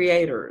are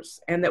creators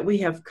and that we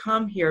have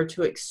come here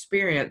to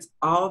experience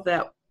all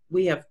that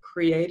we have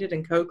created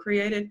and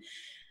co-created,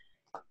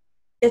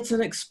 it's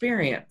an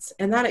experience,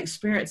 and that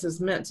experience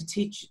is meant to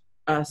teach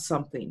us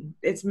something.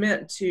 It's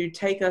meant to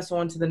take us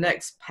on to the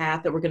next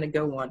path that we're going to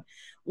go on.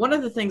 One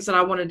of the things that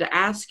I wanted to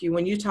ask you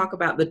when you talk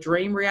about the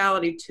dream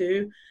reality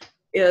too,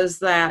 is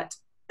that,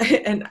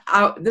 and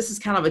this is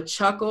kind of a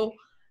chuckle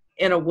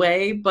in a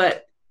way,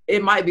 but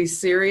it might be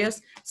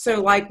serious.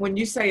 So like when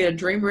you say a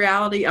dream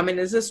reality, I mean,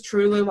 is this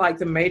truly like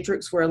the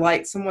Matrix where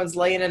like someone's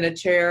laying in a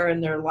chair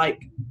and they're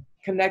like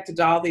connected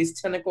to all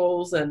these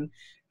tentacles and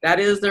that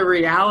is the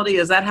reality?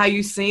 Is that how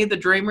you see the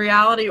dream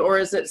reality? Or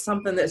is it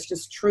something that's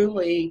just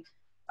truly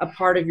a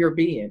part of your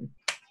being?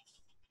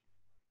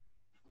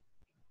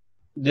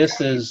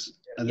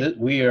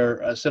 We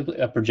are simply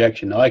a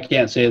projection. Now, I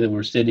can't say that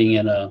we're sitting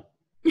in a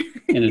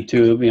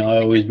tube. I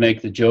always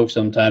make the joke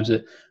sometimes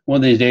that one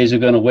of these days you're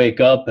going to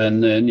wake up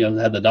and then,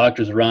 have the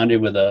doctors around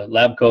you with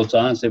lab coats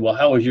on and say, well,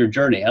 how was your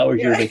journey? How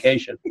was your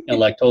vacation?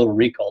 Like Total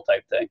Recall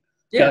type thing.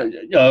 Yeah,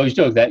 I always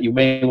joke that you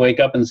may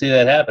wake up and see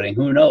that happening.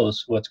 Who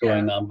knows what's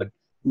going on? But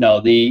no,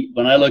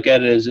 when I look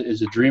at it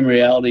as a dream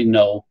reality,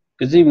 no,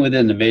 because even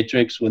within the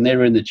Matrix, when they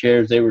were in the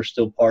chairs, they were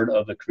still part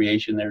of a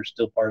creation. They were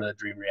still part of the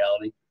dream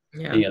reality.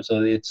 Yeah.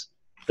 So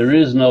there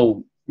is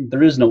no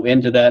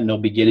end to that, no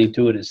beginning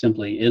to it. It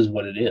simply is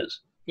what it is.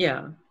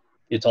 Yeah.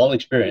 It's all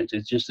experience.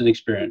 It's just an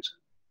experience.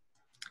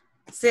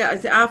 See,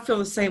 I feel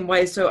the same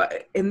way. So,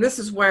 and this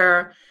is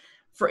where,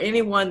 for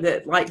anyone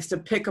that likes to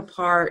pick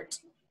apart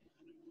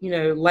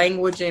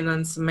languaging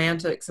and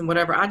semantics and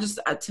whatever,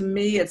 to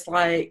me, it's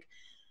like,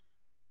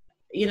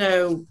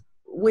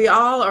 we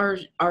all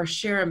are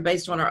sharing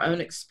based on our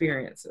own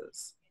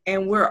experiences,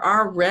 and we're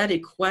already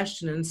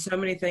questioning so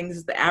many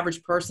things the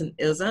average person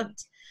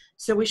isn't.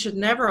 So we should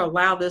never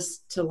allow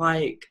this to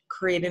like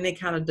create any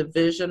kind of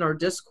division or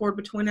discord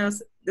between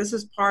us. This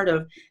is part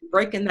of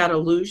breaking that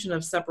illusion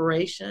of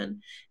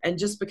separation and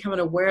just becoming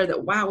aware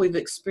that, wow, we've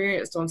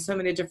experienced on so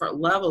many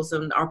different levels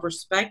and our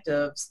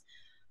perspectives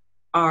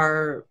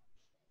are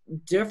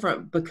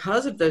different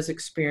because of those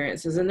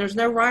experiences. And there's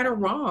no right or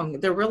wrong.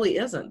 There really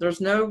isn't.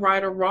 There's no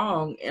right or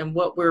wrong in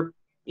what we're,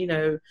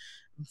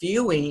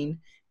 viewing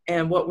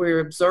and what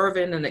we're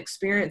observing and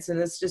experiencing.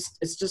 It's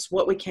just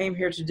what we came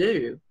here to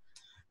do.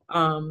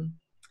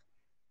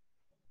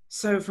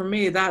 So for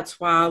me, that's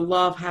why I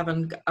love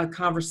having a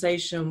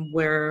conversation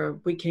where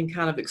we can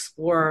kind of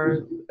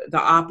explore the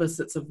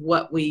opposites of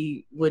what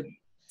we would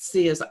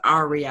see as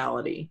our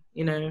reality,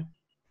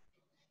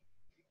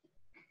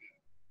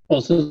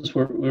 Well, since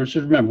we're just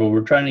remember,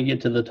 we're trying to get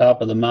to the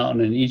top of the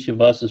mountain, and each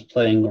of us is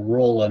playing a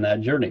role on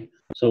that journey.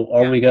 So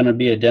are we going to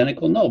be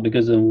identical? No,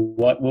 because then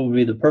what would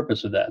be the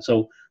purpose of that?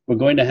 So we're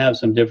going to have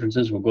some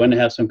differences. We're going to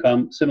have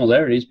some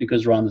similarities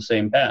because we're on the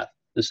same path,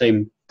 the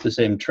same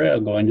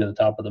trail going to the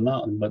top of the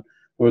mountain. But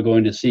we're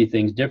going to see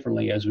things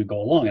differently as we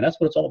go along, and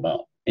that's what it's all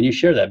about. And you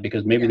share that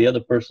because maybe the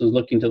other person is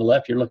looking to the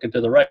left, you're looking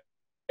to the right.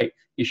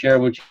 You share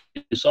what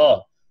you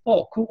saw.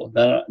 Oh, cool.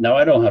 Now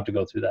I don't have to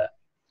go through that.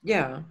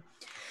 Yeah.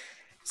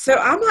 So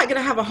I'm not going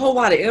to have a whole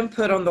lot of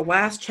input on the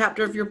last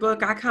chapter of your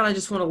book. I kind of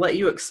just want to let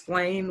you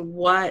explain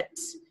what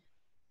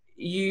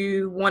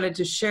you wanted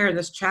to share in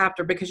this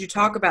chapter, because you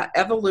talk about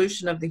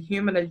evolution of the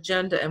human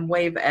agenda and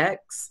Wave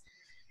X.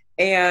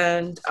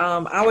 And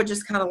I would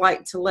just kind of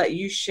like to let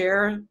you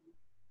share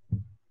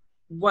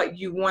what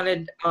you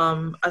wanted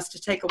us to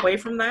take away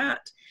from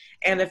that.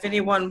 And if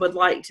anyone would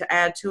like to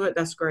add to it,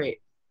 that's great.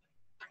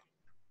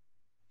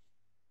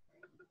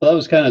 Well, that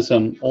was kind of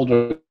some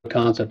older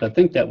concept. I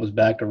think that was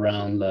back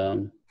around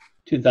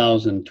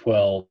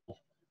 2012.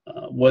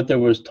 What there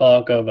was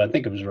talk of, I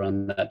think it was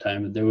around that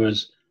time. There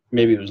was,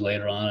 maybe it was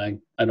later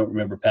on. I don't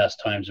remember past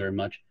times very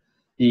much.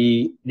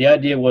 The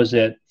idea was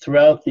that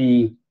throughout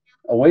a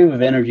wave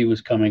of energy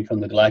was coming from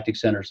the galactic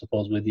center,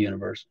 supposedly the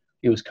universe.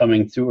 It was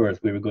coming through Earth.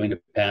 We were going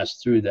to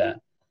pass through that.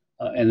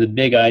 And the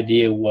big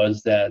idea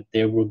was that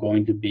there were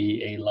going to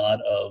be a lot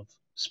of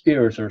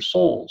spirits or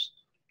souls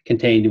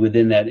contained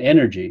within that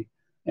energy,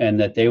 and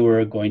that they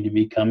were going to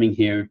be coming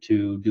here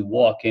to do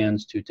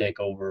walk-ins, to take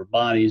over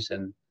bodies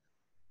and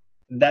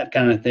that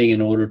kind of thing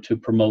in order to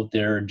promote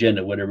their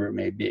agenda, whatever it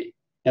may be.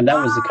 And that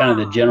was the kind of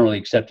the generally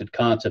accepted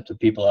concept of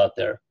people out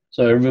there.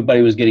 So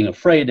everybody was getting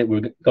afraid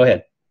that go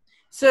ahead.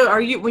 So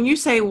when you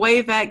say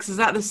Wave X, is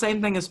that the same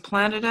thing as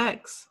Planet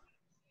X?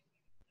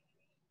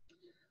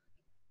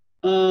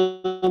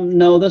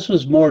 No, this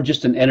was more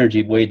just an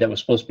energy wave that was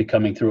supposed to be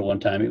coming through at one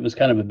time. It was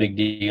kind of a big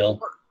deal.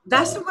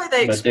 That's the way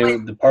they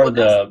explain.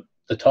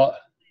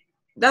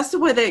 That's the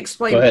way they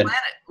explain Planet.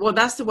 Well,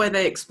 that's the way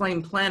they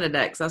explain Planet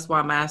X. That's why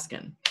I'm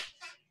asking.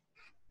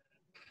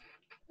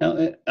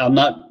 Now,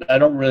 I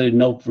don't really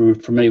know if we're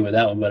familiar with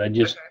that one, but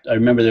I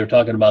remember they were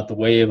talking about the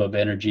wave of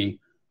energy,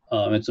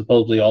 and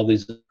supposedly all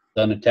these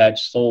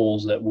unattached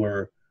souls that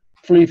were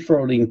free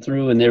floating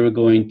through, and they were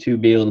going to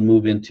be able to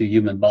move into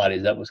human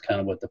bodies. That was kind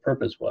of what the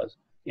purpose was.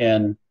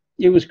 And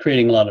it was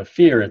creating a lot of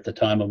fear at the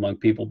time among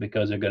people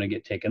because they're going to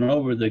get taken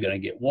over, they're going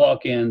to get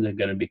walk-in, they're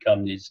going to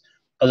become these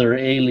other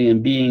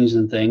alien beings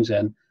and things.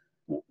 And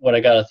what I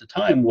got at the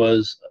time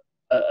was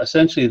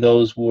essentially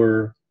those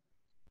were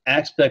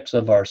aspects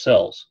of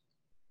ourselves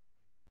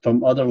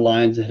from other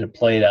lines that had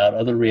played out,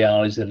 other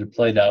realities that had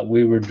played out.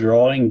 We were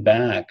drawing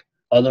back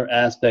other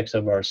aspects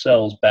of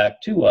ourselves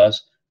back to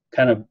us,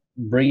 kind of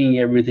bringing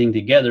everything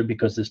together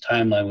because this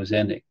timeline was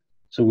ending.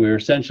 So we were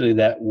essentially,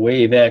 that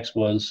Wave X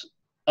was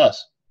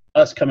us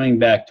coming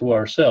back to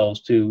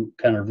ourselves to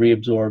kind of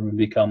reabsorb and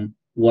become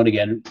one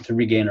again, to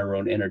regain our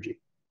own energy.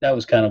 That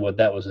was kind of what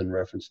that was in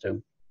reference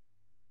to.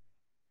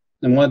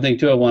 And one thing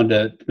too, I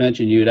wanted to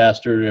mention, you had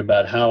asked earlier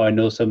about how I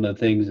know some of the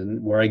things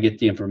and where I get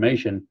the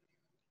information.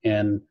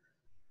 And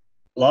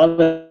a lot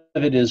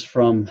of it is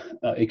from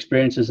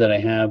experiences that I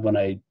have when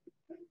I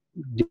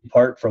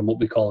depart from what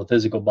we call the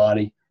physical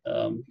body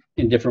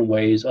in different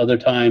ways. Other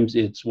times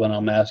it's when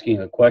I'm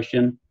asking a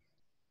question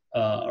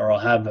or I'll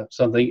have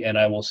something and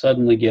I will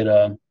suddenly get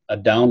a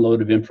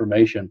download of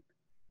information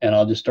and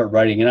I'll just start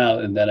writing it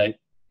out, and then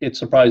it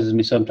surprises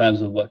me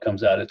sometimes with what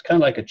comes out. It's kind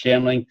of like a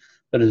channeling,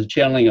 but it's a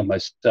channeling of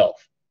myself.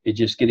 It's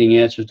just getting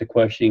answers to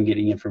questions,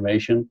 getting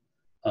information.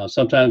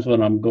 Sometimes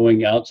when I'm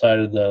going outside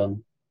of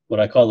what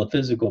I call the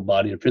physical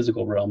body or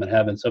physical realm and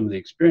having some of the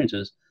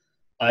experiences,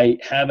 I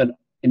have an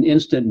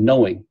instant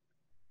knowing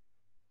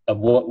of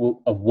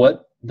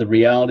what the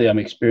reality I'm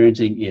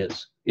experiencing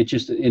is. It's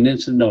just an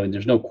instant knowing.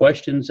 There's no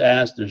questions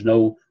asked. There's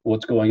no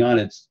what's going on.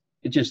 It's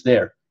just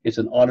there. It's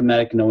an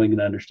automatic knowing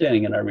and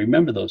understanding. And I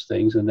remember those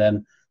things, and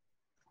then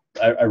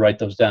I write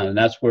those down, and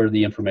that's where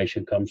the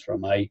information comes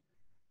from.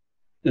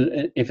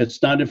 If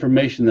it's not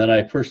information that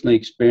I personally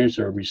experienced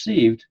or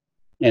received,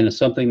 and it's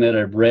something that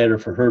I've read or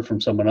heard from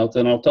someone else,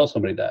 then I'll tell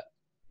somebody that.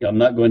 I'm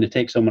not going to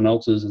take someone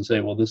else's and say,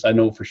 well, this I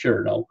know for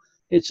sure. No,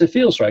 it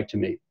feels right to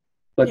me.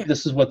 But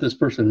this is what this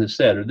person has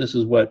said, or this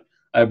is what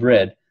I've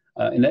read.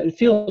 And it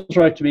feels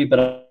right to me,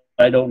 but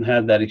I don't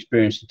have that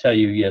experience to tell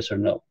you yes or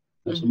no.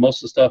 Mm-hmm. So most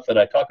of the stuff that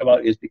I talk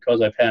about is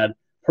because I've had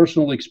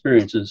personal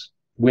experiences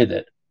with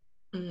it,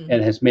 mm-hmm.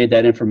 and it has made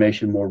that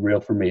information more real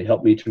for me. It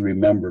helped me to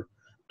remember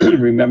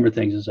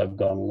things as I've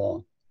gone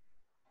along.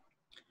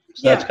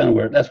 So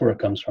Yeah. that's where it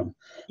comes from.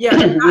 Yeah.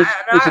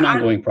 It's an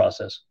ongoing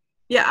process.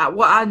 Yeah,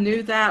 well, I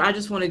knew that. I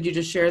just wanted you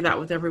to share that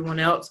with everyone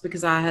else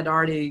because I had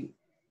already,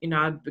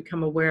 I'd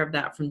become aware of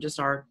that from just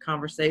our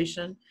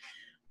conversation.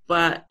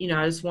 But,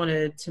 I just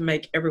wanted to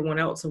make everyone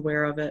else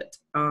aware of it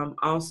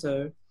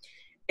also.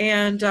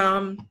 And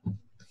so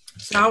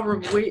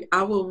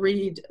I will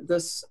read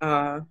this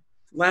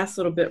last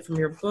little bit from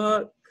your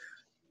book.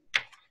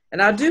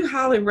 And I do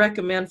highly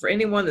recommend for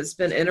anyone that's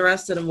been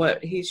interested in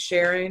what he's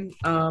sharing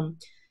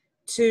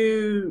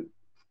to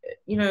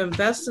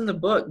invest in the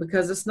book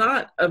because it's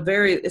not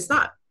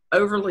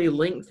overly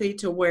lengthy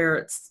to where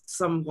it's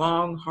some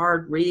long,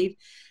 hard read.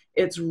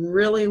 It's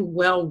really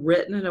well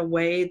written in a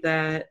way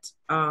that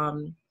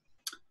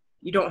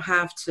you don't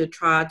have to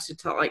try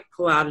to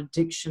pull out a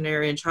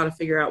dictionary and try to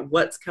figure out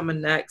what's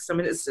coming next. I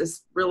mean,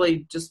 it's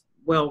really just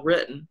well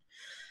written.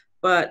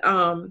 But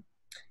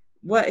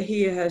what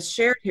he has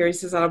shared here, he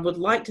says, I would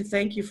like to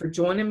thank you for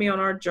joining me on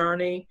our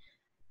journey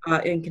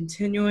in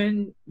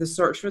continuing the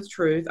search for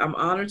truth. I'm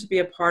honored to be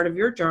a part of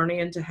your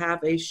journey and to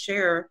have a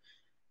share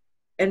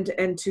and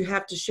to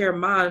have to share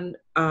mine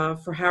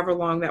for however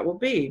long that will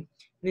be.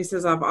 And he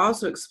says, I've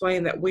also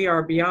explained that we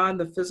are beyond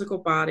the physical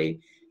body,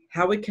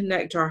 how we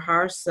connect to our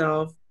higher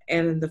self,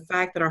 and the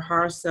fact that our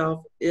higher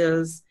self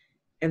is,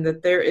 and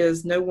that there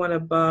is no one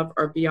above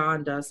or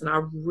beyond us. And I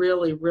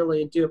really,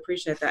 really do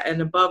appreciate that.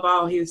 And above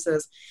all, he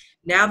says,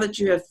 now that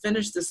you have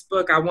finished this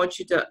book, I want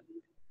you to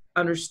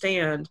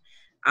understand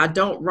I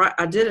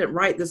didn't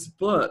write this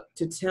book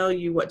to tell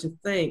you what to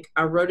think.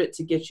 I wrote it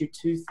to get you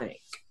to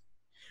think.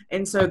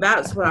 And so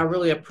that's what I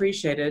really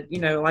appreciated.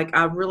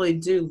 I really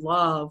do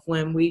love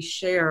when we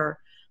share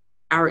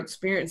our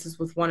experiences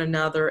with one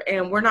another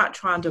and we're not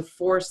trying to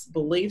force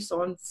beliefs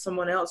on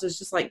someone else. It's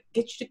just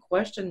get you to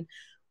question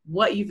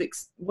what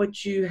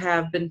you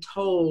have been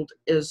told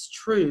is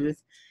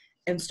truth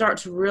and start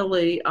to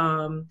really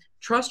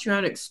trust your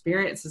own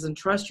experiences and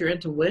trust your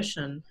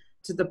intuition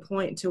to the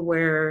point to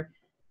where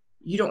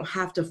you don't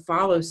have to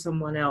follow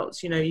someone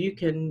else. You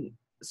can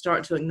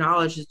start to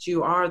acknowledge that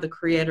you are the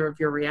creator of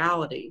your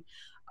reality.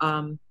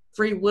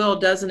 Free will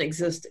doesn't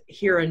exist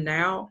here and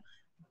now,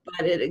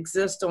 but it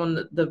exists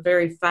on the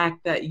very fact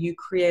that you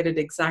created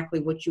exactly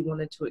what you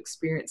wanted to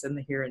experience in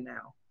the here and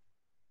now.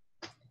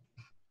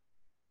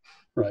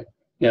 Right.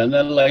 Yeah, and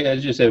then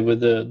as you said,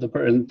 with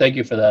and thank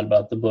you for that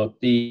about the book.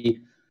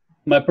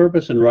 My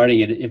purpose in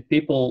writing it, if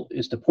people,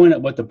 is to point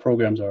out what the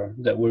programs are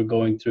that we're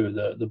going through,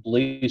 the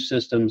belief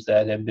systems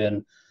that have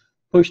been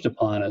pushed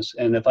upon us.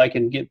 And if I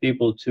can get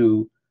people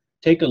to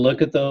take a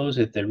look at those,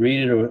 if they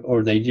read it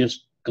or they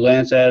just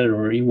glance at it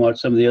or even watch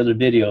some of the other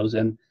videos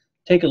and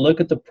take a look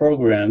at the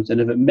programs. And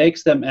if it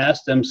makes them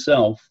ask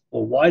themselves,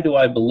 well, why do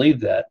I believe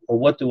that? Or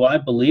what do I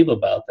believe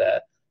about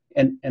that?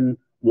 And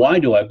why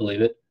do I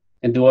believe it?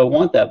 And do I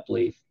want that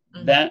belief?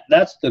 Mm-hmm.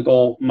 That's the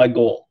goal, my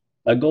goal.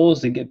 My goal is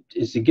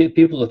to get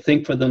people to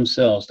think for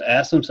themselves, to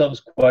ask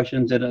themselves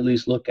questions and at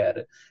least look at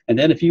it. And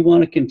then if you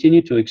want to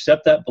continue to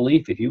accept that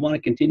belief, if you want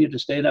to continue to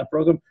stay in that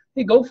program,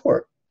 hey, go for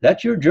it.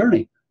 That's your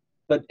journey.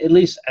 But at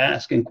least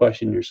ask and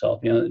question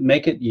yourself.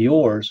 Make it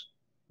yours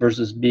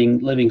versus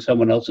living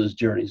someone else's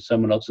journey,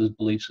 someone else's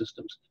belief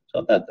systems.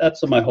 So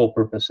that's my whole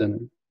purpose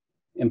in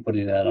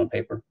putting that on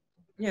paper.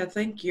 Yeah,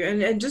 thank you.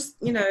 And just,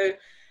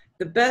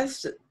 the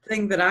best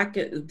thing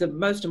the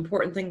most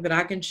important thing that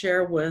I can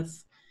share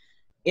with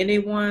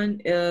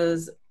anyone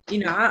is,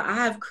 I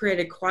have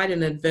created quite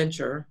an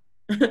adventure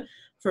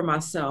for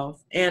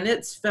myself, and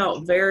it's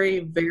felt very,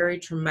 very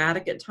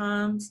traumatic at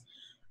times,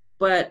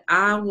 but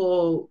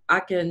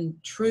I can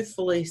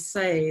truthfully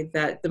say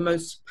that the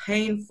most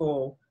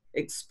painful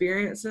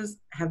experiences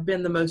have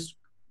been the most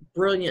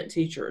brilliant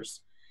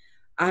teachers.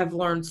 I've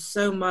learned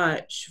so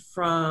much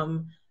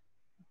from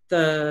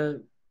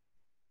the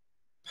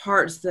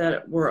parts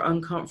that were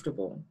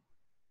uncomfortable.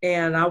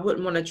 And I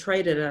wouldn't want to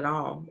trade it at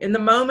all. In the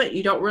moment,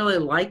 you don't really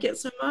like it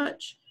so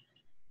much,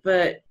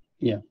 but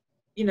yeah,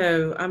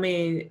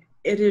 it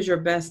is your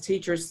best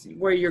teachers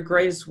where your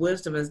greatest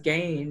wisdom is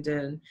gained,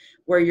 and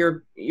where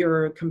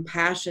your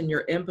compassion,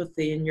 your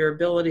empathy, and your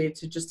ability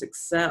to just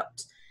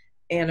accept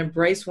and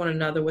embrace one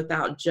another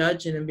without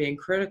judging and being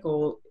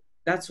critical.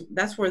 That's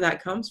where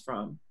that comes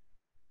from.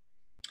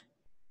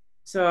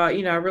 So I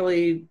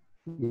really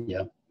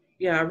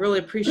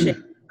appreciate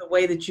the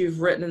way that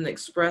you've written and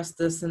expressed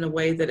this in a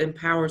way that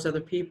empowers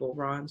other people,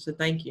 Ron. So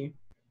thank you.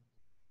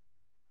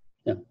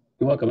 Yeah,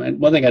 you're welcome. And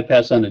one thing I'd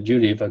pass on to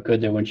Judy, if I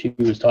could, there when she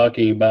was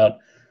talking about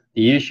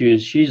the issue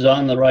is she's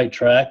on the right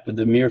track with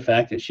the mere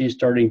fact that she's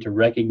starting to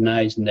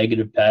recognize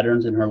negative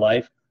patterns in her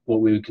life,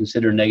 what we would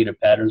consider negative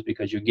patterns,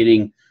 because you're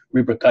getting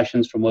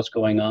repercussions from what's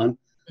going on.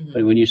 Mm-hmm.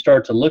 But when you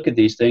start to look at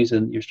these things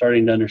and you're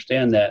starting to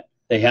understand that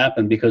they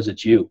happen because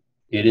it's you.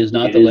 It is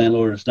not the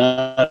landlord. It's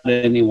not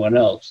anyone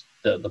else.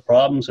 The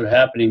problems are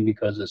happening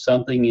because of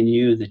something in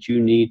you that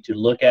you need to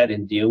look at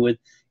and deal with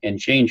and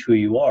change who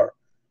you are.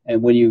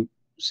 And when you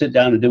sit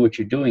down and do what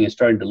you're doing and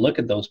starting to look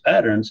at those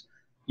patterns,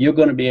 you're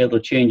going to be able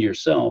to change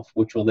yourself,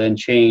 which will then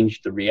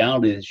change the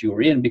reality that you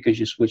are in because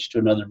you switch to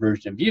another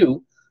version of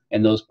you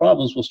And those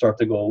problems will start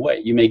to go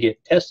away. You may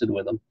get tested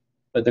with them,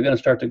 but they're going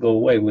to start to go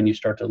away when you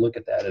start to look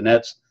at that. And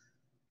that's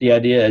the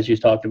idea, as you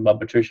talked about,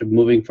 Patricia,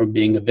 moving from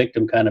being a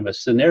victim kind of a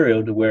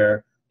scenario to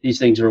where these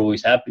things are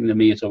always happening to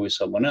me. It's always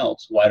someone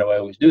else. Why do I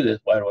always do this?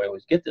 Why do I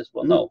always get this?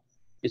 Well, no,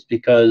 it's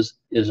because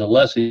there's a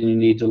lesson you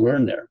need to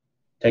learn there.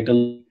 Take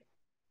a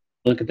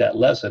look at that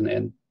lesson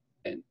and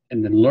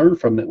then learn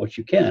from it what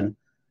you can.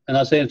 I'm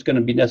not saying it's going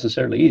to be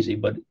necessarily easy,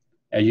 but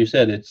as you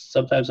said, it's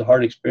sometimes the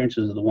hard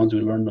experiences are the ones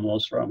we learn the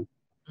most from.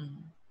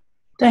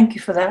 Thank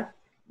you for that.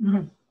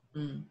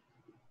 Mm-hmm.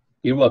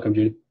 You're welcome,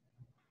 Judy.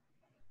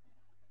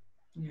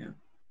 Yeah.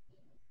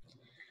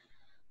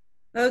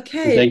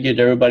 Okay. And thank you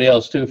to everybody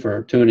else too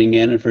for tuning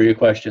in and for your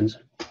questions.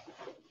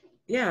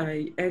 Yeah,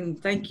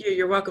 and thank you.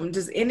 You're welcome.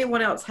 Does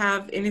anyone else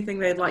have anything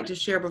they'd like to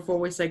share before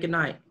we say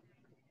goodnight?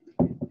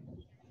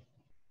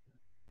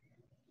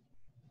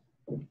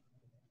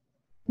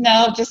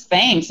 No, just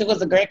thanks. It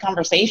was a great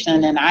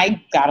conversation, and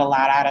I got a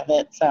lot out of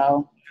it.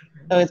 So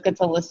it's always good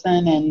to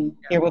listen and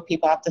hear what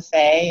people have to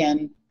say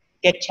and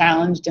get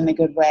challenged in a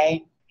good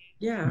way.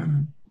 Yeah.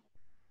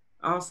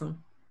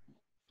 Awesome.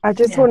 I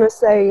just want to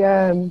say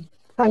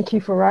thank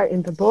you for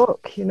writing the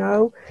book. You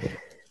know,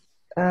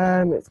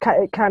 it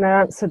kind of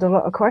answered a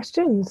lot of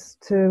questions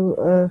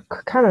to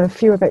kind of a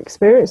few of the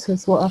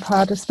experiences what I've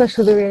had,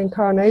 especially the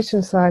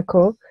reincarnation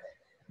cycle.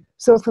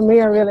 So for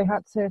me, I really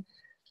had to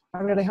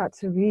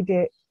read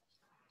it.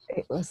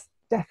 It was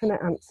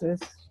definite answers,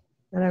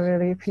 and I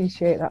really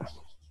appreciate that.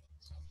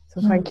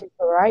 So thank you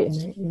for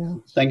writing it. You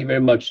know. Thank you very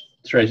much,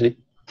 Tracy.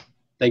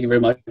 Thank you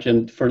very much.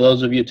 And for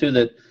those of you too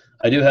that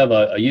I do have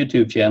a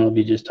YouTube channel. If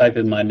you just type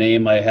in my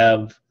name, I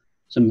have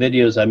some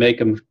videos. I make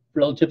them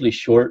relatively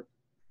short,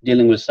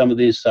 dealing with some of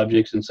these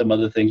subjects and some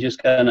other things,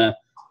 just kind of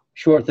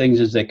short things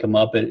as they come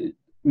up. It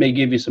may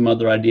give you some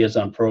other ideas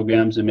on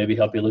programs and maybe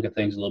help you look at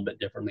things a little bit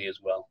differently as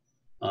well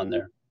on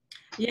there.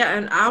 Yeah,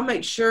 and I'll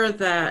make sure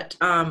that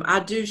I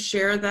do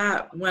share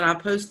that when I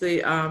post the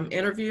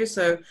interview.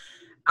 So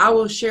I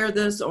will share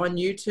this on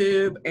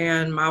YouTube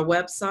and my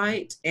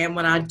website. And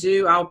when I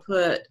do, I'll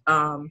put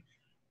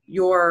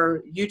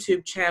your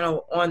YouTube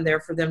channel on there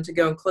for them to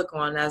go and click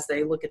on as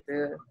they look at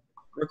the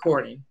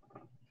recording.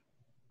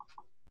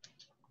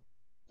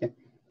 Okay.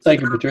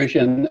 Thank you,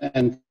 Patricia,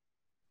 and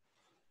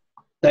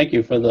thank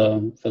you for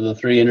the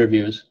 3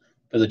 interviews,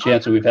 for the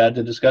chance that we've had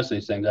to discuss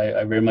these things.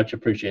 I very much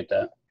appreciate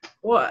that.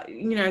 Well,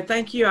 you know,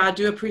 thank you. I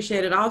do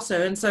appreciate it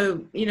also. And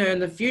so, you know, in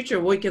the future,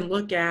 we can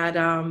look at,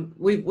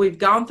 we've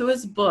gone through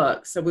his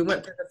book. So we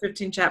went through the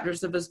 15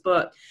 chapters of his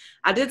book.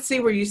 I did see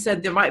where you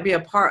said there might be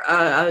a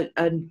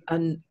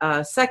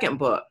second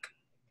book.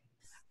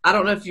 I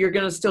don't know if you're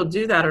going to still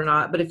do that or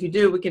not, but if you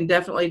do, we can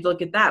definitely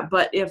look at that.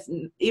 But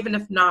even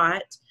if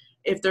not,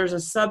 if there's a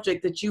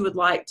subject that you would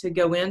like to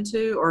go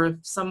into, or if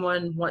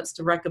someone wants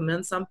to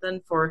recommend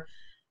something for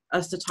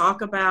us to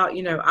talk about,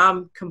 you know,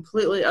 I'm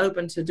completely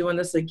open to doing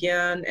this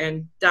again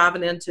and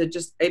diving into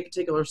just a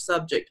particular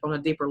subject on a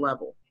deeper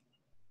level.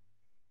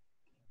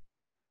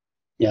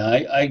 Yeah,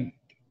 I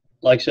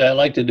like I said, I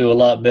like to do a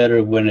lot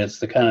better when it's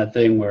the kind of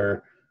thing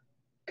where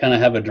kind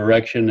of have a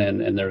direction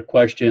and there are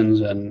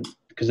questions, and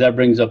because that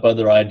brings up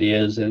other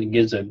ideas and it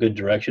gives a good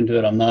direction to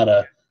it. I'm not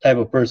a type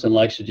of person who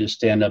likes to just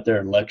stand up there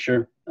and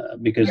lecture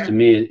because to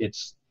me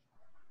it's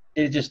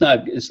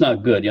not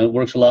good. You know, it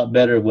works a lot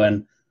better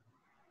when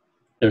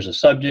there's a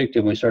subject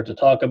and we start to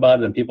talk about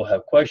it and people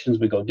have questions,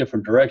 we go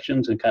different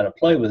directions and kind of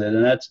play with it.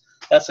 And that's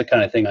the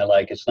kind of thing I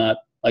like. It's not,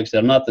 like I said,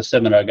 I'm not the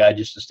seminar guy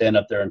just to stand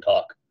up there and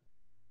talk.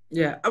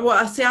 Yeah. Well,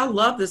 I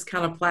love this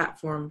kind of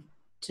platform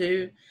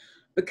too,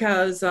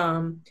 because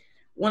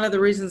one of the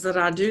reasons that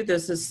I do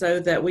this is so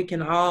that we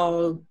can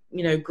all,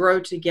 you know, grow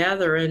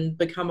together and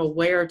become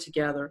aware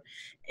together.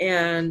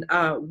 And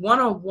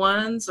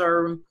one-on-ones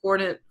are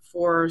important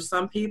for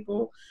some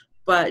people,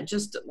 but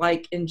just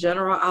like in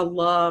general, I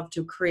love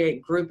to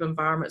create group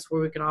environments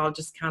where we can all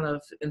just kind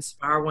of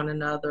inspire one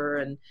another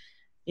and,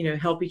 you know,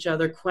 help each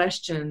other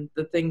question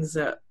the things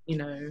that, you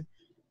know,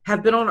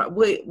 have been on.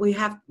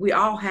 We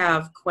all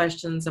have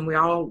questions and we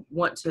all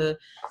want to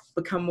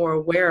become more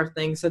aware of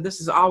things. So this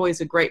is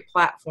always a great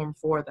platform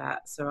for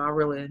that. So I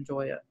really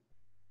enjoy it.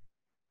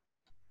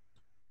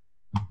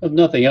 If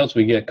nothing else,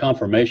 we get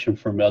confirmation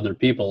from other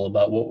people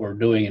about what we're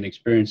doing and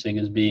experiencing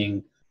as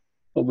being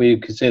what we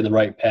could say the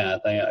right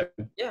path. I've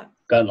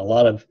gotten a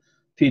lot of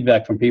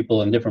feedback from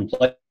people in different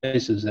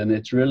places, and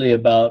it's really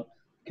about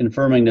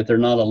confirming that they're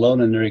not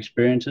alone in their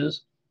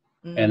experiences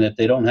and that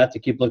they don't have to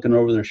keep looking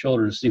over their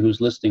shoulder to see who's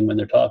listening when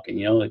they're talking.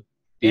 You know, like,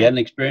 if you had an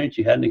experience,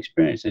 you had an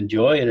experience.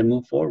 Enjoy it and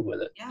move forward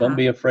with it. Don't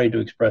be afraid to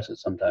express it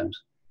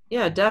sometimes.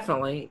 Yeah,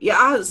 definitely. Yeah,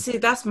 I see.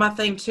 That's my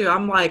thing too.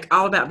 I'm like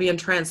all about being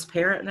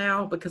transparent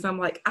now because I'm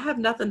like, I have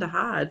nothing to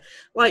hide.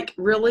 Like,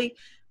 really,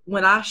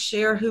 when I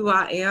share who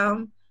I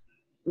am,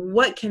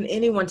 what can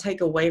anyone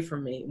take away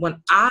from me?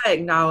 When I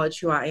acknowledge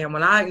who I am,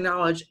 when I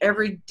acknowledge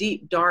every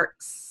deep, dark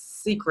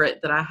secret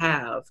that I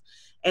have,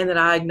 and that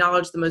I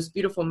acknowledge the most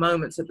beautiful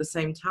moments at the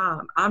same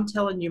time, I'm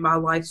telling you my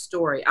life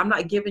story. I'm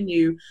not giving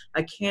you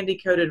a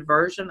candy-coated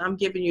version. I'm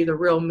giving you the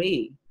real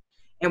me.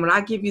 And when I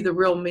give you the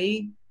real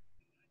me,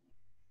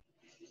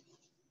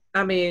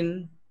 I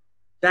mean,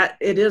 that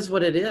it is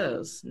what it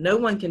is. No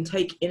one can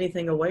take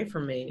anything away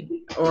from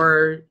me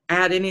or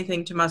add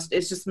anything to my,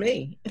 it's just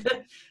me.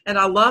 And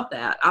I love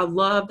that. I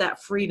love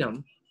that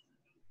freedom.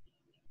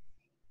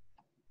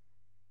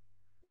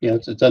 Yeah,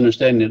 it's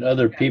understanding that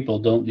other people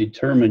don't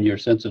determine your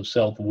sense of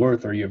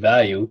self-worth or your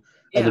value.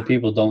 Yeah. Other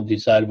people don't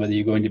decide whether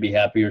you're going to be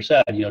happy or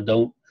sad. You know,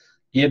 don't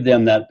give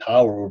them that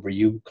power over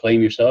you.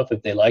 Claim yourself.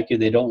 If they like you,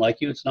 they don't like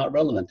you, it's not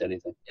relevant to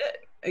anything. Yeah,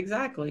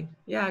 exactly.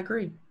 Yeah, I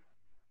agree.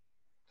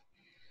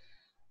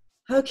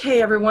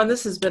 Okay, everyone,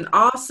 this has been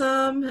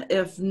awesome.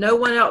 If no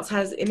one else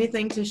has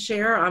anything to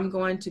share, I'm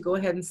going to go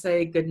ahead and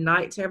say good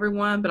night to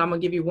everyone, but I'm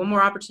going to give you one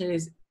more opportunity.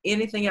 Is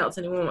anything else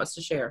anyone wants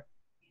to share?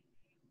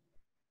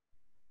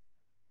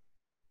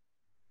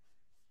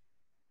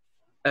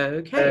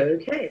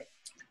 Okay.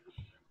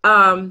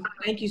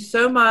 Thank you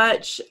so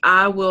much.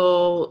 I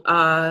will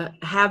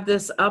have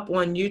this up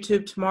on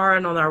YouTube tomorrow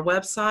and on our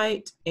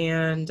website,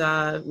 and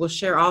we'll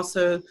share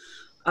also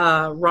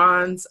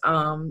Ron's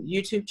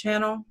YouTube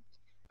channel,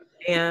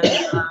 and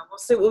we'll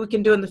see what we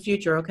can do in the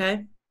future.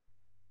 Okay.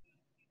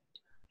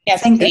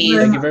 Yes, thank you.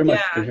 Thank you very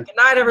much. Yeah. Good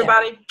night,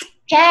 everybody.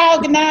 Ciao.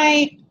 Good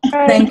night.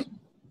 Thank you.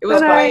 It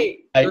was Good night.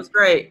 great. It was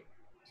great.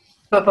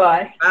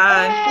 Bye-bye.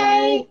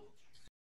 Bye. Bye.